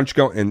little punch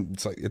going, and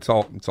it's like it's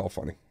all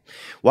funny.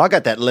 Well, I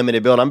got that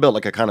limited build. I'm built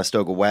like a kind of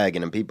Stoker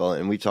wagon,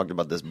 and we've talked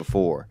about this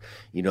before.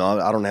 I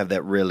don't have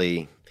that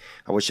really.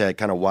 I wish I had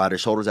kind of wider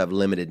shoulders. I have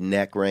limited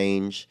neck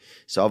range,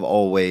 so I've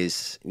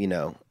always,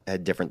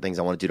 had different things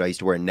I want to do. I used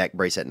to wear a neck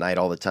brace at night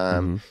all the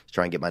time, to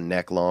try and get my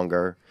neck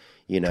longer.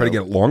 Try to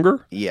get it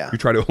longer. Yeah. You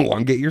try to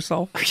elongate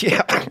yourself.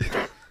 Yeah.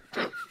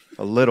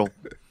 A little.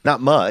 Not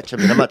much. I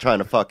mean, I'm not trying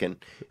to fucking,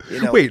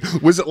 Wait,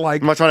 was it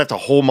like... I'm not trying to have to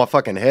hold my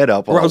fucking head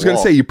up. Or I was going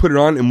to say, you put it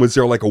on, and was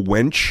there like a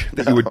winch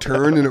that you would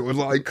turn, and it was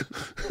like...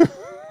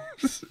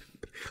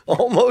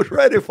 Almost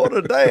ready for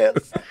the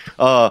dance.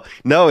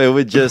 No, it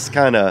would just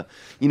kind of,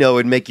 it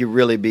would make you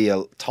really be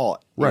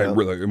taut. Right,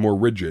 really more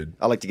rigid.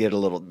 I like to get a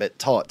little bit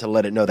taut to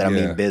let it know that I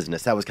mean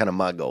business. That was kind of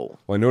my goal.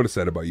 Well, I noticed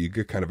that about you. You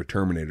get kind of a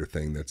Terminator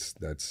thing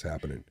that's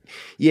happening.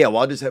 Yeah,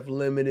 well, I just have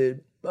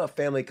limited... My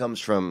family comes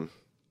from...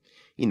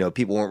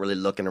 people weren't really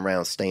looking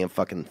around, staying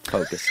fucking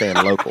focused, staying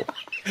local.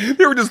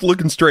 They were just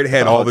looking straight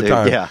ahead all the dude,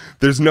 time. yeah.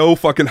 There's no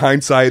fucking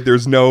hindsight.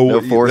 There's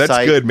no foresight.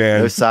 That's good,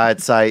 man. No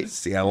side sight.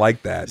 See, I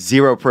like that.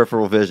 Zero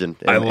peripheral vision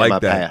in, I like in my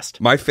that. past.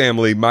 My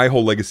family, my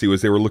whole legacy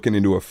was they were looking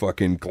into a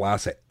fucking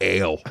glass of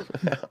ale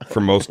for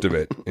most of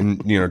it.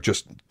 And,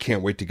 just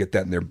can't wait to get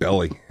that in their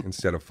belly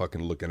instead of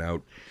fucking looking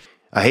out.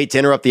 I hate to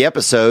interrupt the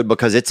episode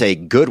because it's a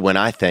good one,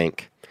 I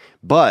think.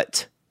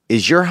 But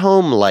is your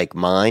home like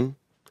mine?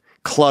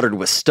 Cluttered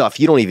with stuff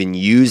you don't even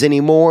use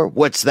anymore?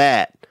 What's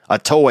that? A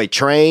toy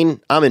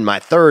train? I'm in my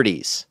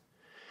 30s.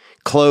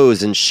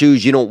 Clothes and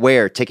shoes you don't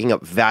wear taking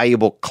up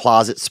valuable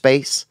closet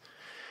space?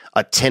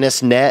 A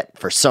tennis net,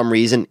 for some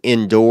reason,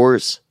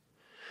 indoors?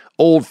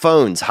 Old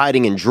phones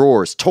hiding in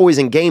drawers, toys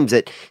and games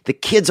that the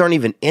kids aren't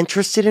even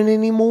interested in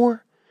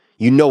anymore?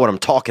 You know what I'm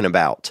talking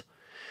about.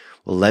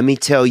 Well, let me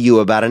tell you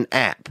about an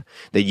app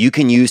that you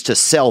can use to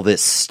sell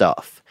this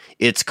stuff.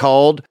 It's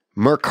called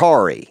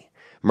Mercari.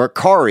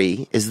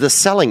 Mercari is the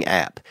selling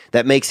app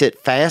that makes it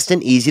fast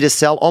and easy to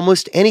sell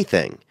almost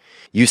anything.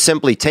 You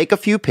simply take a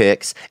few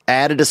pics,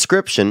 add a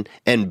description,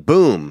 and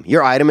boom,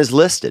 your item is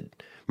listed.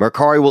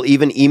 Mercari will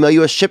even email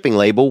you a shipping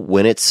label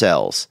when it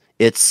sells.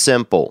 It's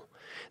simple.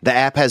 The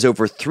app has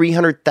over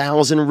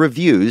 300,000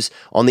 reviews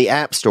on the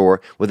App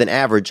Store with an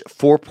average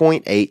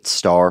 4.8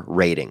 star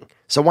rating.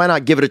 So why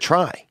not give it a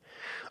try?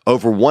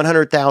 Over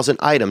 100,000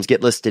 items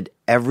get listed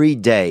every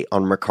day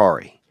on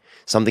Mercari.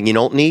 Something you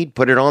don't need,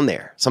 put it on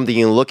there. Something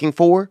you're looking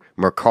for,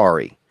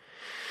 Mercari.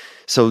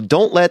 So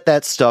don't let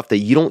that stuff that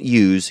you don't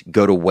use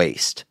go to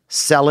waste.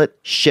 Sell it,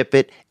 ship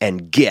it,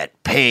 and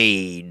get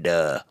paid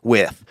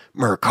with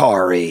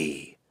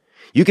Mercari.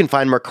 You can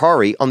find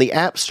Mercari on the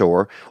App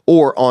Store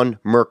or on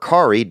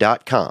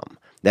Mercari.com.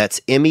 That's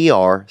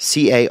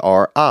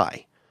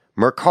Mercari.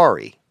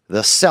 Mercari,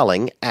 the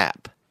selling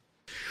app.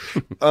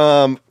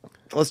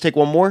 Let's take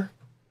one more.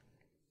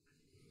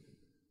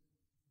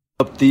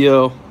 Up,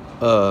 Theo.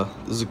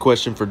 This is a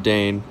question for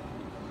Dane.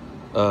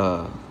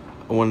 I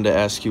wanted to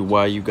ask you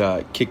why you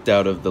got kicked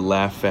out of the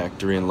Laugh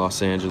Factory in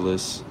Los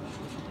Angeles.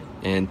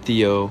 And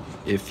Theo,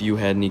 if you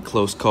had any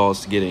close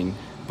calls to getting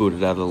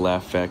booted out of the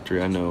Laugh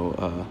Factory. I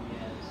know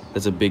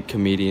that's a big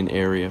comedian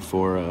area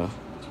for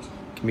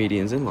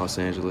comedians in Los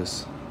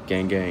Angeles.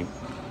 Gang, gang.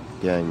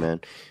 Gang, man.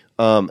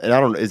 And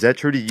I don't know, is that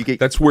true? Did you get...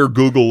 That's where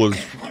Google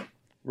is...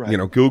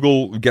 Right.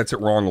 Google gets it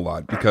wrong a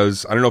lot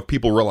because I don't know if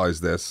people realize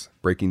this.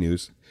 Breaking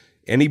news.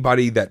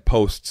 Anybody that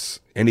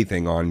posts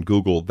anything on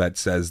Google that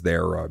says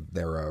they're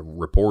a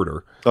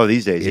reporter. Oh,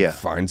 these days, it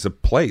finds a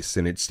place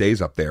and it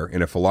stays up there.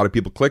 And if a lot of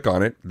people click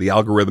on it, the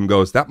algorithm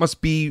goes, that must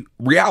be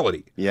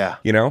reality. Yeah.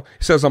 It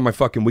says on my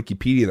fucking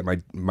Wikipedia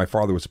that my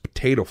father was a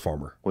potato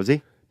farmer. Was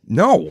he?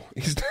 No,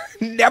 he's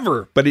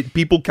never. But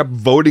people kept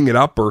voting it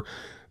up or,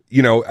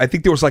 I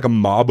think there was like a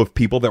mob of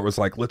people that was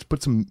like, let's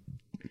put some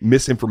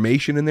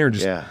misinformation in there and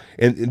just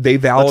and they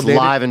validated.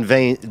 Let's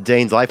liven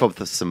Dane's life up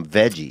with some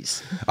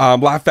veggies.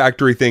 Laugh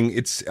Factory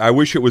thing. I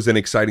wish it was an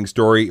exciting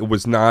story. It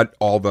was not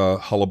all the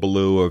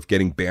hullabaloo of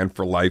getting banned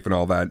for life and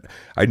all that.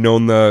 I'd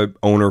known the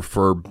owner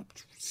for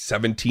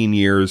 17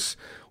 years.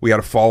 We had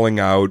a falling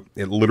out.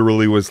 It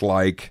literally was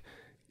like,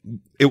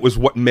 it was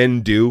what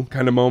men do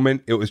kind of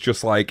moment. It was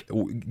just like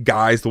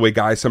guys, the way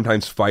guys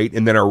sometimes fight.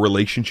 And then our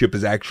relationship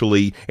is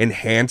actually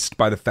enhanced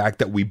by the fact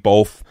that we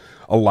both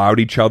allowed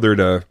each other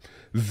to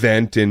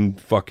vent and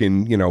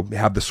fucking,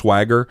 have the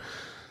swagger.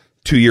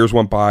 2 years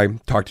went by,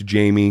 talked to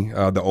Jamie,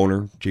 the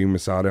owner, Jamie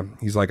Masada.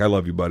 He's like, I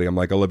love you, buddy. I'm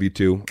like, I love you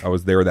too. I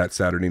was there that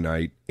Saturday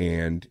night.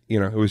 And,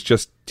 it was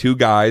just two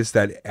guys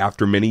that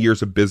after many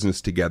years of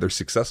business together,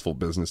 successful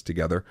business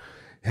together,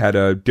 had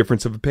a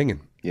difference of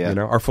opinion. Yeah.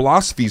 Our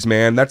philosophies,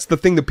 man, that's the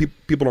thing that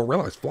people don't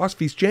realize.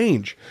 Philosophies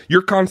change.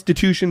 Your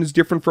constitution is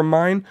different from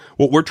mine.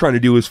 What we're trying to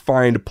do is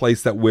find a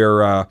place that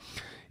we're,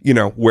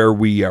 where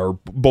we are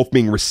both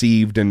being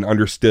received and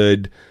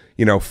understood,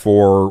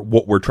 for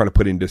what we're trying to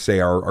put into, say,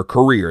 our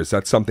careers.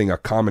 That's something, a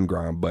common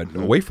ground. But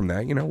away from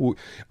that,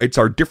 it's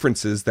our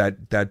differences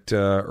that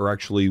are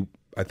actually,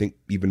 I think,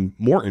 even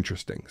more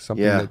interesting.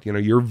 Something that,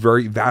 you're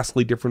very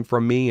vastly different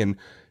from me and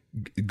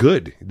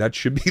good. That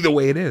should be the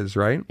way it is,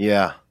 right?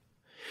 Yeah.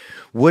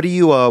 What are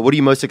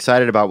you most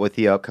excited about with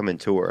the upcoming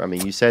tour? I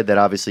mean, you said that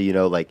obviously,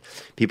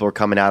 people are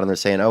coming out and they're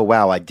saying, "Oh,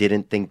 wow, I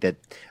didn't think that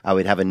I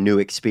would have a new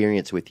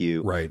experience with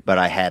you." Right. But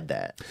I had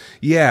that.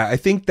 Yeah, I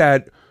think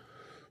that,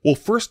 well,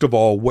 first of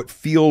all, what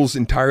feels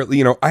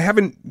entirely, I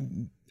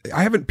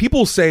haven't,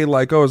 people say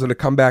like, oh, is it a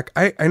comeback?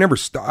 I never,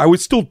 I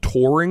was still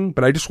touring,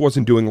 but I just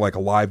wasn't doing like a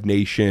Live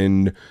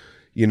Nation,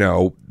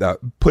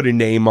 put a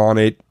name on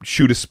it,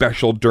 shoot a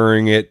special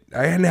during it.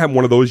 I hadn't had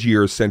one of those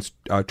years since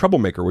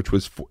Troublemaker, which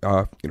was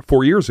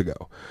 4 years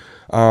ago.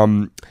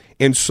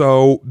 And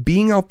so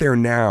being out there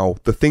now,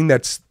 the thing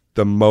that's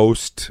the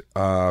most,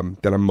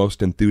 that I'm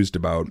most enthused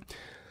about,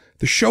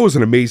 the show is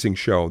an amazing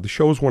show. The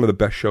show is one of the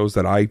best shows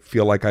that I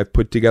feel like I've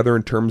put together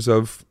in terms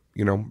of,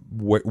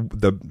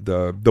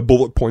 the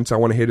bullet points I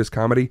want to hit as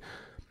comedy.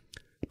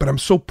 But I'm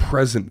so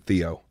present,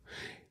 Theo.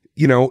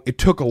 It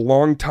took a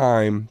long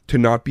time to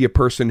not be a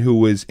person who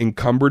was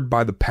encumbered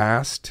by the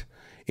past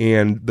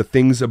and the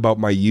things about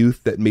my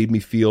youth that made me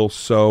feel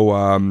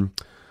so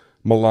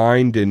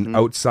maligned and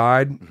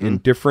outside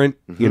and different,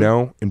 you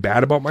know, and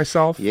bad about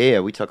myself. Yeah,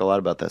 we talk a lot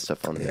about that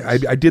stuff on this.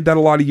 I did that a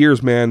lot of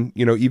years, man.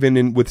 You know,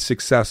 even with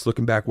success,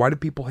 looking back, why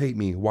did people hate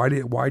me? Why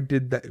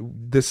did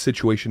this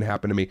situation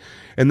happen to me?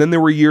 And then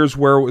there were years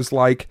where it was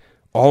like,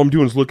 all I'm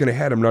doing is looking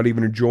ahead. I'm not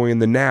even enjoying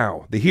the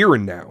now, the here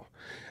and now.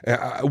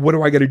 What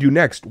do I got to do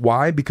next?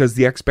 Why? Because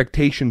the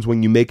expectations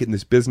when you make it in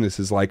this business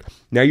is like,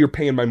 now you're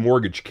paying my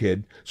mortgage,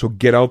 kid. So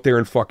get out there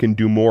and fucking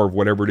do more of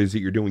whatever it is that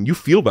you're doing. You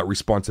feel that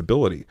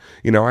responsibility.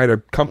 You know, I had a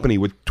company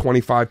with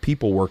 25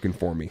 people working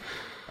for me.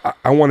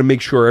 I want to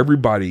make sure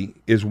everybody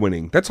is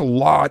winning. That's a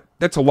lot.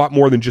 That's a lot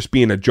more than just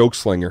being a joke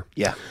slinger.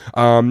 Yeah.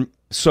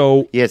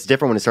 So yeah, it's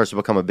different when it starts to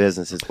become a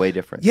business. It's way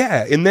different.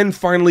 Yeah, and then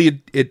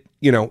finally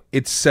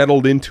it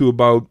settled into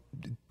about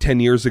 10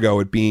 years ago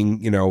it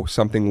being, you know,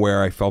 something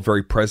where I felt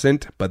very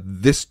present. But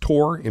this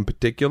tour in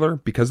particular,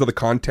 because of the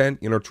content,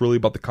 you know, it's really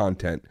about the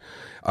content.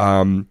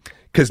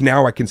 Because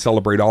now I can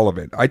celebrate all of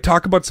it. I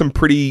talk about some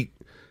pretty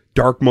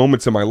dark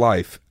moments in my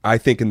life, I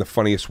think in the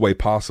funniest way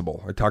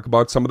possible. I talk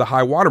about some of the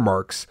high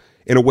watermarks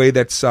in a way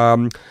that's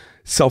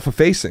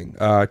self-effacing.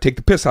 Take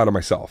the piss out of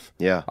myself.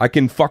 Yeah. I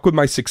can fuck with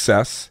my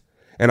success,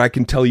 and I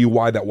can tell you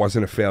why that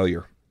wasn't a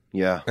failure.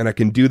 Yeah. And I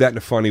can do that in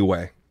a funny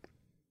way.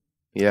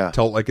 Yeah.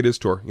 Tell it like it is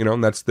tour, you know,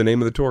 and that's the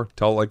name of the tour.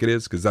 Tell it like it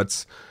is, because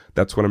that's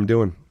what I'm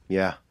doing.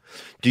 Yeah.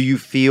 Do you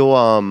feel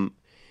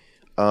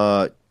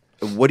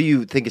what do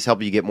you think has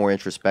helped you get more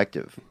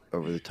introspective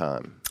over the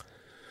time?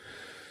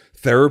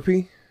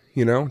 Therapy,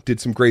 you know, did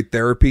some great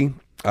therapy.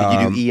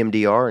 Did you do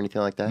EMDR or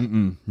anything like that?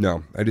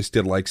 No, I just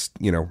did like,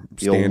 you know,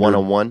 The old standard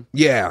one-on-one?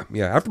 Yeah.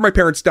 After my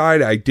parents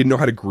died, I didn't know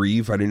how to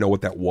grieve. I didn't know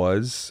what that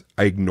was.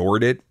 I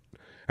ignored it.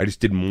 I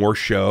just did more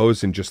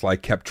shows and just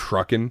like kept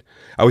trucking.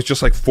 I was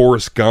just like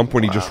Forrest Gump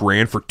when he just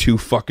ran for 2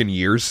 fucking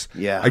years.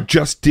 Yeah. I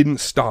just didn't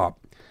stop.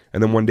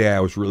 And then one day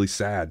I was really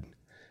sad.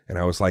 And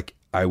I was like,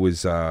 I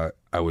remember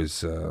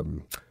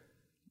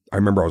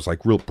I was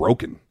like real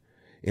broken.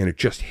 And it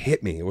just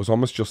hit me. It was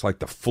almost just like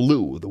the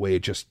flu, the way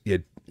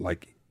it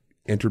like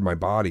entered my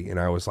body. And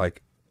I was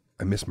like,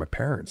 I miss my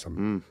parents.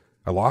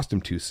 I lost them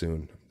too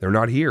soon. They're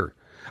not here.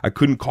 I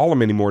couldn't call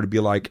them anymore to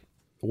be like,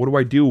 what do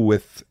I do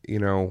with, you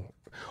know,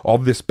 all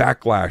this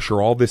backlash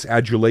or all this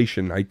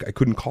adulation? I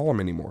couldn't call them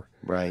anymore.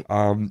 Right.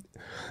 And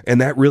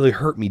that really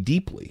hurt me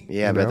deeply.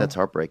 Yeah, I bet that's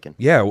heartbreaking.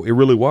 Yeah, it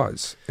really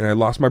was. And I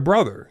lost my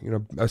brother. You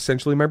know,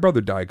 essentially my brother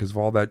died because of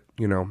all that,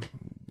 you know,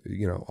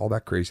 all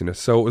that craziness.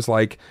 So it was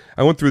like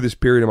I went through this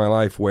period of my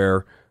life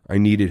where I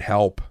needed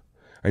help.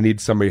 I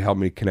needed somebody to help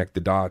me connect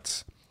the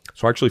dots.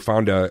 So I actually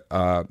found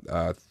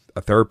a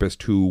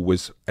therapist who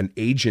was an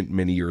agent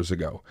many years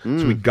ago.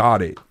 So we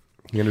got it.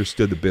 He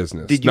understood the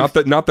business. Not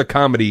the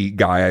comedy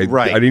guy.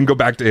 Right. I didn't go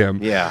back to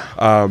him. Yeah.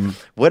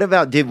 What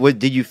about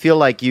did you feel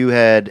like you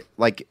had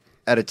like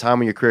at a time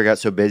when your career got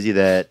so busy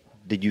that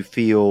did you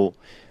feel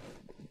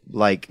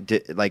like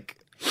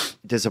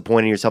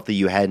disappointing yourself that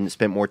you hadn't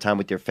spent more time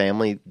with your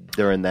family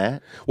during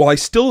that? Well, I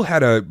still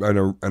had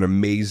an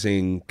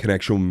amazing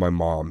connection with my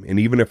mom, and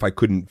even if I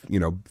couldn't, you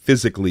know,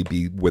 physically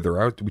be with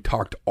her, we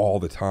talked all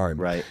the time.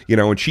 Right. You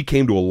know, and she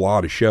came to a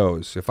lot of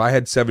shows. If I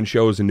had 7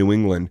 shows in New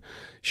England,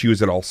 she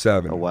was at all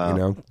 7. Oh, wow. You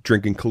know,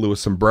 drinking Kahlua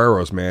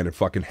sombreros, man, and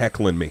fucking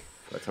heckling me.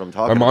 That's what I'm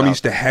talking about. My mom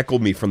used to heckle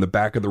me from the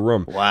back of the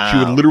room. Wow. She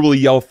would literally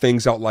yell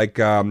things out like,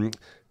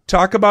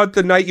 talk about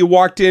the night you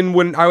walked in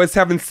when I was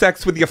having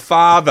sex with your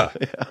father.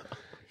 Yeah.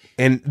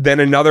 And then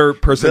another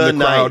person in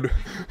the crowd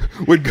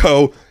would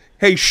go,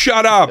 hey,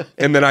 shut up.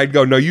 And then I'd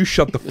go, no, you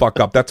shut the fuck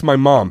up. That's my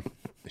mom.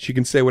 She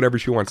can say whatever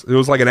she wants. It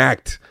was like an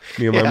act.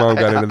 Me and my mom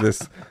got into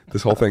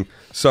this whole thing.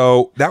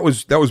 So that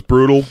was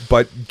brutal.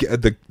 But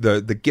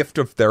the gift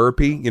of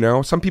therapy, you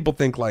know, some people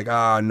think like,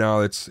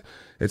 no, it's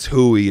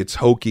hooey, it's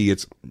hokey.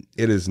 It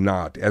is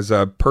not. As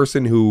a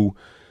person who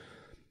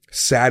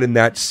sat in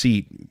that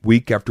seat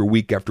week after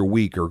week after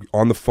week, or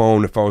on the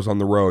phone if I was on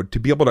the road, to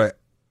be able to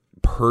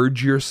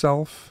purge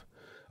yourself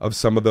of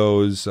some of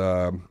those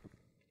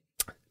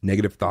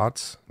negative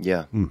thoughts.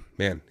 Yeah.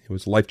 Man, it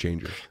was a life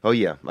changer. Oh,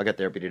 yeah. I got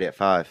therapy today at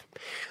 5.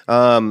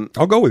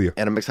 I'll go with you.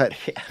 And I'm excited.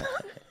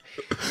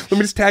 Let me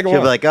just tag along.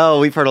 She'll be like, oh,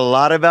 we've heard a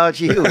lot about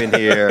you in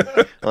here.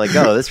 I'm like,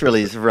 oh, this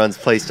really runs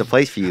place to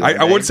place for you.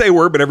 I wouldn't say a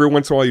word, but every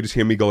once in a while you just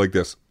hear me go like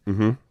this.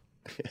 Mm-hmm.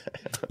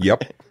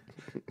 Yep.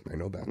 I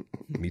know that.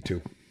 Me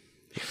too.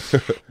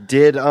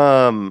 Did,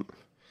 man,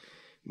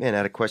 I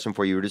had a question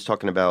for you. We were just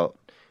talking about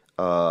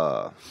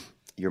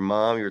your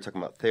mom. You were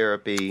talking about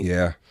therapy.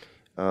 Yeah.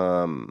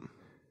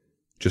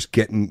 Just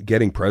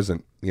getting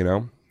present, you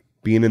know,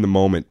 being in the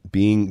moment,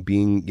 being,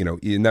 you know,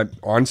 in that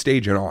on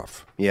stage and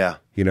off. Yeah.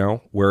 You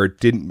know, where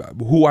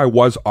who I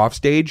was off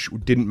stage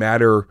didn't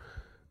matter.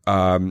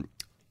 Who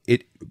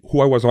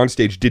I was on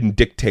stage didn't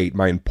dictate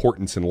my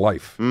importance in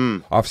life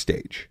off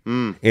stage.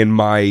 And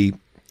my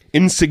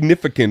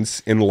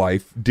insignificance in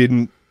life I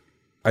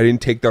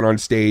didn't take that on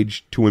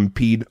stage to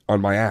impede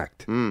on my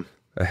act.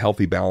 A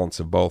healthy balance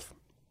of both,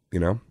 you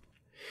know.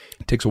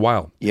 It takes a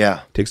while.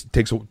 Yeah. Takes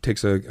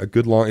a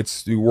good long.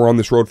 We're on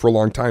this road for a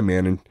long time,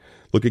 man, and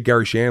Look at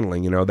Gary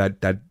Shandling. You know,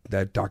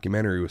 that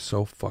documentary was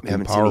so fucking I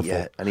haven't powerful. seen it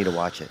yet. I need to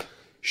watch it.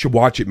 Should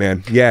watch it,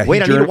 man. Yeah.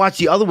 Wait, I need to watch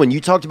the other one.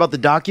 You talked about the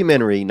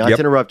documentary. Not Yep.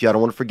 to interrupt you, I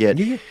don't want to forget.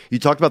 Yeah. You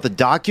talked about the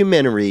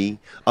documentary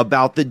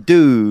about the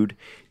dude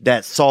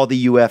that saw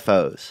the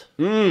UFOs.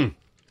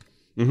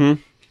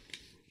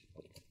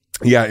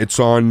 Yeah, it's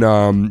on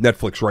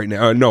Netflix right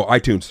now. No,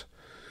 iTunes.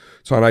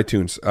 It's on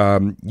iTunes.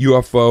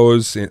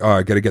 UFOs.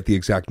 I got to get the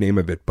exact name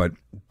of it, but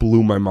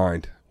blew my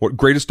mind. What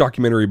greatest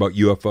documentary about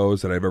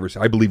UFOs that I've ever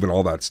seen. I believe in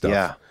all that stuff.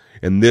 Yeah.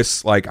 And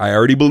this, like, I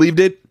already believed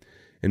it,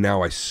 and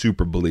now I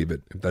super believe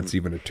it, if that's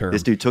even a term.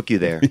 This dude took you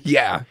there.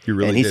 Yeah, he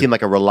really And he did. seemed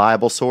like a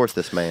reliable source,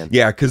 this man.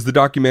 Yeah, because the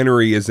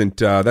documentary isn't.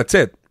 That's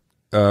it.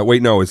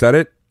 Wait, no, is that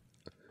it?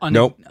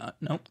 Nope.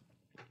 Nope.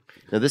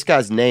 Now, this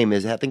guy's name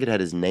is, I think it had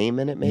his name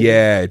in it, maybe?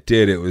 Yeah, it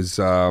did. It was.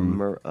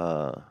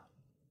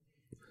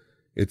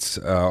 It's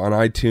on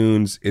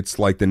iTunes. It's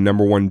like the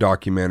 #1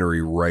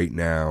 documentary right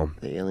now.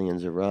 The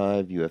aliens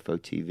arrive, UFO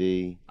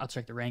TV. I'll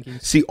check the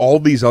rankings. See, all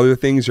these other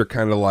things are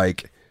kind of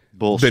like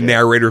Bullshit. the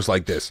narrator's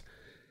like this.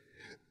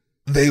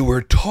 They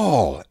were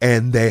tall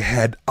and they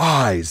had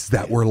eyes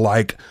that were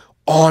like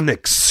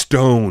onyx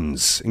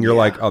stones, and you're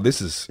like, oh,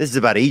 this is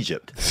about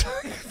Egypt.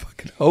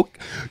 fucking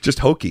just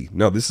hokey.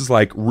 No, this is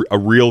like a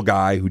real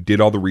guy who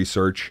did all the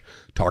research,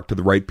 talked to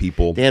the right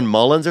people. Dan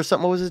Mullins or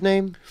something, what was his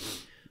name?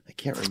 I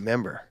can't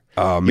remember.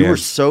 Oh, You man. were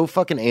so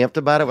fucking amped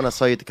about it when I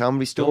saw you at the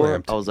Comedy Store.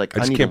 Amped. I was like, I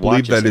I, just need can't to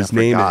watch believe that this, his and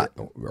I name forgot.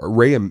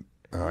 Ray. I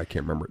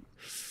can't remember it.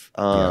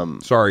 Yeah.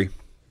 Sorry.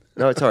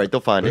 No, it's all right.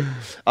 They'll find it.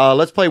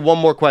 Let's play one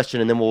more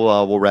question, and then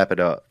we'll wrap it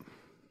up.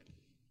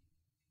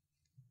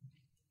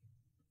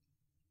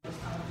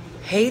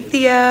 Hey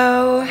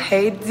Theo,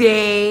 hey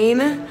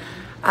Dane.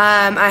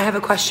 I have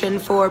a question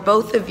for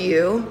both of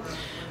you.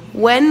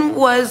 When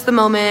was the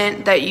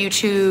moment that you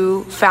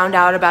two found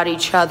out about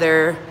each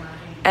other,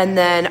 and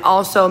then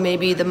also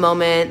maybe the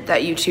moment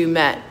that you two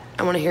met?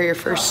 I want to hear your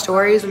first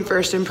stories and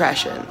first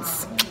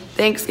impressions.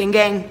 Thanks,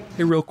 gang.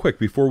 Hey, real quick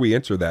before we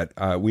answer that,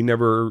 you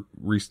never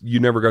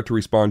got to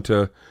respond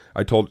to.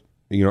 I told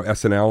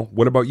SNL.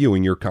 What about you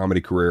in your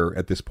comedy career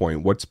at this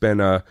point? What's been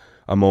a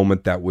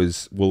moment that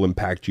will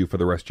impact you for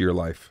the rest of your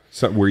life?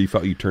 Something where you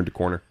felt you turned a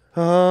corner.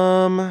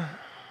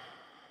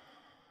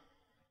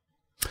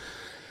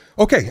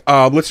 Okay,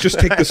 let's just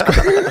take this. I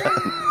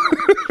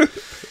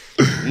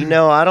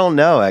don't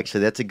know.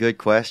 Actually, that's a good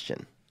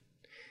question.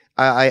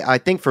 I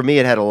think for me,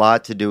 it had a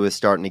lot to do with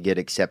starting to get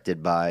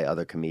accepted by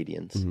other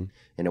comedians. Mm-hmm.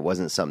 And it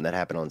wasn't something that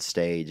happened on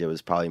stage. It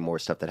was probably more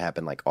stuff that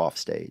happened like off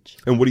stage.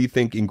 And what do you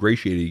think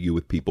ingratiated you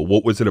with people?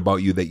 What was it about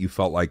you that you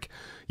felt like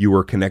you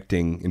were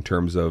connecting in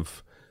terms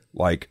of,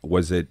 like,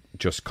 was it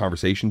just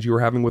conversations you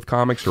were having with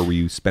comics, or were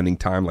you spending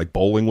time like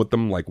bowling with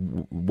them? Like,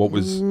 what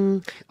was?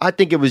 I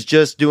think it was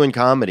just doing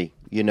comedy,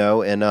 and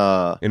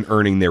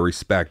earning their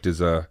respect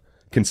as a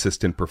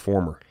consistent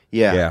performer.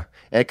 Yeah.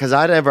 Because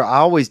I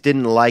always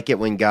didn't like it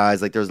when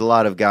guys, like, there's a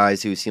lot of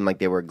guys who seemed like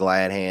they were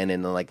glad hand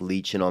and like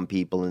leeching on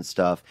people and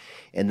stuff.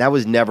 And that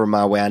was never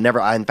my way.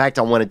 In fact,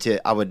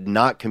 I would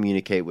not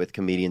communicate with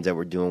comedians that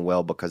were doing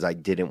well because I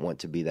didn't want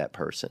to be that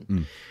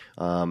person.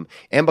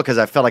 And because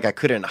I felt like I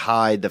couldn't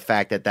hide the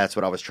fact that that's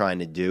what I was trying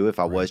to do if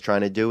I was trying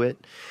to do it.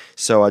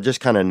 So I just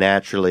kind of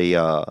naturally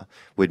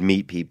would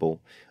meet people.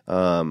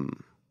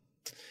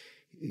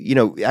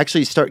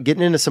 Actually start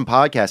getting into some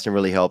podcasting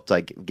really helped,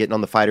 like getting on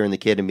The Fighter and the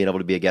Kid and being able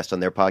to be a guest on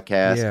their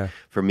podcast. Yeah.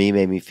 For me,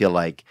 made me feel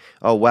like,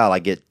 oh, wow, I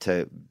get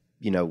to,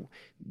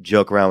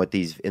 joke around with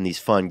in these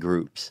fun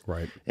groups.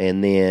 Right.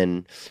 And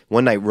then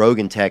one night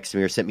Rogan texted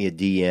me or sent me a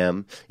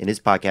DM, and his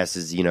podcast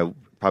is,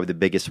 probably the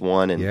biggest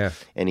one.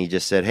 And he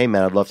just said, hey,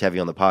 man, I'd love to have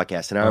you on the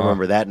podcast. And I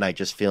remember that night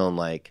just feeling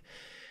like,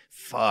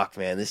 fuck,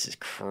 man, this is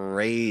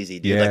crazy,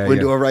 dude. Yeah, like, when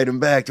do I write him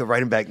back? Do I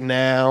write him back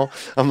now?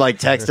 I'm like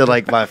texting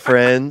like my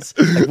friends.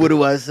 Like, what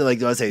do I say? Like,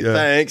 do I say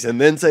thanks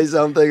and then say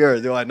something, or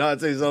do I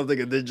not say something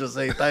and then just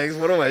say thanks?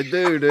 What do I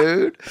do,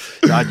 dude?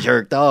 So I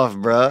jerked off,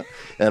 bruh,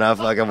 and I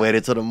fucking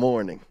waited till the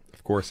morning.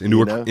 Of course,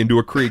 into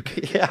a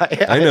creek.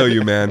 Yeah. I know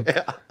you, man.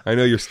 Yeah. I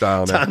know your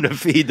style now. Time to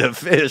feed the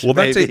fish. Well,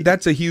 baby.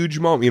 that's a huge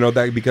moment,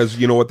 that because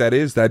you know what that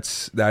is.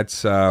 That's.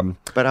 But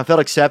I felt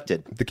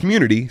accepted. The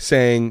community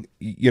saying,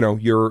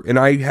 you're, and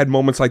I had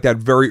moments like that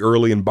very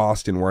early in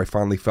Boston where I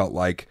finally felt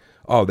like,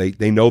 oh,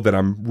 they know that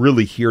I'm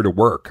really here to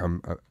work.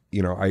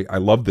 I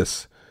love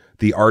this,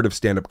 the art of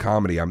stand-up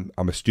comedy. I'm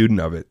a student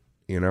of it.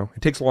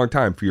 It takes a long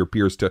time for your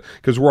peers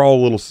because we're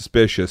all a little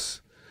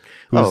suspicious.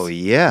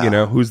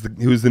 Who's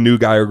the new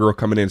guy or girl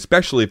coming in,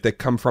 especially if they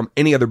come from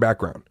any other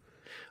background.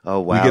 Oh,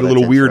 wow. We get a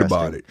little weird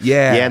about it.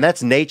 Yeah. Yeah, and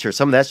that's nature.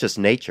 Some of that's just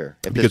nature.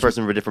 If this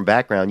person from a different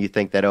background, you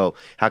think that, oh,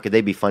 how could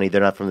they be funny?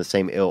 They're not from the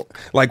same ilk.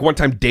 Like one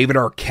time David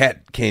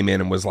Arquette came in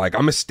and was like,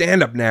 I'm a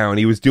stand-up now. And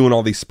he was doing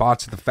all these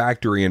spots at the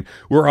Factory. And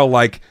we're all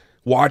like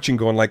watching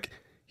going like,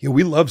 yeah,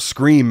 we love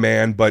Scream,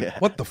 man. But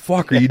what the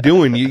fuck are you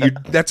doing?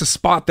 That's a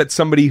spot that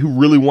somebody who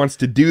really wants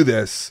to do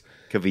this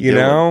could be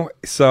doing.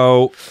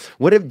 So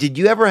did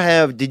you ever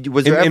have,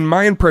 in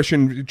my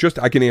impression,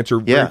 I can answer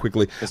very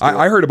quickly.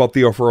 I heard about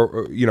Theo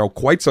for,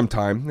 quite some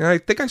time. And I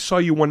think I saw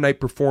you one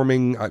night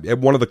performing at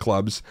one of the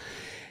clubs.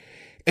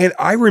 And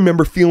I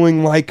remember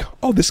feeling like,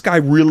 oh, this guy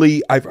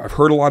really, I've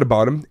heard a lot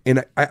about him.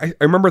 And I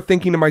remember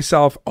thinking to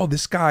myself, oh,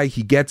 this guy,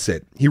 he gets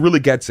it. He really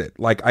gets it.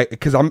 Like,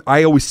 because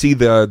I always see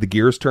the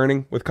gears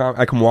turning with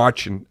I can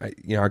watch and,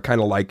 I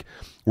kind of like,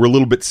 we're a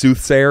little bit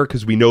soothsayer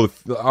because we know,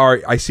 all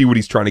right, I see what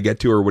he's trying to get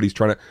to or what he's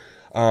trying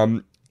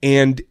to,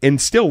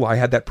 and still I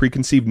had that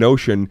preconceived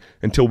notion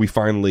until we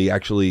finally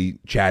actually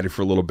chatted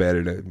for a little bit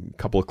at a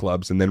couple of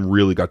clubs and then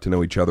really got to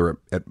know each other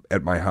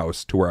at my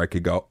house to where I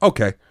could go,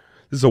 okay,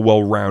 this is a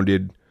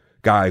well-rounded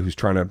guy who's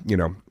trying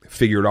to,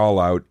 figure it all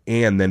out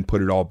and then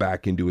put it all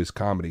back into his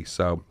comedy.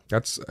 So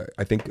that's,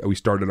 I think we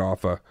started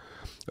off a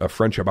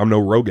friendship. I'm no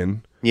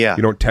Rogan. Yeah.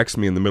 You don't text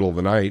me in the middle of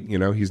the night.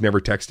 He's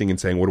never texting and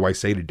saying, what do I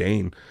say to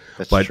Dane?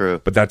 That's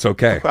true. But that's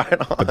okay. Right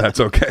on. But that's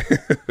okay.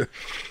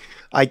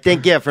 I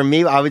think, for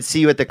me, I would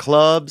see you at the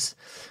clubs.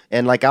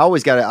 And like I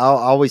always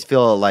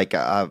feel like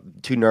I'm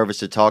too nervous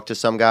to talk to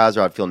some guys,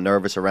 or I'd feel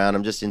nervous around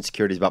them, just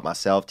insecurities about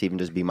myself to even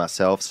just be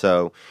myself.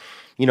 So,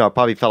 I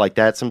probably felt like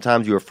that.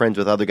 Sometimes you were friends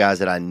with other guys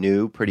that I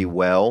knew pretty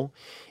well.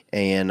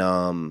 And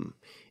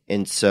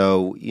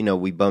so,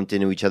 we bumped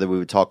into each other. We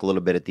would talk a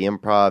little bit at the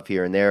Improv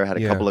here and there, had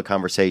a couple of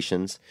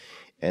conversations.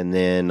 And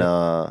then,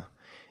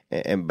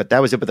 but that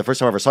was it. But the first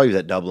time I ever saw you was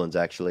at Dublin's,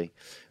 actually.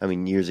 I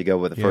mean, years ago,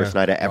 with the first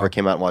night I ever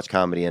came out and watched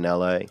comedy in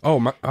L.A. Oh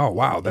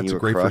wow, that's a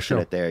great first show.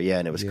 It there,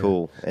 and it was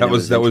cool. And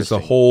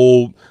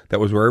that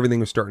was where everything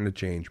was starting to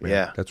change, man.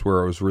 Yeah, that's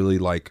where I was really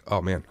like,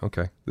 oh man,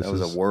 okay, that was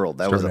a world.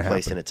 That was a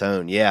place in its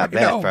own. Yeah, I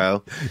bet,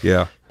 bro.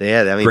 Yeah.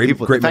 I mean, great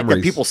the fact memories.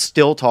 that people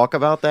still talk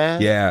about that.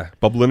 Yeah,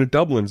 bubbling at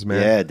Dublin's,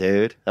 man. Yeah,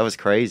 dude, that was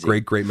crazy.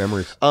 Great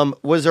memories.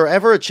 Was there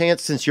ever a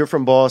chance, since you're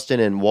from Boston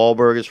and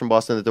Wahlberg is from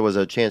Boston, that there was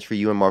a chance for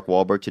you and Mark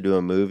Wahlberg to do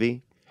a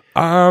movie?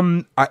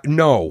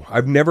 No,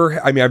 I've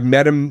never. I mean, I've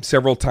met him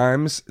several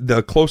times.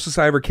 The closest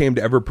I ever came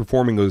to ever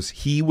performing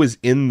he was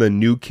in the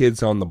New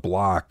Kids on the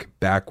Block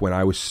back when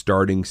I was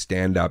starting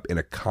stand up in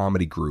a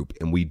comedy group,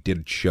 and we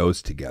did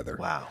shows together.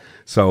 Wow.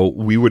 So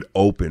we would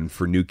open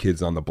for New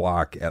Kids on the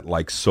Block at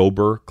like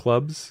sober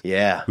clubs.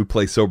 Yeah. We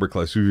play sober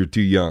clubs. We were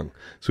too young.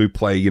 So we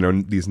play,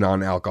 these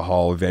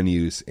non-alcohol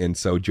venues. And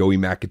so Joey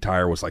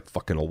McIntyre was like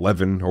fucking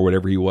 11 or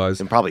whatever he was.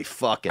 And probably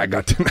fucking. I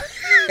got to,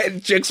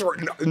 and chicks were,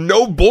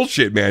 no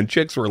bullshit, man.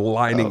 Chicks were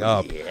lining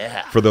up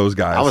for those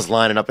guys. I was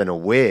lining up in a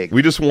wig.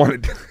 We just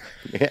wanted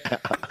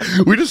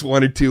we just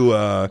wanted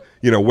to,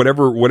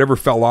 whatever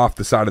fell off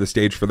the side of the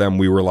stage for them,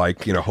 we were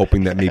like,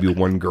 hoping that maybe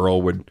one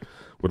girl would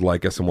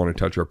like us and want to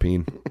touch our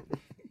peen.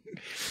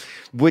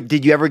 Were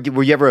you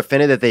ever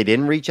offended that they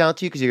didn't reach out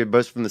to you because you're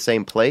both from the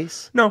same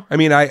place? No, I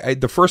mean, I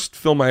the first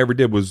film I ever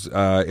did was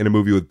in a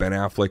movie with Ben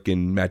Affleck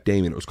and Matt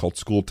Damon. It was called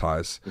School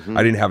Ties. Mm-hmm.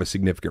 I didn't have a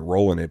significant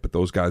role in it, but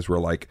those guys were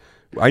like,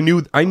 I knew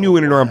in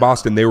and around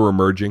Boston they were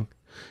emerging.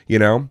 I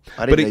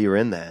didn't know you were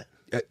in that.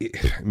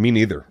 Me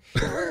neither.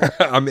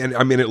 I'm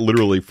in it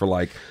literally for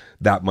like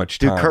that much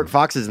time. Dude, Kirk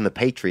Fox is in The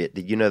Patriot.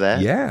 Did you know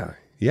that? Yeah.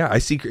 I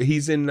see.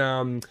 He's in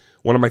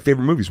one of my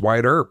favorite movies,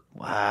 Wyatt Earp.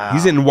 Wow.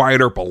 He's in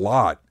Wyatt Earp a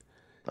lot.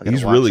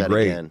 He's really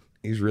great. Again.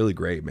 He's really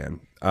great,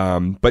 man.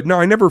 But no,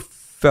 I never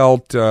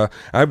felt.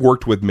 I've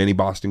worked with many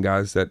Boston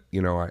guys that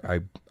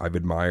I've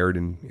admired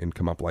and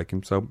come up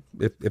liking. So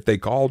if they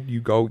called,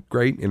 you go,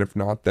 great, and if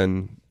not,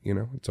 then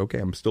it's okay.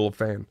 I'm still a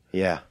fan.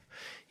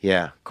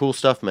 Yeah, cool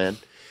stuff, man.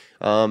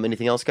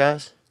 Anything else,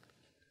 guys?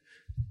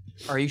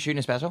 Are you shooting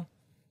a special?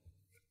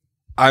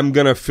 I'm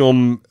gonna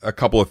film a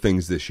couple of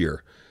things this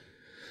year.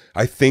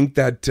 I think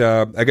that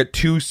I got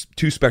two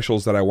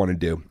specials that I want to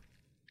do,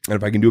 and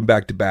if I can do them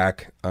back to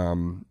back,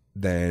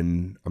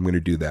 then I'm going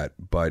to do that.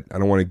 But I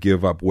don't want to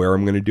give up where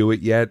I'm going to do it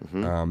yet.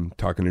 Mm-hmm.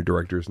 Talking to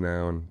directors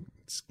now, and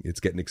it's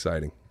getting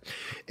exciting.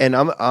 And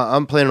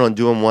I'm planning on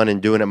doing one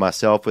and doing it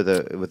myself with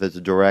as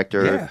a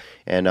director,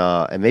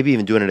 and maybe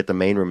even doing it at the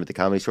main room at the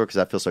Comedy Store because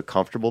I feel so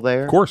comfortable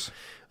there. Of course.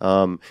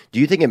 Do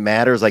you think it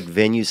matters, like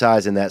venue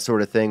size and that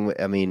sort of thing?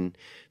 I mean,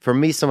 for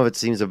me, some of it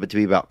seems to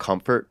be about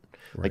comfort.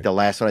 Right. Like the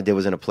last one I did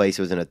was in a place,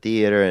 it was in a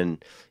theater,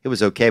 and it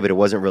was okay, but it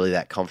wasn't really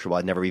that comfortable.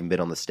 I'd never even been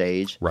on the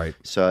stage. Right.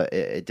 So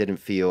it didn't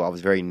feel, I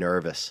was very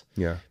nervous.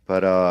 Yeah. But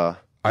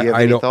do you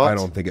have any thoughts? I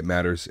don't think it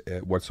matters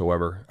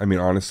whatsoever. I mean,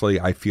 honestly,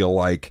 I feel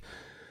like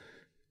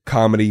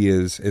comedy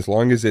is, as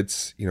long as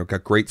it's,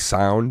 got great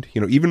sound,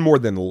 even more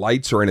than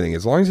lights or anything,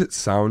 as long as it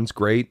sounds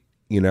great,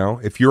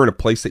 if you're in a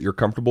place that you're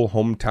comfortable,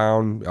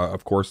 hometown,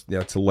 of course,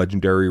 it's a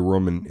legendary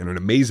room and an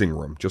amazing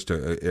room, just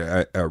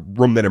a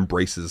room that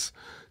embraces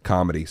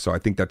comedy. So I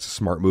think that's a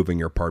smart move on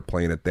your part,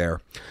 playing it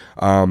there.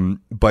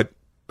 But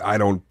I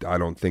don't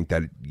think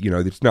that,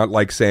 it's not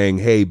like saying,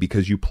 hey,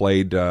 because you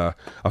played a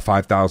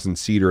 5,000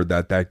 seater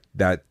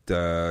that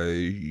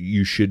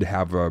you should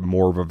have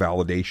more of a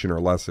validation or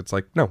less. It's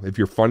like, no, if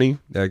you're funny,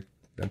 that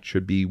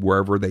should be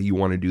wherever that you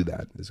want to do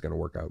that is going to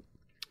work out.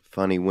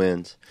 Funny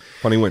wins.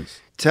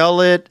 Tell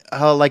it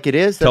like it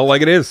is. Tell it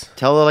like it is.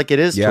 Tell it like it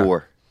is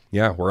tour.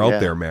 Yeah, we're out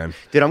there, man.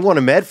 Dude, I'm going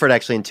to Medford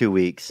actually in 2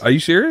 weeks. Are you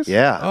serious?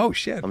 Yeah. Oh,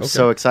 shit. I'm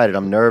so excited.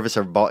 I'm nervous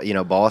of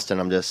Boston.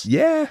 I'm just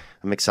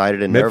I'm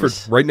excited and Medford,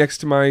 nervous. right next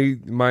to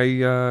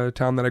my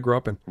town that I grew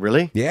up in.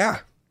 Really? Yeah.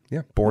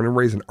 Born and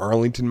raised in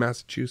Arlington,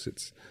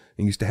 Massachusetts.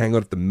 and used to hang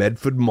out at the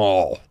Medford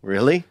Mall.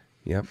 Really?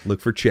 Yep, look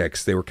for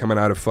chicks. They were coming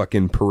out of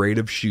fucking Parade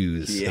of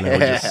Shoes. And I would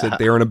just sit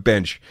there on a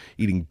bench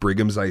eating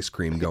Brigham's ice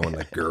cream going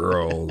like,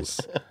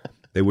 girls.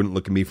 They wouldn't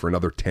look at me for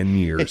another 10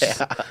 years.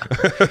 Yeah.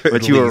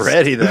 But you were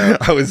ready, though.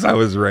 I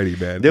was ready,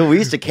 man. Then we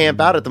used to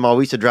camp out at the mall.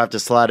 We used to drive to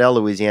Slidell,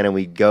 Louisiana, and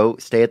we'd go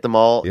stay at the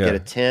mall, get a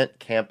tent,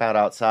 camp out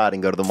outside,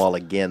 and go to the mall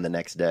again the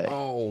next day.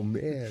 Oh,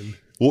 man.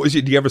 What was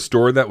it? Do you have a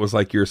store that was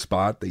like your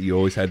spot that you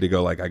always had to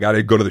go? Like, I got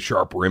to go to the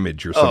Sharper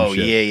Image or some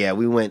shit. Yeah.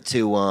 We went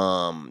to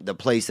the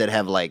place that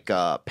have like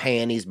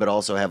panties, but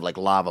also have like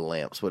lava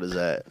lamps. What is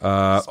that?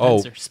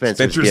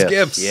 Spencer's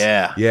Gifts.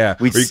 Yeah.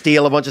 We'd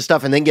steal a bunch of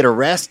stuff and then get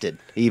arrested.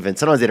 Even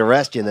sometimes they'd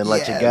arrest you and then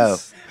let you go.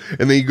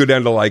 And then you go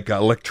down to like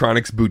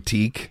Electronics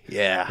Boutique.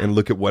 Yeah. And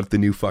look at what the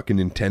new fucking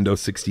Nintendo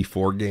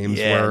 64 games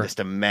were. Yeah, just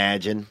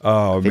imagine.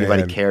 Oh, if man.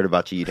 anybody cared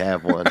about you, you'd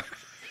have one.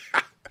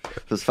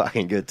 Those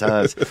fucking good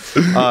times.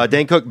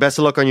 Dane Cook, best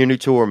of luck on your new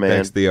tour, man.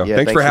 Thanks, Theo. Yeah,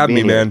 thanks for having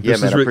me, man. Yeah,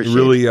 This man, is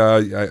really,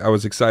 I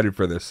was excited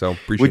for this, so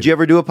appreciate it. Would you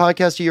ever do a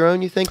podcast of your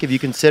own, you think? Have you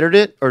considered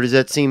it? Or does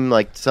that seem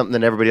like something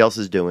that everybody else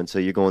is doing, so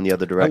you're going the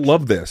other direction? I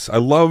love this. I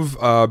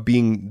love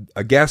being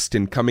a guest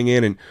and coming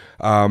in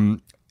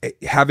and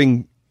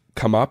having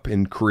come up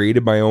and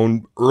created my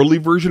own early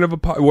version of it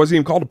wasn't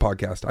even called a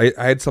podcast.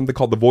 I had something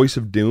called The Voice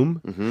of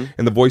Doom,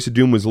 and The Voice of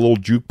Doom was a little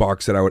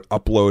jukebox that I would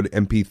upload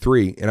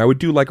MP3, and I would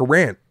do like a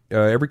rant.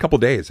 Every couple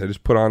of days, I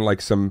just put on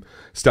like some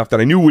stuff that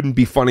I knew wouldn't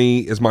be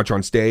funny as much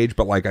on stage,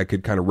 but like I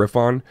could kind of riff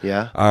on.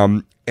 Yeah.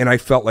 And I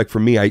felt like for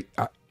me,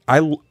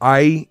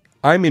 I'm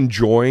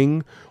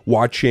enjoying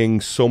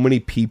watching so many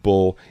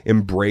people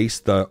embrace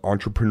the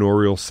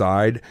entrepreneurial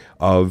side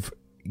of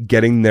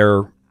getting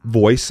their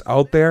voice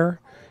out there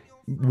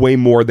way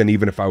more than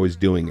even if I was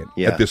doing it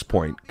at this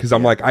point. Because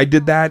I'm like, I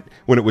did that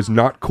when it was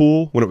not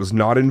cool, when it was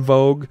not in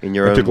vogue. In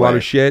your own took a lot way.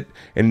 of shit,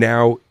 and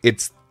now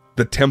it's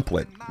the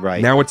template.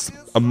 Right. Now it's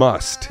a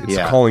must. It's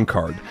a calling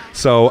card.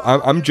 So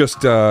I'm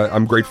just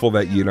I'm grateful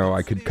that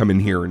I could come in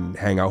here and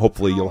hang out.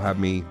 Hopefully you'll have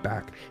me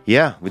back.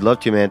 Yeah, we'd love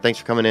to, man. Thanks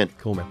for coming in.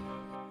 Cool, man.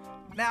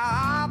 Now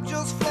I'm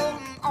just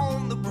floating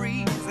on the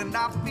breeze, and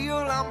I feel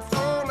I'm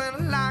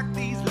falling like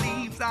these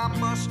leaves. I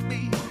must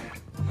be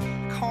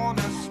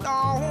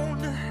cornerstone.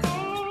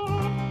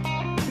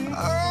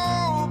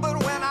 Oh,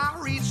 but when I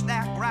reach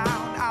that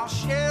ground, I'll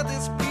share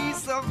this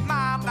peace of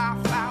mind I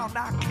found.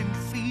 I can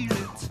feel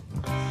it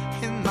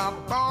in my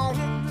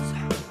bones,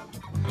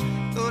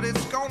 but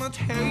it's gonna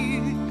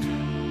take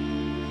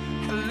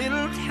a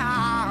little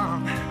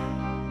time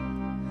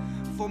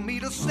for me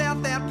to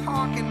set that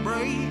parking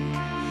brake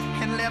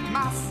and let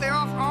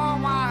myself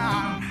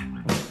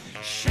unwind.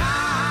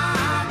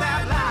 Shine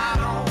that light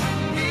on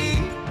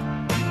me.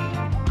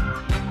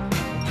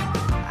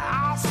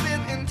 I'll sit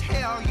and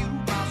tell you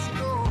my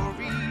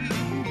stories.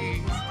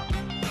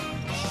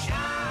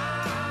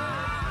 Shine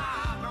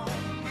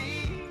on me,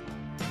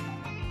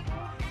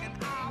 and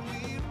I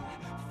will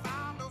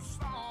find a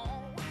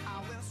song.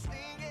 I will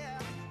sing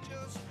it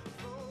just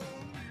for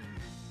you.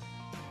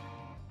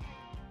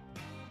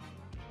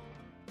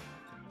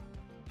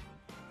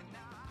 And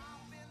now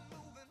I've been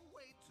moving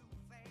way too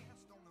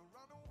fast on a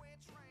runaway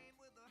train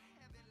with a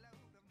heavy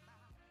load of my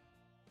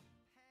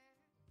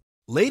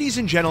Ladies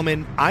and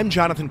gentlemen, I'm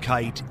Jonathan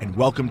Kite, and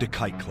welcome to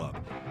Kite Club,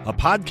 a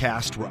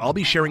podcast where I'll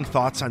be sharing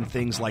thoughts on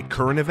things like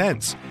current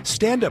events,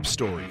 stand-up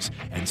stories,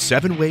 and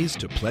 7 ways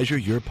to pleasure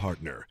your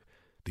partner.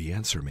 The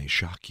answer may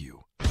shock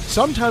you.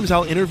 Sometimes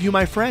I'll interview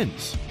my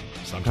friends.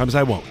 Sometimes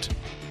I won't.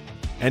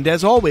 And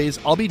as always,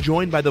 I'll be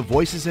joined by the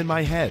voices in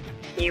my head.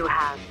 You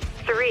have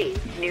 3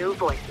 new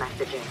voice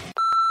messages.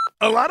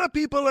 A lot of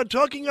people are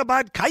talking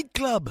about Kite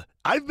Club.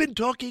 I've been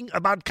talking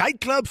about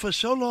Kite Club for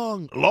so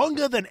long,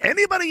 longer than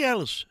anybody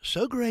else.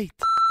 So great.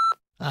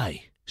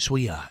 Hey,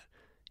 sweetheart,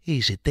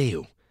 here's the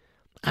deal.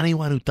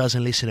 Anyone who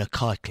doesn't listen to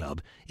Kite Club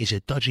is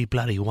a dodgy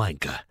bloody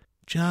wanker.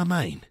 Do you know what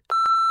I mean?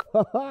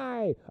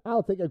 Hi,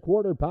 I'll take a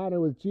quarter pounder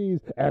with cheese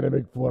and a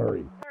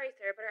McFlurry. Sorry,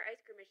 sir, but our ice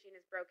cream machine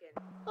is broken.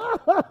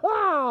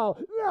 Oh,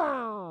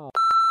 no!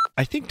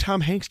 I think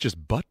Tom Hanks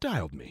just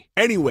butt-dialed me.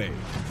 Anyway,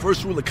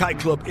 first rule of Kite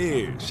Club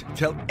is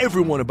tell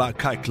everyone about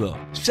Kite Club.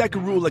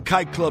 Second rule of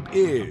Kite Club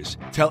is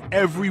tell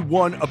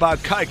everyone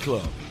about Kite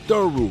Club.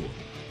 Third rule,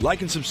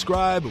 like and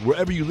subscribe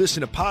wherever you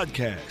listen to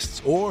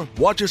podcasts or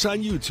watch us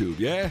on YouTube,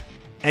 yeah?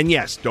 And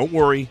yes, don't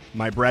worry,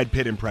 my Brad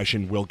Pitt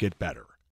impression will get better.